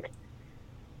be like,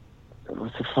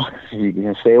 what the fuck? Are you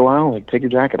gonna stay a while? Like take your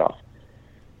jacket off.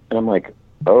 And I'm like,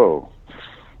 oh,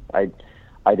 I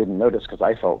didn't notice because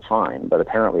I felt fine, but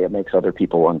apparently it makes other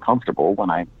people uncomfortable when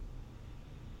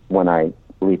I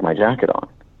leave my jacket on.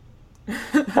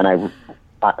 And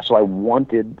so I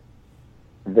wanted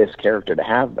this character to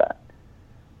have that.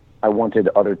 I wanted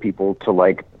other people to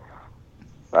like,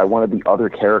 I wanted the other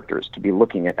characters to be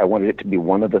looking at, I wanted it to be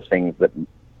one of the things that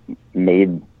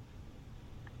made,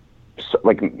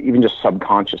 like even just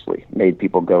subconsciously made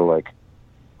people go like,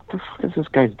 what the fuck is this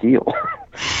guy's deal?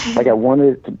 Like I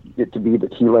wanted it to be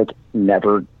that he like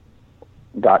never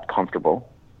got comfortable.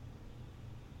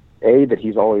 A, that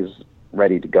he's always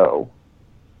ready to go,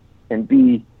 and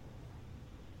B,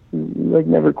 like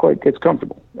never quite gets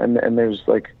comfortable. And there's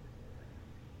like,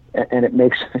 and it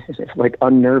makes, it like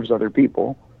unnerves other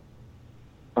people.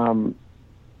 And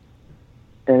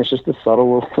it's just a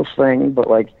subtle little thing, but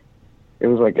like, it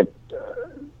was like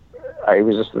it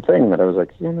was just the thing that I was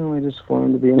like, you know, I just want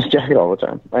him to be in his jacket all the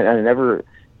time. I never,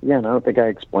 I don't think I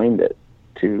explained it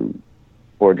to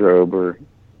wardrobe or,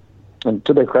 and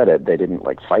to their credit, they didn't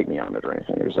like fight me on it or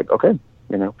anything. It was like, okay,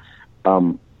 you know,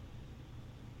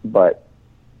 but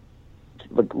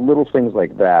like little things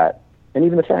like that. And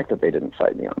even the fact that they didn't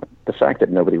fight me on it, the fact that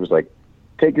nobody was like,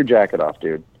 take your jacket off,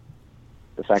 dude.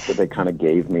 The fact that they kind of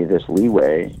gave me this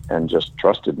leeway and just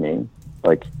trusted me,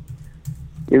 like,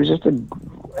 it was just an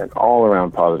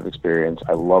all-around positive experience.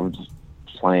 I loved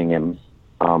playing him.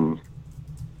 And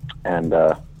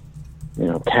you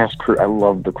know, cast crew, I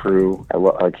loved the crew. I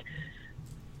love, like,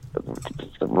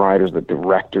 the writers, the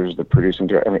directors, the producing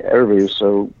director. I mean, everybody was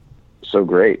so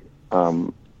great.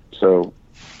 So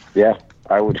yeah,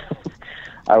 I would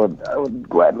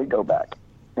gladly go back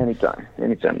anytime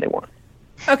they want.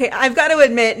 Okay, I've got to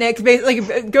admit, Nick,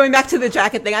 like going back to the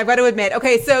jacket thing, I've got to admit,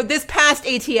 okay, so this past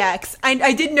ATX,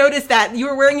 I did notice that you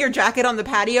were wearing your jacket on the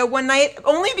patio one night,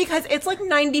 only because it's like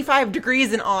 95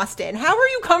 degrees in Austin. How are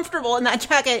you comfortable in that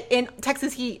jacket in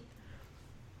Texas heat?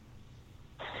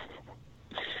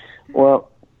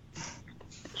 Well,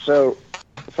 so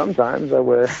sometimes I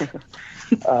wear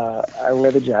I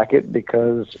wear the jacket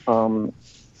because I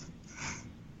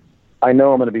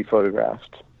know I'm going to be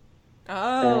photographed.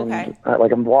 Oh, and, okay.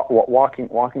 Like I'm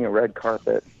walking a red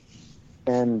carpet,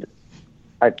 and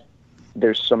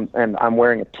and I'm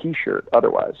wearing a T-shirt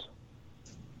otherwise.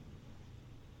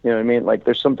 You know what I mean? Like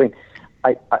there's something.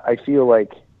 I feel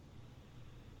like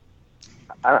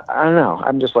I don't know.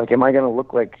 I'm just like, am I going to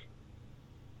look like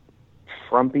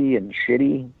frumpy and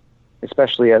shitty,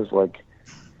 especially as like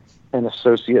an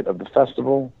associate of the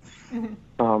festival?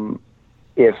 Mm-hmm.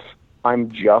 If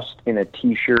I'm just in a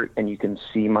T-shirt and you can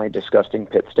see my disgusting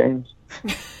pit stains.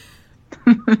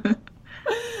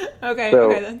 Okay, so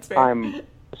okay, that's fair. I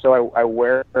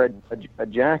wear a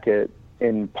jacket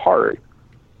in part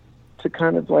to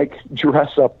kind of like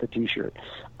dress up the T-shirt,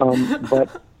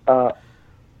 but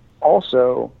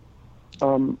also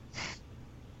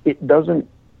it doesn't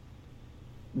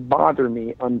bother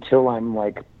me until I'm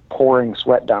like pouring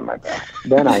sweat down my back.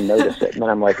 Then I notice it, and then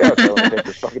I'm like, oh, so let me take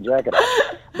this fucking jacket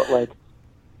off. But like,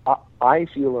 I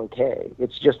feel okay.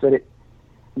 It's just that it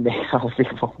makes other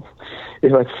people,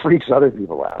 it like freaks other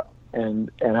people out. And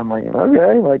I'm like,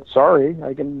 okay, like, sorry,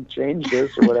 I can change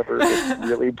this or whatever if it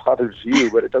really bothers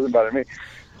you, but it doesn't bother me.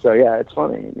 So yeah, it's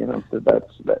funny, you know, that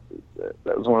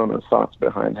was one of the thoughts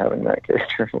behind having that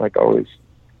character, like always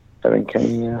having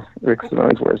Kenny Rickson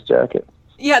always wears jacket.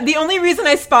 Yeah, the only reason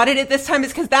I spotted it this time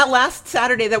is because that last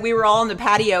Saturday that we were all on the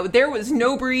patio, there was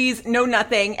no breeze, no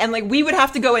nothing, and like we would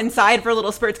have to go inside for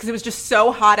little spurts because it was just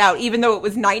so hot out, even though it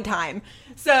was nighttime.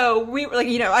 So we were like,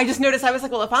 you know, I just noticed, I was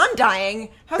like, well, if I'm dying,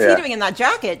 how's he doing in that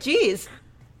jacket? Jeez.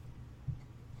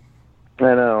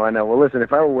 I know. Well, listen,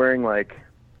 if I were wearing like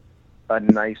a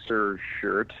nicer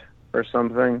shirt or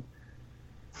something,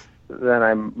 then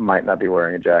I might not be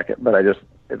wearing a jacket. But it's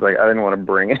like I didn't want to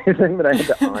bring anything that I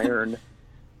had to iron.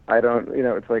 I don't, you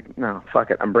know, it's like, no,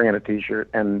 fuck it. I'm bringing a T-shirt.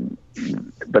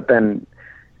 But then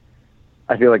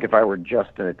I feel like if I were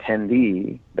just an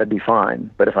attendee, that'd be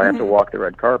fine. But if I have to walk the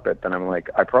red carpet, then I'm like,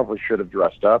 I probably should have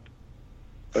dressed up.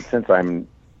 But since I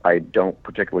don't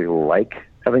particularly like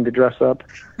having to dress up,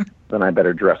 then I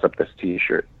better dress up this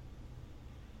T-shirt.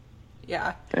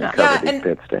 Yeah. And cover these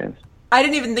pit stains. I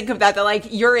didn't even think of that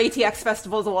like your ATX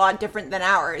festival is a lot different than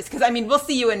ours. Because, I mean, we'll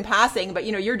see you in passing, but,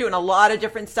 you know, you're doing a lot of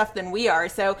different stuff than we are.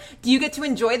 So do you get to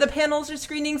enjoy the panels or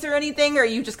screenings or anything, or are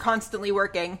you just constantly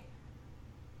working?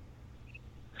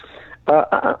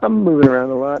 I'm moving around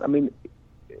a lot. I mean,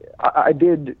 I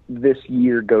did this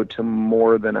year go to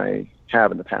more than I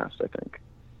have in the past, I think.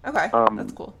 Okay,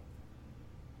 that's cool.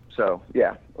 So,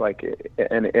 yeah, like,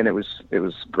 and it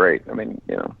was great. I mean,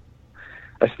 you know,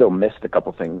 I still missed a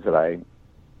couple things that I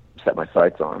set my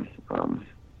sights on.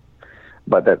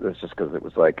 But that's just because it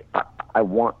was like,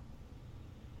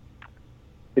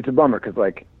 it's a bummer because,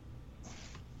 like,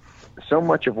 so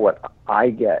much of what I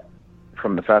get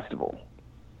from the festival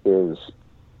is,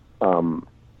 I don't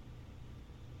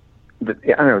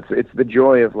know, it's the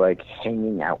joy of, like,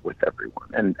 hanging out with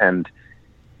everyone. And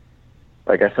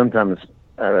like, I think I've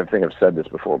said this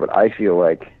before, but I feel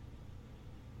like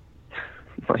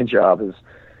my job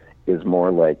is more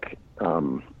like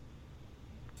the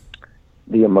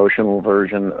emotional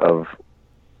version of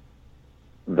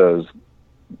those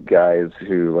guys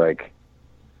who like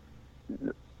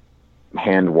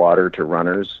hand water to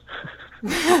runners.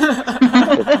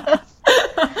 I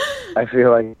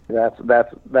feel like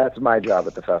that's my job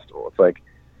at the festival. It's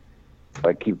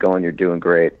like keep going, you're doing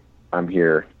great. I'm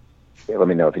here. Let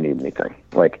me know if you need anything.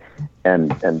 Like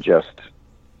and just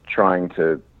trying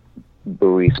to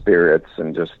buoy spirits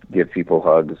and just give people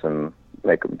hugs and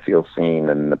make them feel seen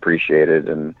and appreciated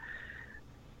and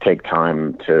take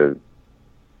time to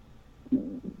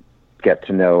get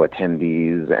to know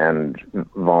attendees and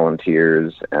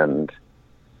volunteers and,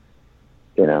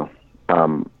 you know,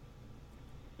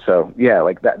 so yeah,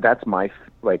 like that's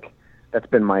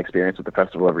been my experience with the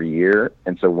festival every year.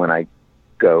 And so when I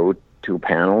go to a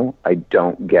panel, I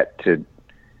don't get to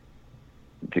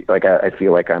like, I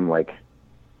feel like I'm like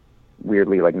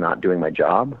weirdly like not doing my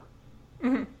job.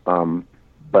 Mm-hmm.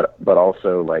 But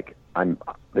also like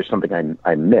there's something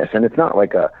I miss, and it's not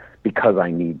like because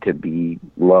I need to be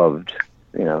loved,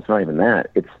 you know, it's not even that.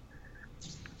 It's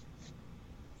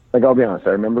like, I'll be honest,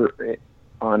 I remember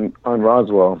on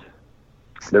Roswell,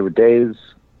 there were days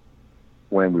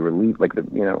when we were like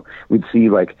we'd see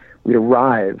like we'd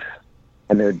arrive,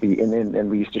 and there'd be and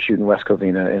we used to shoot in West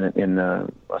Covina in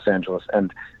Los Angeles,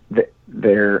 and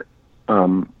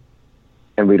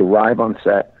and we'd arrive on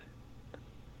set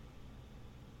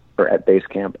or at base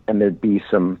camp, and there'd be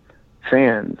some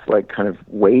fans like kind of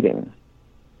waiting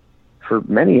for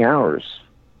many hours,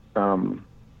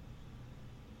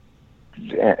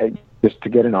 just to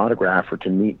get an autograph or to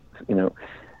meet,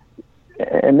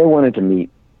 and they wanted to meet,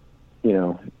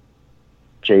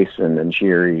 Jason and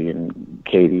Sherry and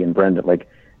Katie and Brendan, like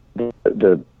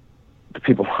the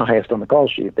people highest on the call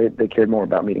sheet. They cared more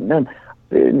about meeting them.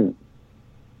 They didn't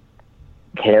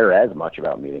care as much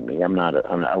about meeting me. I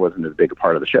wasn't as big a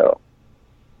part of the show.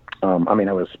 I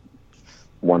was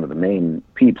one of the main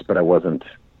peeps, but I wasn't,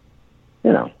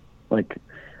 like,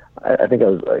 I think I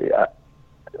was,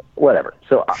 whatever.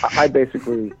 So I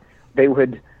basically, they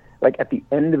would, like, at the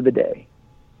end of the day,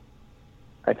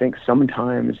 I think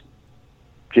sometimes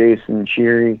Jason,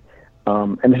 Sherry,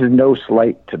 and this is no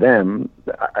slight to them,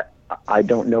 I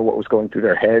don't know what was going through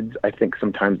their heads. I think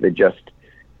sometimes they just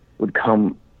would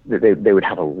come, they would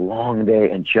have a long day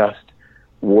and just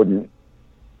wouldn't,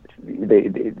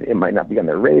 it might not be on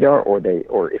their radar, or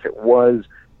if it was,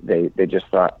 they just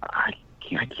thought, I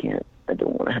can't, I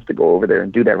don't want to have to go over there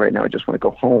and do that right now. I just want to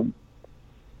go home.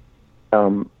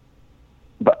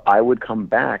 But I would come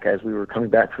back, as we were coming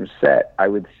back from set, I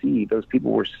would see those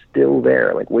people were still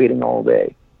there, like waiting all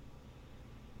day.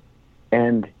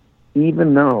 And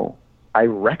even though I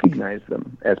recognized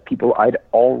them as people I'd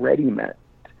already met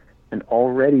and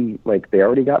already, like, they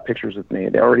already got pictures with me,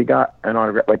 they already got an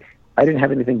autograph, like, I didn't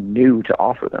have anything new to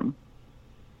offer them.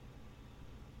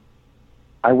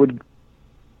 I would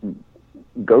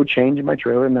go change in my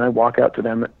trailer, and then I'd walk out to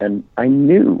them, and I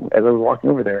knew as I was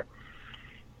walking over there,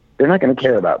 they're not going to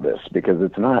care about this because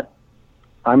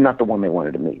I'm not the one they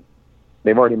wanted to meet.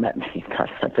 They've already met me, got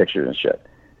my pictures and shit.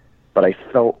 But I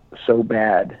felt so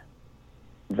bad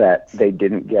that they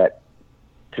didn't get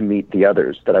to meet the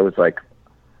others that I was like,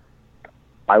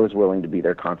 I was willing to be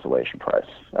their consolation prize.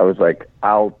 I was like,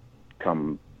 I'll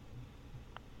come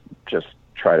just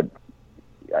try to,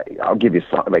 I'll give you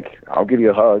some, like, I'll give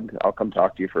you a hug. I'll come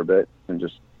talk to you for a bit, and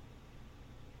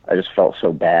I just felt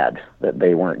so bad that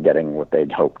they weren't getting what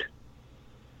they'd hoped.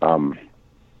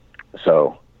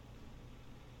 So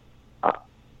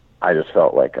I just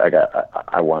felt like I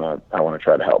want to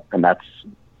try to help. And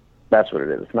that's what it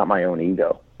is. It's not my own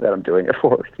ego that I'm doing it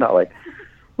for. It's not like,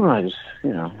 well, I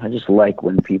just like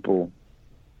when people,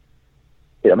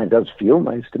 it does feel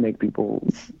nice to make people,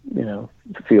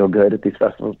 feel good at these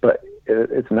festivals, but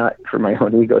it's not for my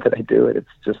own ego that I do it. It's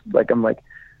just like, I'm like,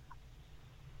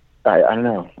 I don't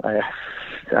know. I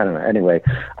don't know. Anyway.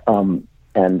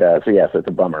 So it's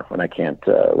a bummer when I can't,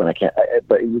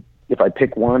 but if I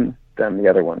pick one, then the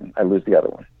other one, I lose the other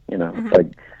one, Mm-hmm. If I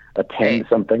attend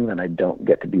something, then I don't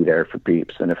get to be there for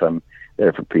peeps. And if I'm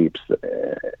there for peeps,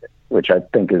 which I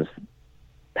think is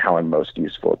how I'm most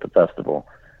useful at the festival,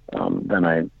 then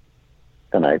I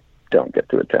don't get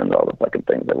to attend all the fucking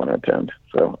things I want to attend.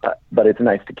 So, but it's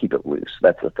nice to keep it loose.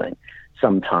 That's the thing.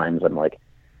 Sometimes I'm like,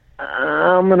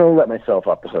 I'm going to let myself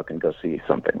off the hook and go see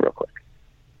something real quick,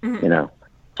 Mm-hmm.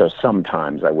 So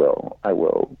sometimes I will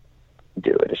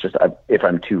do it. It's just, if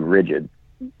I'm too rigid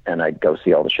and I go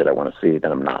see all the shit I want to see,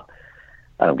 then I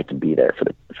don't get to be there for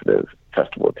the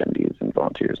festival attendees and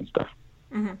volunteers and stuff.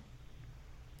 Mm-hmm.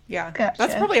 Yeah. Gotcha.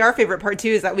 That's probably our favorite part too,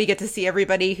 is that we get to see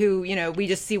everybody who, we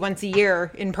just see once a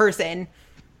year in person,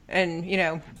 and,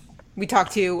 we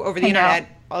talk to over the internet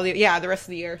the rest of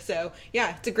the year. So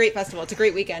yeah, it's a great festival. It's a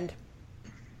great weekend.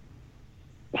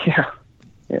 Yeah,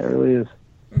 it really is.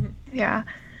 Mm-hmm. Yeah.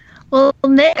 Well,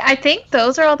 Nick, I think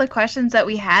those are all the questions that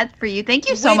we had for you. Thank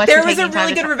you so much for taking time. There was a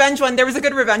really good revenge one. There was a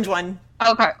good revenge one.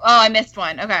 Okay. Oh, I missed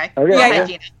one. Okay. Okay. Go Yeah, ahead,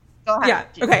 Gina. Go ahead. Yeah.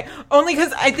 Gina. Okay. Only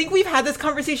because I think we've had this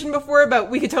conversation before, but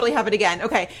we could totally have it again.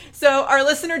 Okay. So our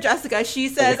listener, Jessica, she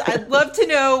says, I'd love to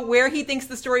know where he thinks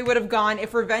the story would have gone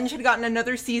if Revenge had gotten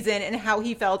another season and how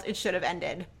he felt it should have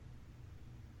ended.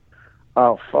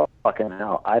 Oh, fucking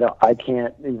hell. I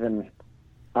can't even,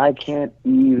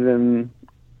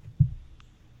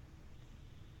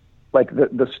 like,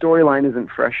 the storyline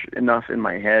isn't fresh enough in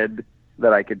my head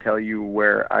that I could tell you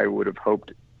where I would have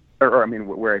hoped,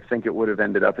 where I think it would have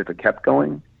ended up if it kept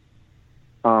going.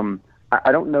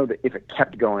 I don't know that if it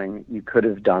kept going, you could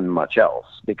have done much else,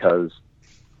 because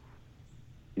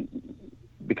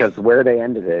where they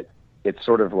ended it, it's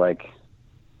sort of like,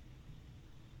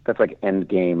 that's like end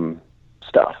game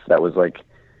stuff. That was like,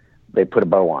 they put a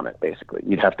bow on it, basically.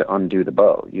 You'd have to undo the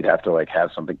bow. You'd have to, like,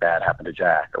 have something bad happen to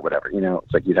Jack or whatever.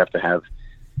 It's like you'd have to have,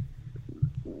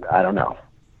 I don't know.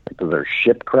 does their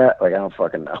ship crash? Like, I don't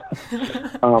fucking know.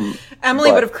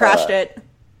 Emily would have crashed it.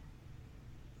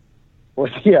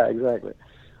 Well, yeah, exactly.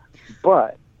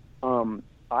 But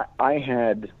I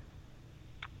had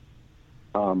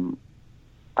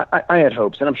I had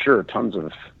hopes, and I'm sure tons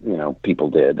of people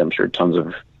did. I'm sure tons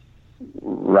of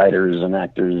writers and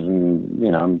actors,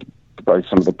 and probably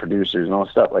some of the producers and all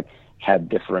that stuff, like, had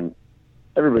different.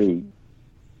 Everybody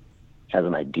has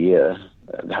an idea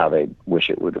of how they wish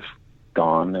it would have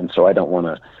gone, and so I don't want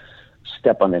to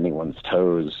step on anyone's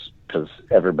toes, because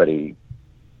everybody,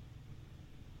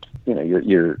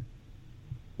 you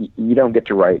don't get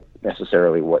to write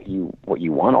necessarily what you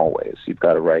want always. You've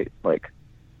got to write like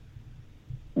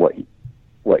what you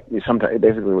sometimes,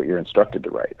 basically what you're instructed to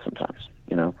write sometimes.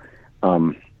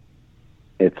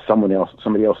 It's somebody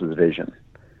else's vision,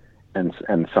 and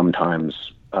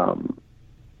sometimes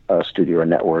a studio or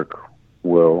network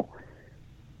will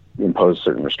impose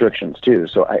certain restrictions too.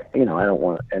 So I don't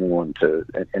want any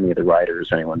of the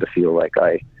writers, anyone to feel like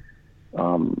I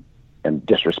am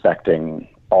disrespecting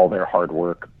all their hard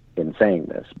work in saying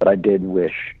this, but I did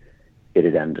wish it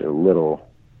had ended a little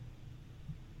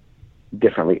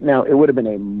differently. Now, it would have been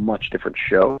a much different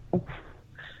show, and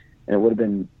it would have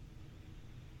been,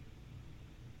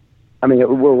 it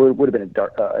would have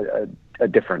been a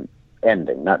different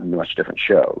ending, not a much different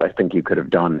show. I think you could have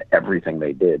done everything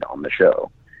they did on the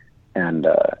show and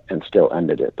still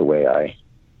ended it the way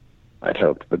I'd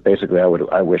hoped. But basically,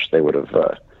 I wish they would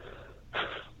have.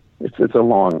 It's a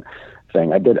long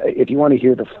thing. If you want to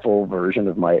hear the full version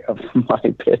of my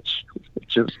pitch,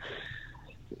 which is,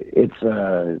 it's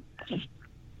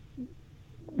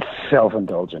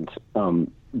self-indulgent.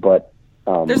 But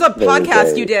there's a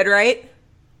podcast you did, right?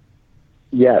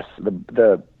 Yes,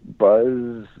 the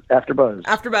Buzz After Buzz.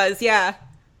 After Buzz, yeah.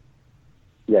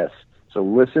 Yes. So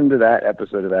listen to that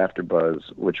episode of After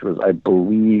Buzz, which was, I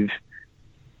believe,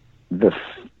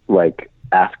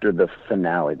 after the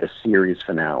finale, the series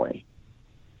finale.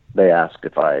 They asked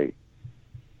if I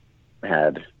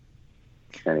had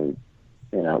any,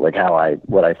 what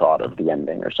I thought of the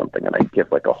ending or something, and I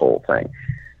give like a whole thing.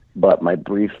 But my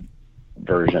brief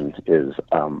version is,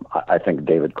 I think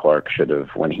David Clark should have,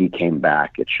 when he came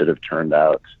back, it should have turned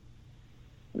out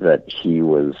that he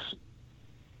was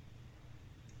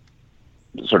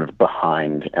sort of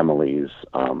behind Emily's,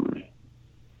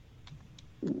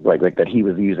 like that he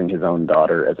was using his own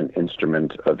daughter as an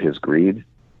instrument of his greed,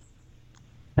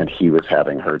 and he was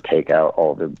having her take out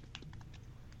all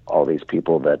these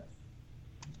people that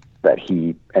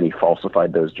he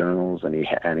falsified those journals,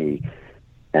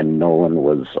 and Nolan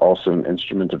was also an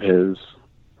instrument of his.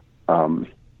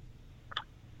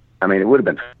 It would have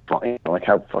been fun. Like,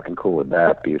 how fucking cool would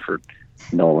that be for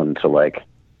Nolan to like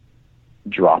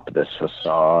drop this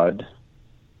facade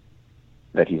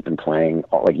that he's been playing?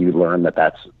 Like, you learn that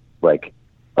that's like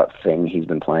a thing he's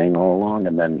been playing all along,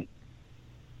 and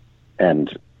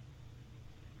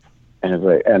it's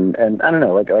like, and I don't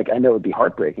know, like I know it would be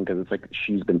heartbreaking, because it's like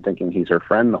she's been thinking he's her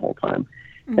friend the whole time.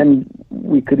 Mm-hmm. And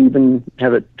we could even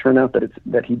have it turn out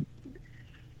that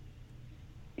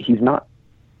he's not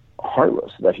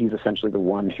heartless, that he's essentially the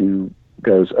one who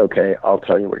goes, okay, I'll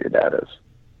tell you where your dad is.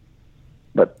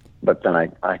 But then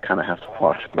I kind of have to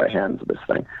wash my hands of this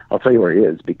thing. I'll tell you where he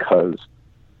is because,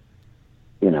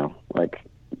 like,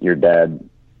 your dad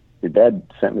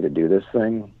sent me to do this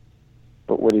thing,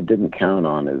 but what he didn't count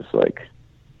on is like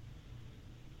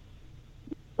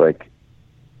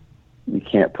you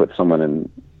can't put someone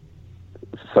in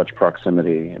such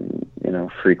proximity and,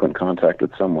 frequent contact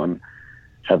with someone,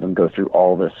 have them go through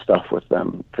all this stuff with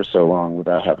them for so long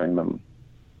without having them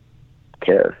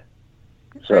care.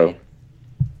 So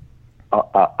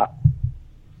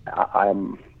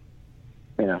I'm,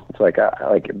 it's like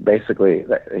basically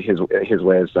his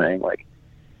way of saying, like,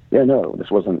 yeah, no, this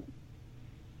wasn't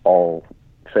all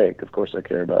fake. Of course I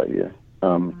care about you.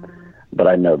 But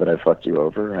I know that I fucked you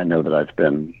over. I know that I've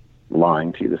been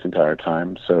lying to you this entire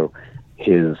time. So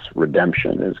his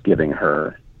redemption is giving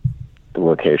her the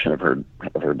location of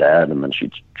her dad, and then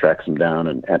she tracks him down.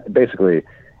 And basically,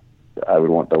 I would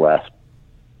want the last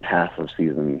half of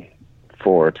season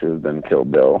 4 to have been Kill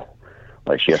Bill.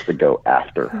 Like, she has to go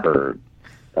after her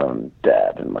own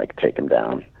dad and like take him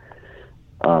down.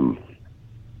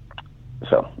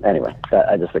 So anyway,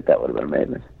 I just think that would have been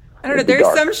amazing. I don't know.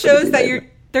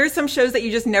 There's some shows that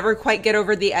you just never quite get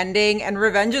over the ending, and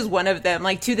Revenge is one of them.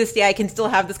 Like, to this day, I can still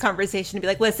have this conversation and be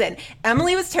like, listen,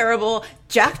 Emily was terrible.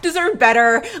 Jack deserved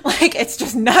better. Like, it's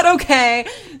just not okay.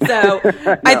 So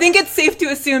no. I think it's safe to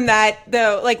assume that,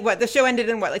 though, like, the show ended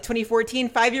in 2014,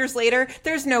 5 years later,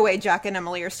 there's no way Jack and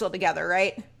Emily are still together,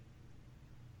 right?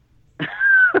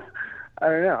 I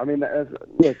don't know. I mean,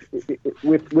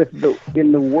 look,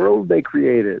 in the world they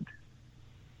created,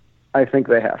 I think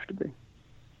they have to be.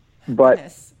 But,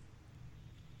 Yes.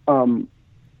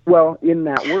 well, in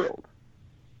that world.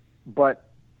 But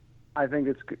I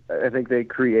think they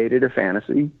created a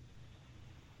fantasy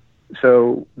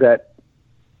so that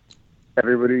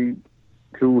everybody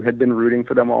who had been rooting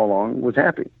for them all along was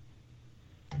happy.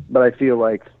 But I feel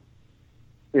like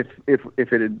if it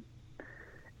had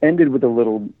ended with a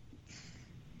little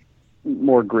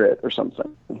more grit or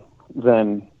something,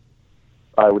 then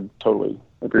I would totally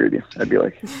agree with you. I'd be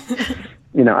like, I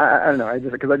don't know.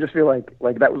 Because I just feel like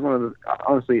that was one of the,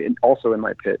 honestly, and also in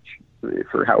my pitch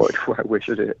for how I wish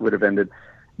it would have ended,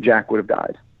 Jack would have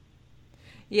died.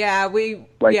 Yeah, we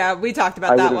talked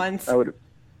about that once. I would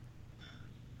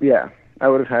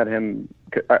have had him.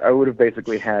 I would have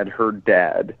basically had her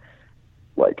dad,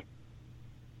 like,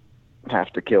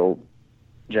 have to kill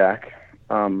Jack,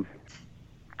 and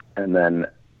then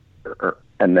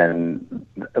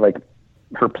like,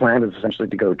 her plan is essentially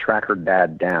to go track her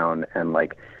dad down and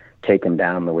like take him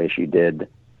down the way she did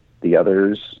the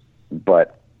others,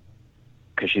 but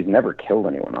because she's never killed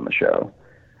anyone on the show,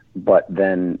 but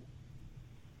then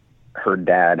her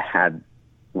dad had,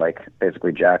 like,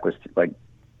 basically Jack was like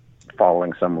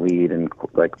following some lead and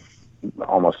like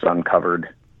almost uncovered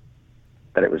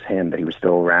that it was him, that he was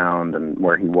still around and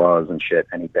where he was and shit.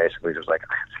 And he basically was like,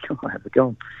 I have to kill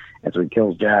him. And so he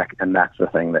kills Jack. And that's the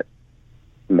thing that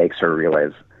makes her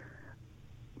realize,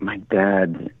 my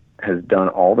dad has done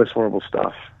all this horrible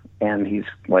stuff and he's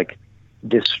like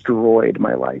destroyed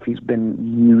my life. He's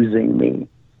been using me.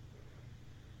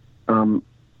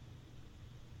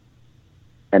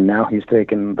 And now he's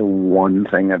taken the one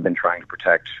thing I've been trying to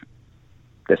protect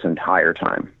this entire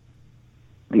time.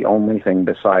 The only thing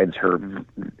besides her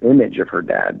image of her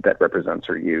dad that represents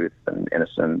her youth and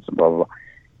innocence and blah, blah, blah.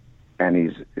 And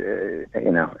he's,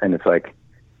 and it's like,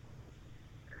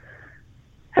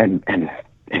 and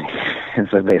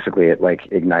so basically it like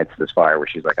ignites this fire where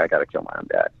she's like, I got to kill my own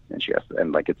dad. And she has to,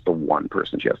 and like, it's the one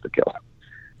person she has to kill.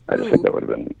 I just think that would have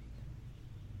been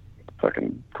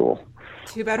fucking cool.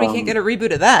 Too bad we can't get a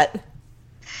reboot of that.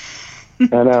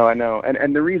 I know.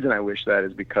 And the reason I wish that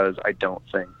is because I don't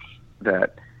think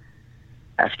that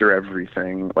after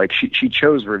everything, like, she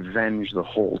chose revenge the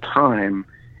whole time,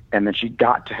 and then she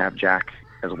got to have Jack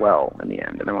as well in the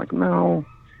end. And I'm like, no,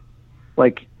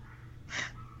 like,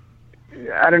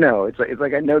 I don't know. It's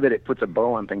like I know that it puts a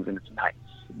bow on things and it's nice,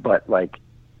 but like,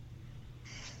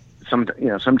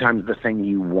 sometimes the thing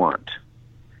you want,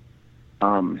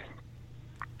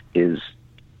 is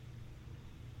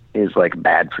like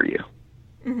bad for you.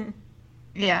 Mm-hmm.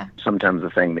 Yeah. Sometimes the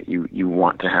thing that you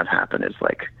want to have happen is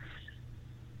like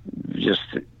just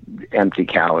empty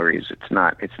calories. It's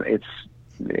not, it's,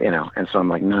 and so I'm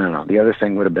like, no. The other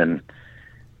thing would have been,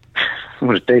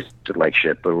 would have tasted like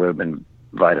shit, but it would have been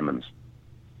vitamins.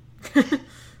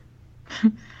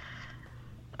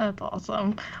 That's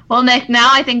awesome. Well, Nick, now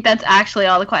I think that's actually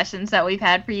all the questions that we've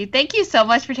had for you. Thank you so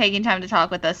much for taking time to talk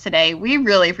with us today. We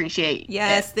really appreciate it.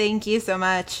 Yes, thank you so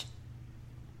much.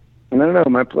 No,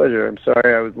 my pleasure. I'm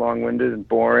sorry I was long-winded and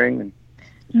boring. And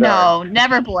no,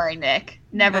 never boring, Nick.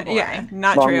 Never boring. Yeah,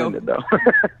 not long-winded, true. Though.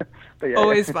 But yeah,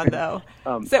 Always fun, though.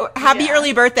 So happy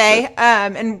early birthday,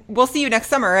 and we'll see you next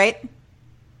summer, right?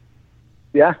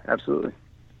 Yeah, absolutely.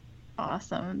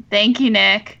 Awesome. Thank you,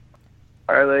 Nick.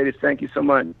 All right, ladies. Thank you so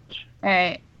much. All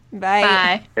right. Bye.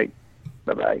 Bye. Hey,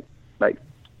 bye-bye. Bye.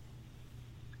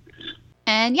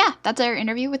 And yeah, that's our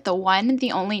interview with the one,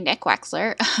 the only Nick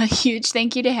Wexler. A huge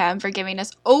thank you to him for giving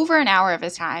us over an hour of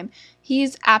his time.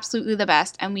 He's absolutely the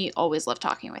best, and we always love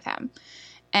talking with him.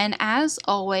 And as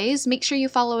always, make sure you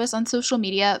follow us on social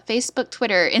media, Facebook,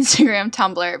 Twitter, Instagram,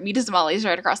 Tumblr, Meet Us at Molly's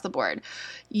right across the board.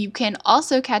 You can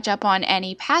also catch up on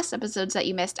any past episodes that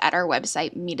you missed at our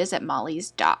website,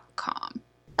 meetusatmollys.com.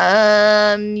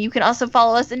 You can also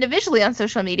follow us individually on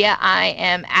social media. I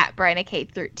am at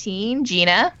BrynaK13.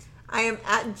 Gina? I am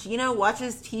at Gina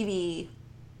Watches TV.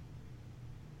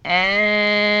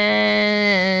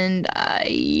 And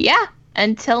yeah,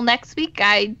 until next week.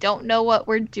 I don't know what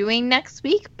we're doing next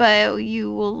week, but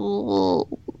we'll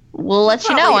let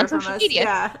you know on social media.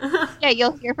 Yeah. Yeah,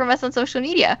 you'll hear from us on social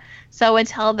media. So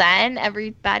until then,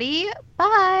 everybody,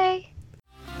 bye.